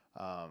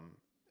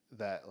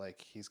 that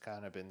like he's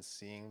kind of been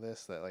seeing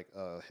this, that like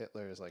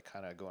Hitler is like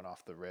kind of going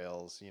off the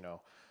rails,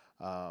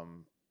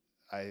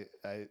 I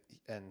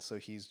and so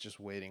he's just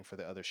waiting for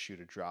the other shoe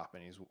to drop,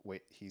 and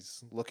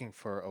he's looking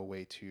for a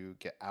way to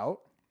get out.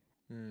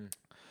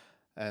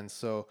 And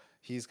so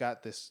he's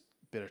got this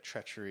bit of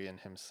treachery in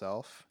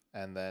himself,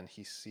 and then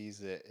he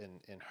sees it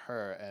in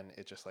her, and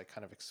it just like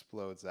kind of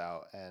explodes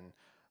out. And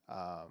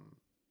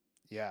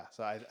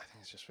so I think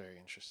it's just very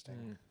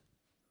interesting.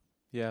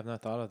 Yeah, I've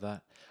not thought of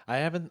that.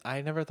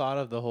 I never thought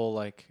of the whole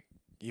like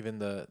even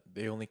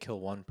they only kill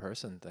one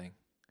person thing.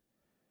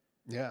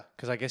 Yeah,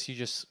 because I guess you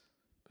just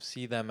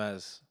see them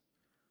as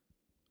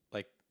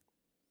like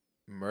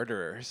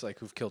murderers, like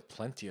who've killed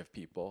plenty of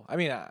people. I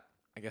mean, I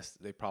guess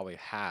they probably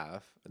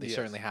have. They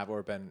certainly have,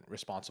 or been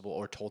responsible,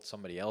 or told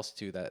somebody else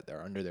to that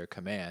they're under their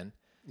command.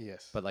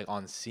 Yes. But like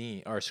on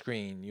scene or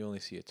screen, you only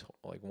see it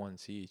like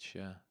once each.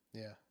 Yeah.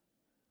 Yeah.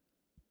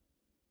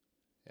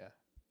 Yeah.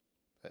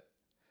 But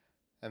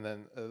and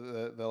then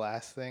the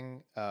last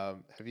thing,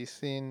 have you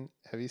seen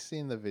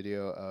the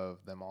video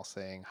of them all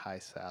saying "Hi,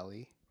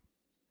 Sally"?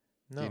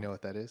 No. Do you know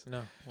what that is?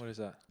 No. What is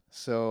that?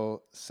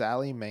 So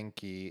Sally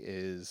Menke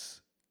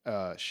is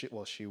she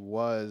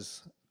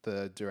was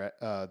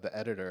the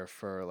editor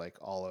for like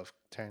all of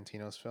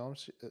Tarantino's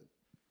films.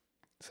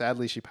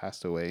 Sadly, she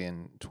passed away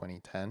in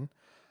 2010.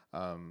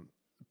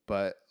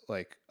 But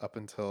like up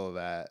until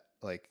that,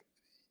 like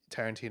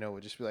Tarantino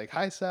would just be like,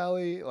 "Hi,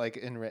 Sally," like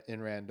in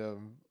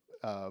random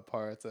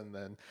parts, and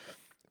then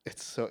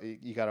It's so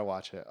you gotta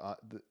watch it.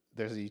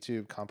 There's a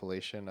YouTube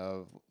compilation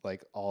of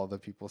like all the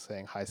people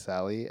saying "Hi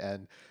Sally,"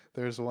 and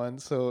there's one.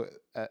 So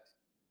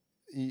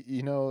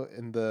you know,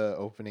 in the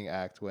opening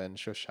act when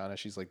Shoshana,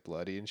 she's like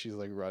bloody and she's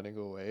like running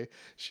away.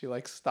 She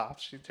like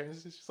stops. She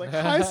turns. She's like,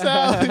 "Hi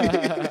Sally."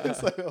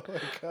 It's like, oh my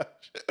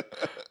gosh.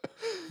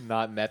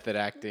 Not method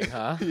acting,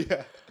 huh?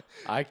 Yeah.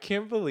 I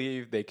can't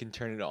believe they can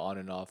turn it on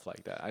and off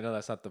like that. I know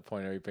that's not the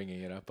point of me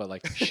bringing it up, but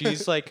like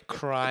she's like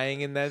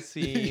crying in that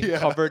scene, Yeah.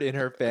 covered in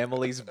her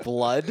family's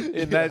blood in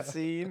Yeah. that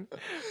scene,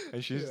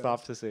 and she Yeah.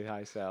 stops to say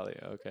hi, Sally.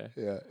 Okay.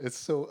 Yeah, it's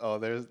so. Oh,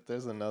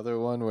 there's another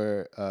one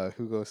where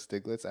Hugo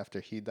Stiglitz, after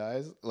he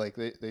dies, like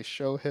they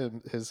show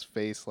him his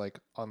face like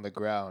on the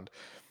ground,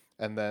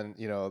 and then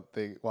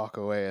they walk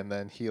away, and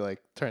then he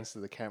like turns to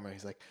the camera.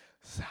 He's like,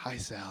 "Hi,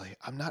 Sally.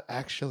 I'm not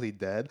actually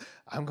dead.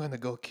 I'm going to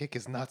go kick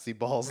his Nazi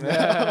balls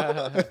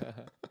now."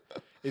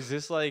 Is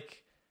this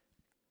like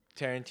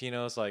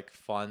Tarantino's like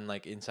fun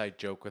like inside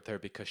joke with her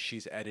because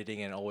she's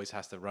editing and always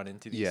has to run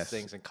into these Yes.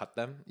 things and cut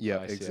them? Yeah,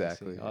 Oh, I see, I see.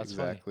 exactly, Oh, that's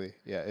funny. exactly.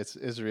 Yeah,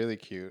 it's really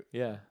cute.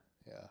 Yeah.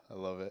 Yeah, I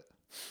love it.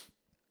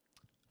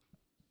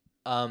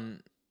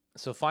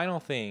 So final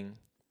thing,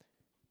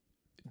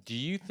 do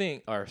you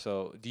think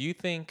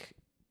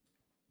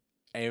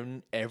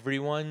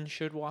everyone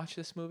should watch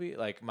this movie?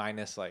 Like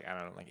minus like I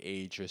don't know, like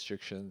age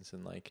restrictions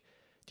and like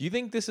do you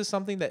think this is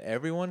something that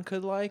everyone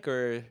could like,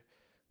 or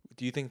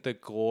do you think the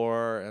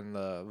gore and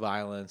the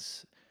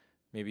violence,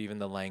 maybe even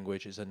the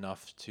language is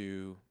enough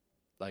to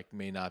like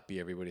may not be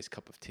everybody's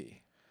cup of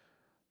tea?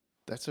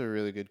 That's a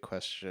really good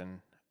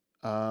question.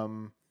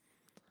 Um,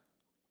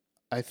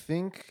 I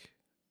think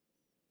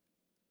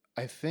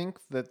I think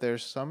that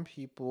there's some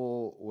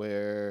people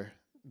where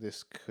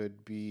this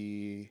could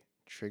be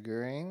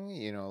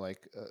triggering,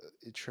 like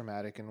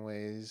traumatic in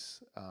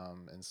ways.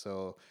 And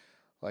so,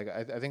 like,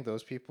 I think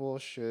those people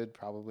should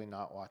probably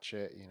not watch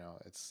it.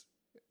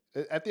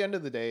 At the end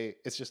of the day,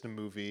 it's just a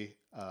movie.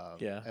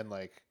 Yeah. And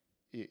like,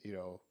 we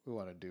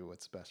want to do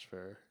what's best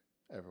for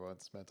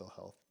everyone's mental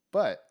health.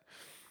 But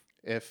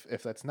if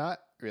that's not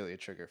really a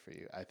trigger for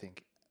you, I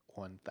think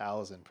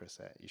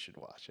 1000% you should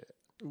watch it.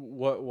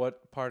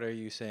 What part are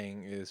you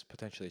saying is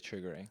potentially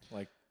triggering?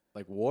 Like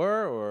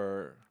war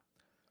or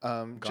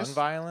gun Just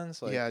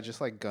violence? Like yeah, just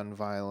like gun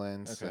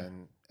violence okay.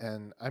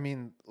 and I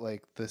mean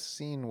like the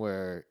scene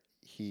where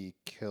he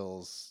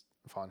kills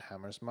von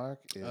Hammersmark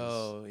is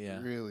Oh yeah.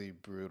 really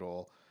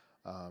brutal,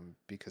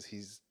 because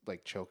he's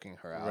like choking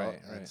her out,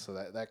 Right, and right. so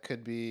that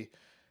could be,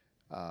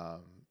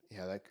 um,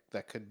 yeah,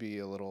 that could be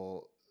a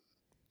little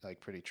like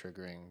pretty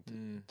triggering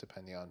Mm.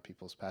 depending on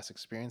people's past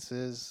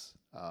experiences.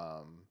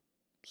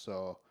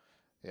 So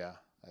yeah,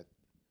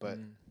 but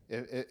Mm.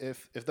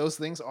 if those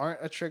things aren't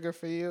a trigger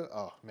for you,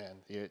 oh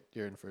man,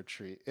 you're in for a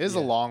treat. It is a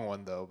Yeah. long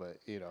one though, but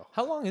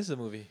How long is the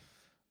movie?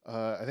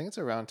 I think it's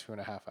around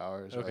 2.5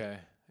 hours, or like Okay.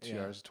 2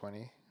 hours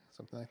 20,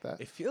 something like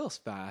that. It feels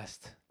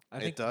fast. I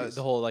It think does.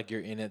 the whole like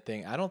you're in it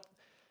thing. I don't.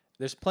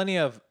 There's plenty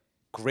of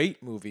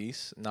great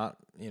movies, not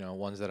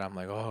ones that I'm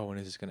like, oh, when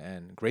is this gonna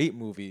end? Great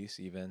movies,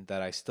 even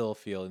that I still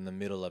feel in the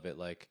middle of it,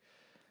 like,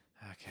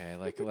 okay,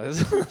 like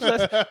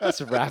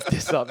let's wrap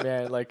this up,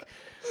 man. Like,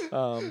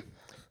 um,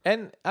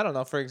 and I don't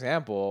know. For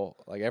example,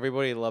 like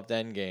everybody loved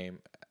Endgame.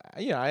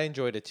 I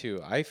enjoyed it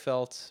too. I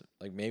felt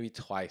like maybe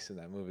twice in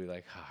that movie,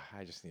 like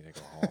I just need to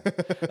go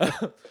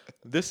home.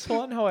 This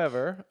one,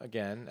 however,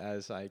 again,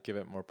 as I give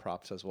it more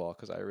props as well,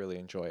 because I really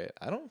enjoy it.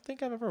 I don't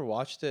think I've ever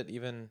watched it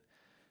even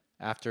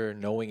after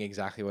knowing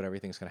exactly what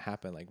everything's gonna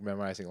happen, like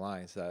memorizing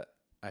lines that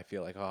I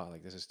feel like, oh,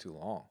 like this is too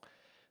long.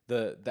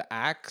 The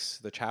acts,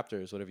 the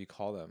chapters, whatever you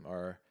call them,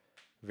 are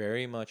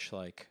very much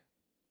like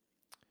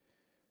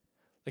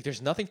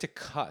there's nothing to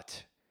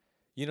cut.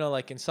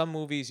 Like in some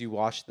movies you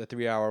watch the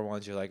 3 hour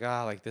ones, you're like,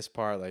 like this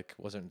part like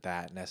wasn't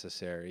that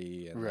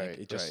necessary, and like Right,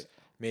 it just right.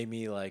 made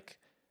me like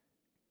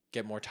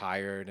get more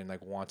tired and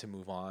like want to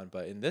move on.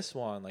 But in this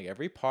one, like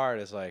every part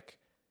is like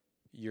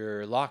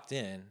you're locked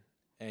in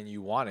and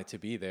you want it to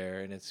be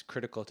there and it's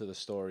critical to the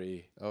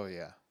story. Oh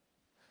yeah,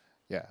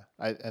 yeah.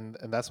 And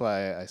that's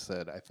why I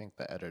said I think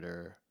the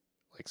editor,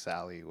 like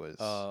Sally, was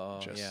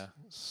just Yeah.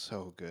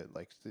 so good.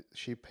 Like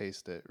she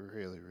paced it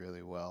really,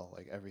 really well.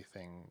 Like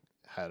everything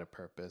had a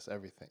purpose.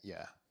 Everything.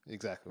 Yeah,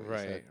 exactly what you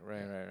said.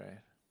 Right.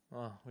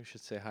 Well, we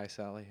should say hi,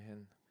 Sally,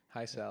 and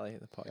hi, Sally, in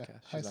the Yeah.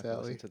 podcast. Hi, She's not gonna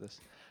listen Sally.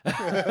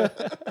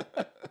 to this.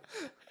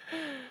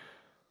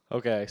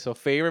 Okay, so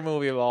favorite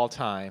movie of all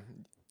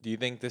time. Do you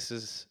think this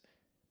is?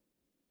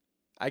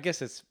 I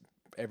guess it's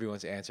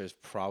everyone's answer is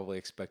probably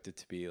expected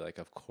to be like,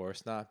 of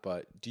course not.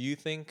 But do you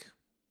think,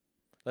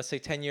 let's say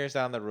 10 years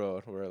down the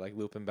road, we're like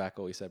looping back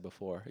what we said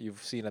before,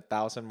 you've seen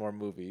 1,000 more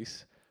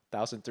movies,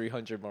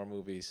 1,300 more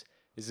movies.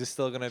 Is this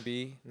still gonna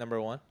be number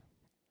one?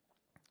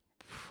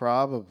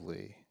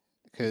 Probably,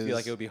 You feel like it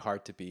because would be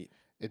hard to beat.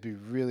 it'd be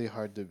really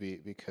hard to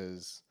beat.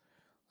 Because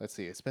let's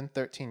see, it's been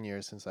 13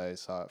 years since I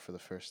saw it for the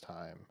first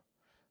time.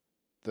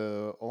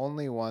 The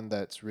only one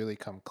that's really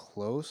come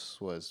close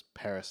was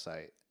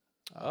Parasite.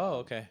 Oh,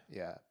 okay.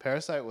 Yeah,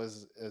 Parasite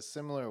was a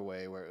similar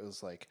way where it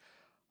was like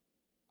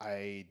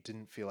I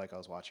didn't feel like I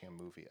was watching a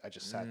movie. I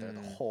just sat there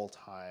the whole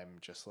time,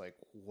 just like,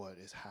 what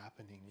is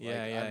happening?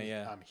 Yeah, Like, yeah,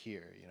 yeah. I'm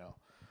here, you know.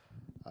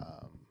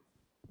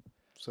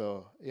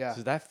 So yeah,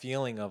 So that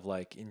feeling of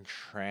like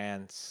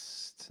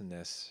entrancedness,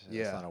 that's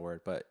yeah, not a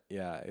word, but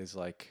yeah, is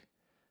like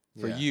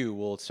for yeah. you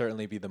will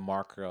certainly be the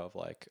marker of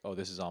like, oh,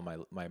 this is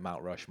on my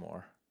Mount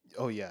Rushmore.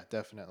 Oh yeah,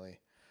 definitely.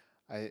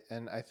 I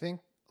think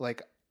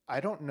like I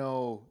don't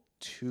know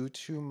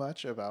too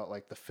much about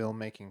like the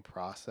filmmaking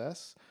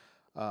process,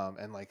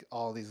 and like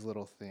all these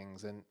little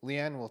things. And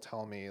Leanne will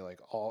tell me like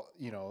all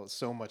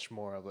so much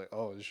more of like,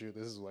 oh shoot,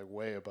 this is like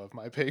way above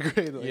my pay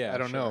grade. Like I Yeah,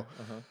 don't know,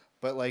 sure. Uh-huh.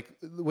 but like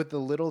with the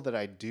little that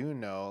I do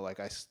know,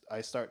 like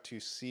I start to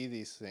see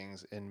these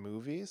things in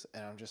movies,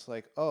 and I'm just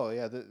like, oh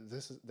yeah,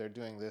 this is they're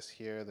doing this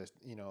here. There's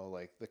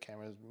like the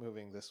camera's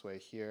moving this way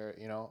here,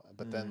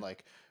 But then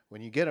like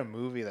when you get a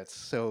movie that's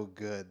so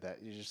good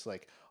that you just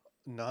like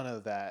none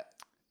of that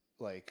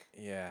like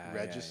Yeah,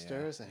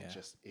 registers and it yeah.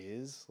 just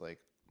is like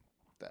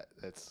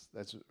that's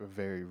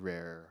very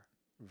rare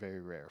for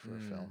a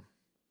film.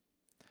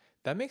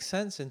 That makes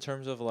sense in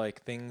terms of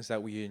like things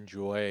that we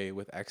enjoy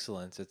with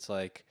excellence. It's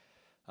like,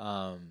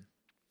 um,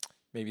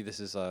 maybe this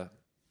is a,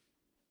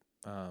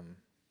 um,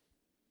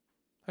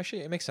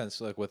 actually it makes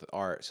sense like with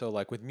art. So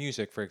like with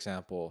music, for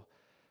example,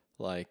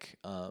 like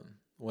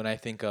when I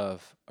think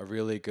of a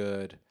really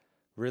good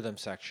rhythm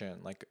section,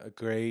 like a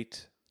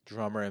great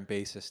drummer and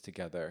bassist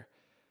together,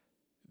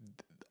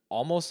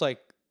 almost like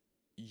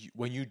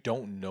when you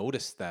don't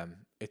notice them,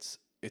 it's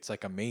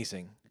like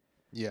amazing.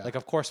 Yeah. Like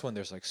of course when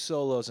there's like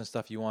solos and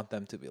stuff, you want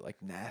them to be like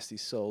nasty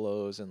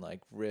solos and like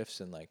riffs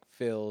and like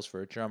fills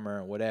for a drummer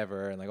and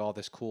whatever and like all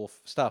this cool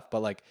stuff.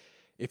 But like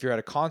if you're at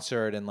a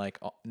concert and like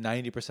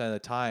 90% of the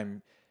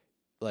time,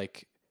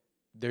 like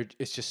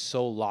it's just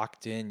so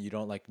locked in, you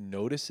don't like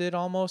notice it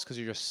almost because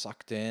you're just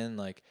sucked in.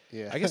 Like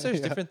Yeah. I guess there's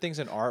Yeah. different things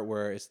in art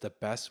where it's the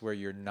best where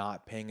you're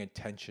not paying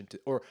attention to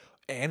or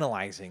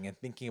analyzing and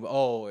thinking about,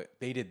 oh,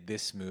 they did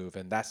this move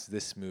and that's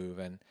this move,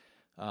 and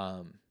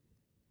um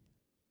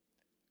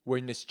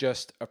when it's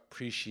just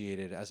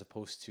appreciated as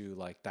opposed to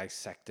like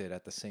dissected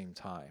at the same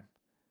time.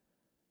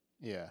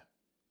 Yeah.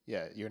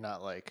 Yeah. You're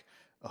not like,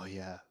 oh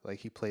yeah, like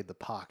he played the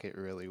pocket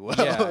really well.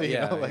 Yeah,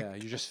 Like yeah.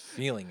 You're just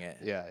feeling it.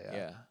 yeah, yeah.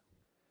 Yeah.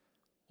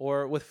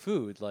 Or with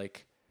food,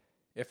 like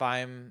if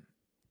I'm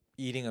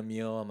eating a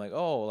meal, I'm like,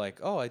 oh, I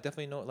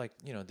definitely know, like,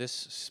 this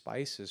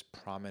spice is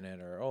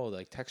prominent, or oh,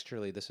 like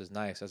texturally this is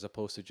nice, as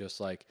opposed to just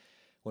like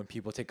when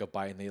people take a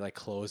bite and they like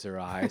close their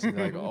eyes and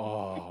they're like,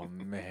 oh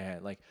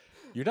man, like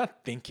you're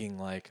not thinking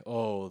like,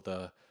 oh,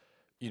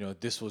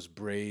 this was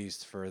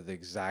braised for the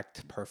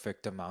exact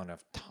perfect amount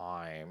of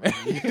time.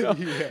 Yeah,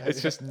 It's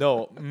yeah. just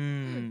no,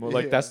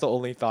 like Yeah. that's the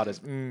only thought is,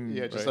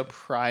 Yeah, just right? a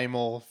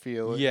primal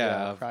feeling.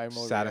 Yeah, of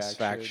primal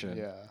satisfaction.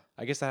 reaction. Yeah.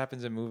 I guess that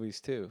happens in movies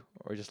too,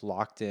 or just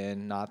locked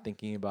in, not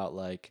thinking about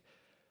like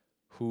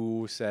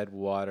who said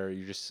what, or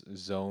you just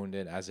zoned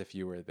in as if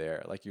you were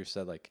there, like you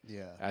said, like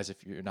Yeah. as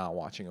if you're not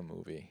watching a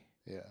movie.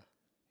 Yeah.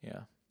 Yeah.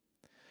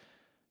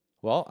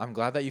 Well, I'm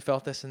glad that you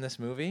felt this in this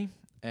movie,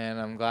 and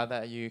I'm glad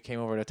that you came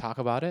over to talk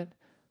about it.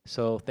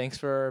 So thanks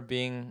for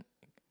being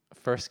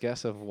first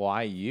guest of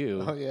Why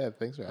You. Oh yeah,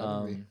 thanks for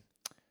having me.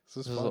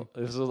 This was fun.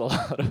 This was a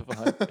lot of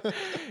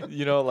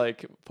fun.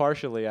 Like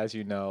partially, as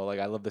you know, like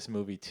I love this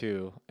movie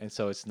too, and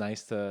so it's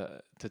nice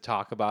to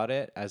talk about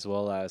it as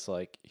well as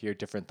like hear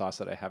different thoughts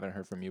that I haven't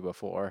heard from you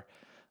before.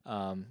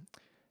 And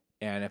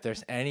if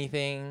there's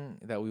anything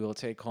that we will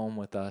take home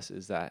with us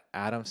is that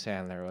Adam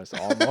Sandler was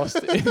almost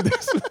in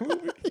this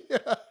movie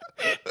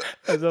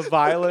as a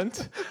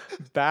violent,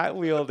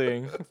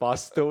 bat-wielding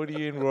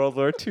Bostonian World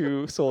War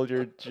II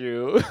soldier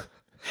Jew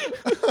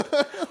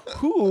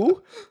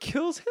who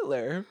kills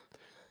Hitler.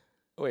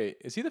 Wait,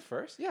 is he the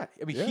first? Yeah.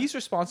 I mean, Yeah. he's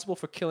responsible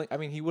for killing. I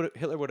mean,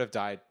 Hitler would have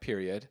died,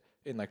 period,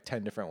 in like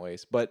 10 different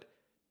ways. But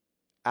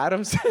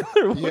Adam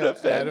Sandler would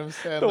have been Adam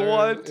Sandler the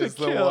one to is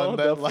the kill one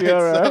the that lights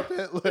Fuhrer. up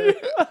Hitler.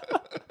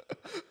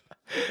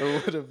 Or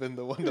would have been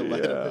the one to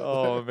light up Hitler.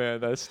 Oh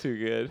man, that's too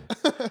good.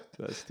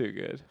 That's too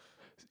good.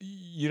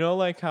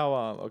 Like how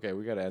okay,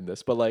 we gotta end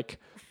this, but like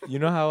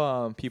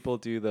how people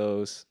do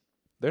those,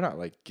 they're not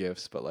like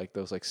GIFs, but like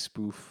those like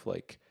spoof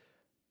like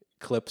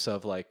clips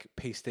of like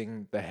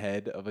pasting the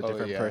head of a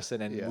different yeah,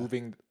 person and yeah.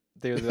 moving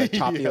they're like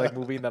choppy, like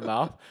moving the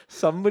mouth.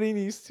 Somebody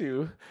needs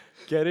to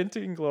get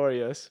into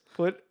Inglorious,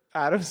 put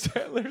Adam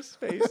Sandler's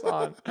face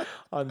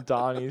on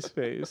Donnie's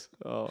face.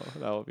 Oh,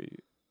 that will be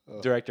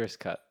director's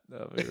cut.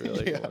 That would be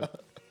really cool.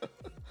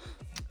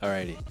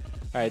 Alrighty.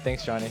 All right,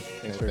 thanks, Johnny.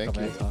 Thanks for thank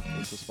coming you. and talking.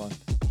 This was fun.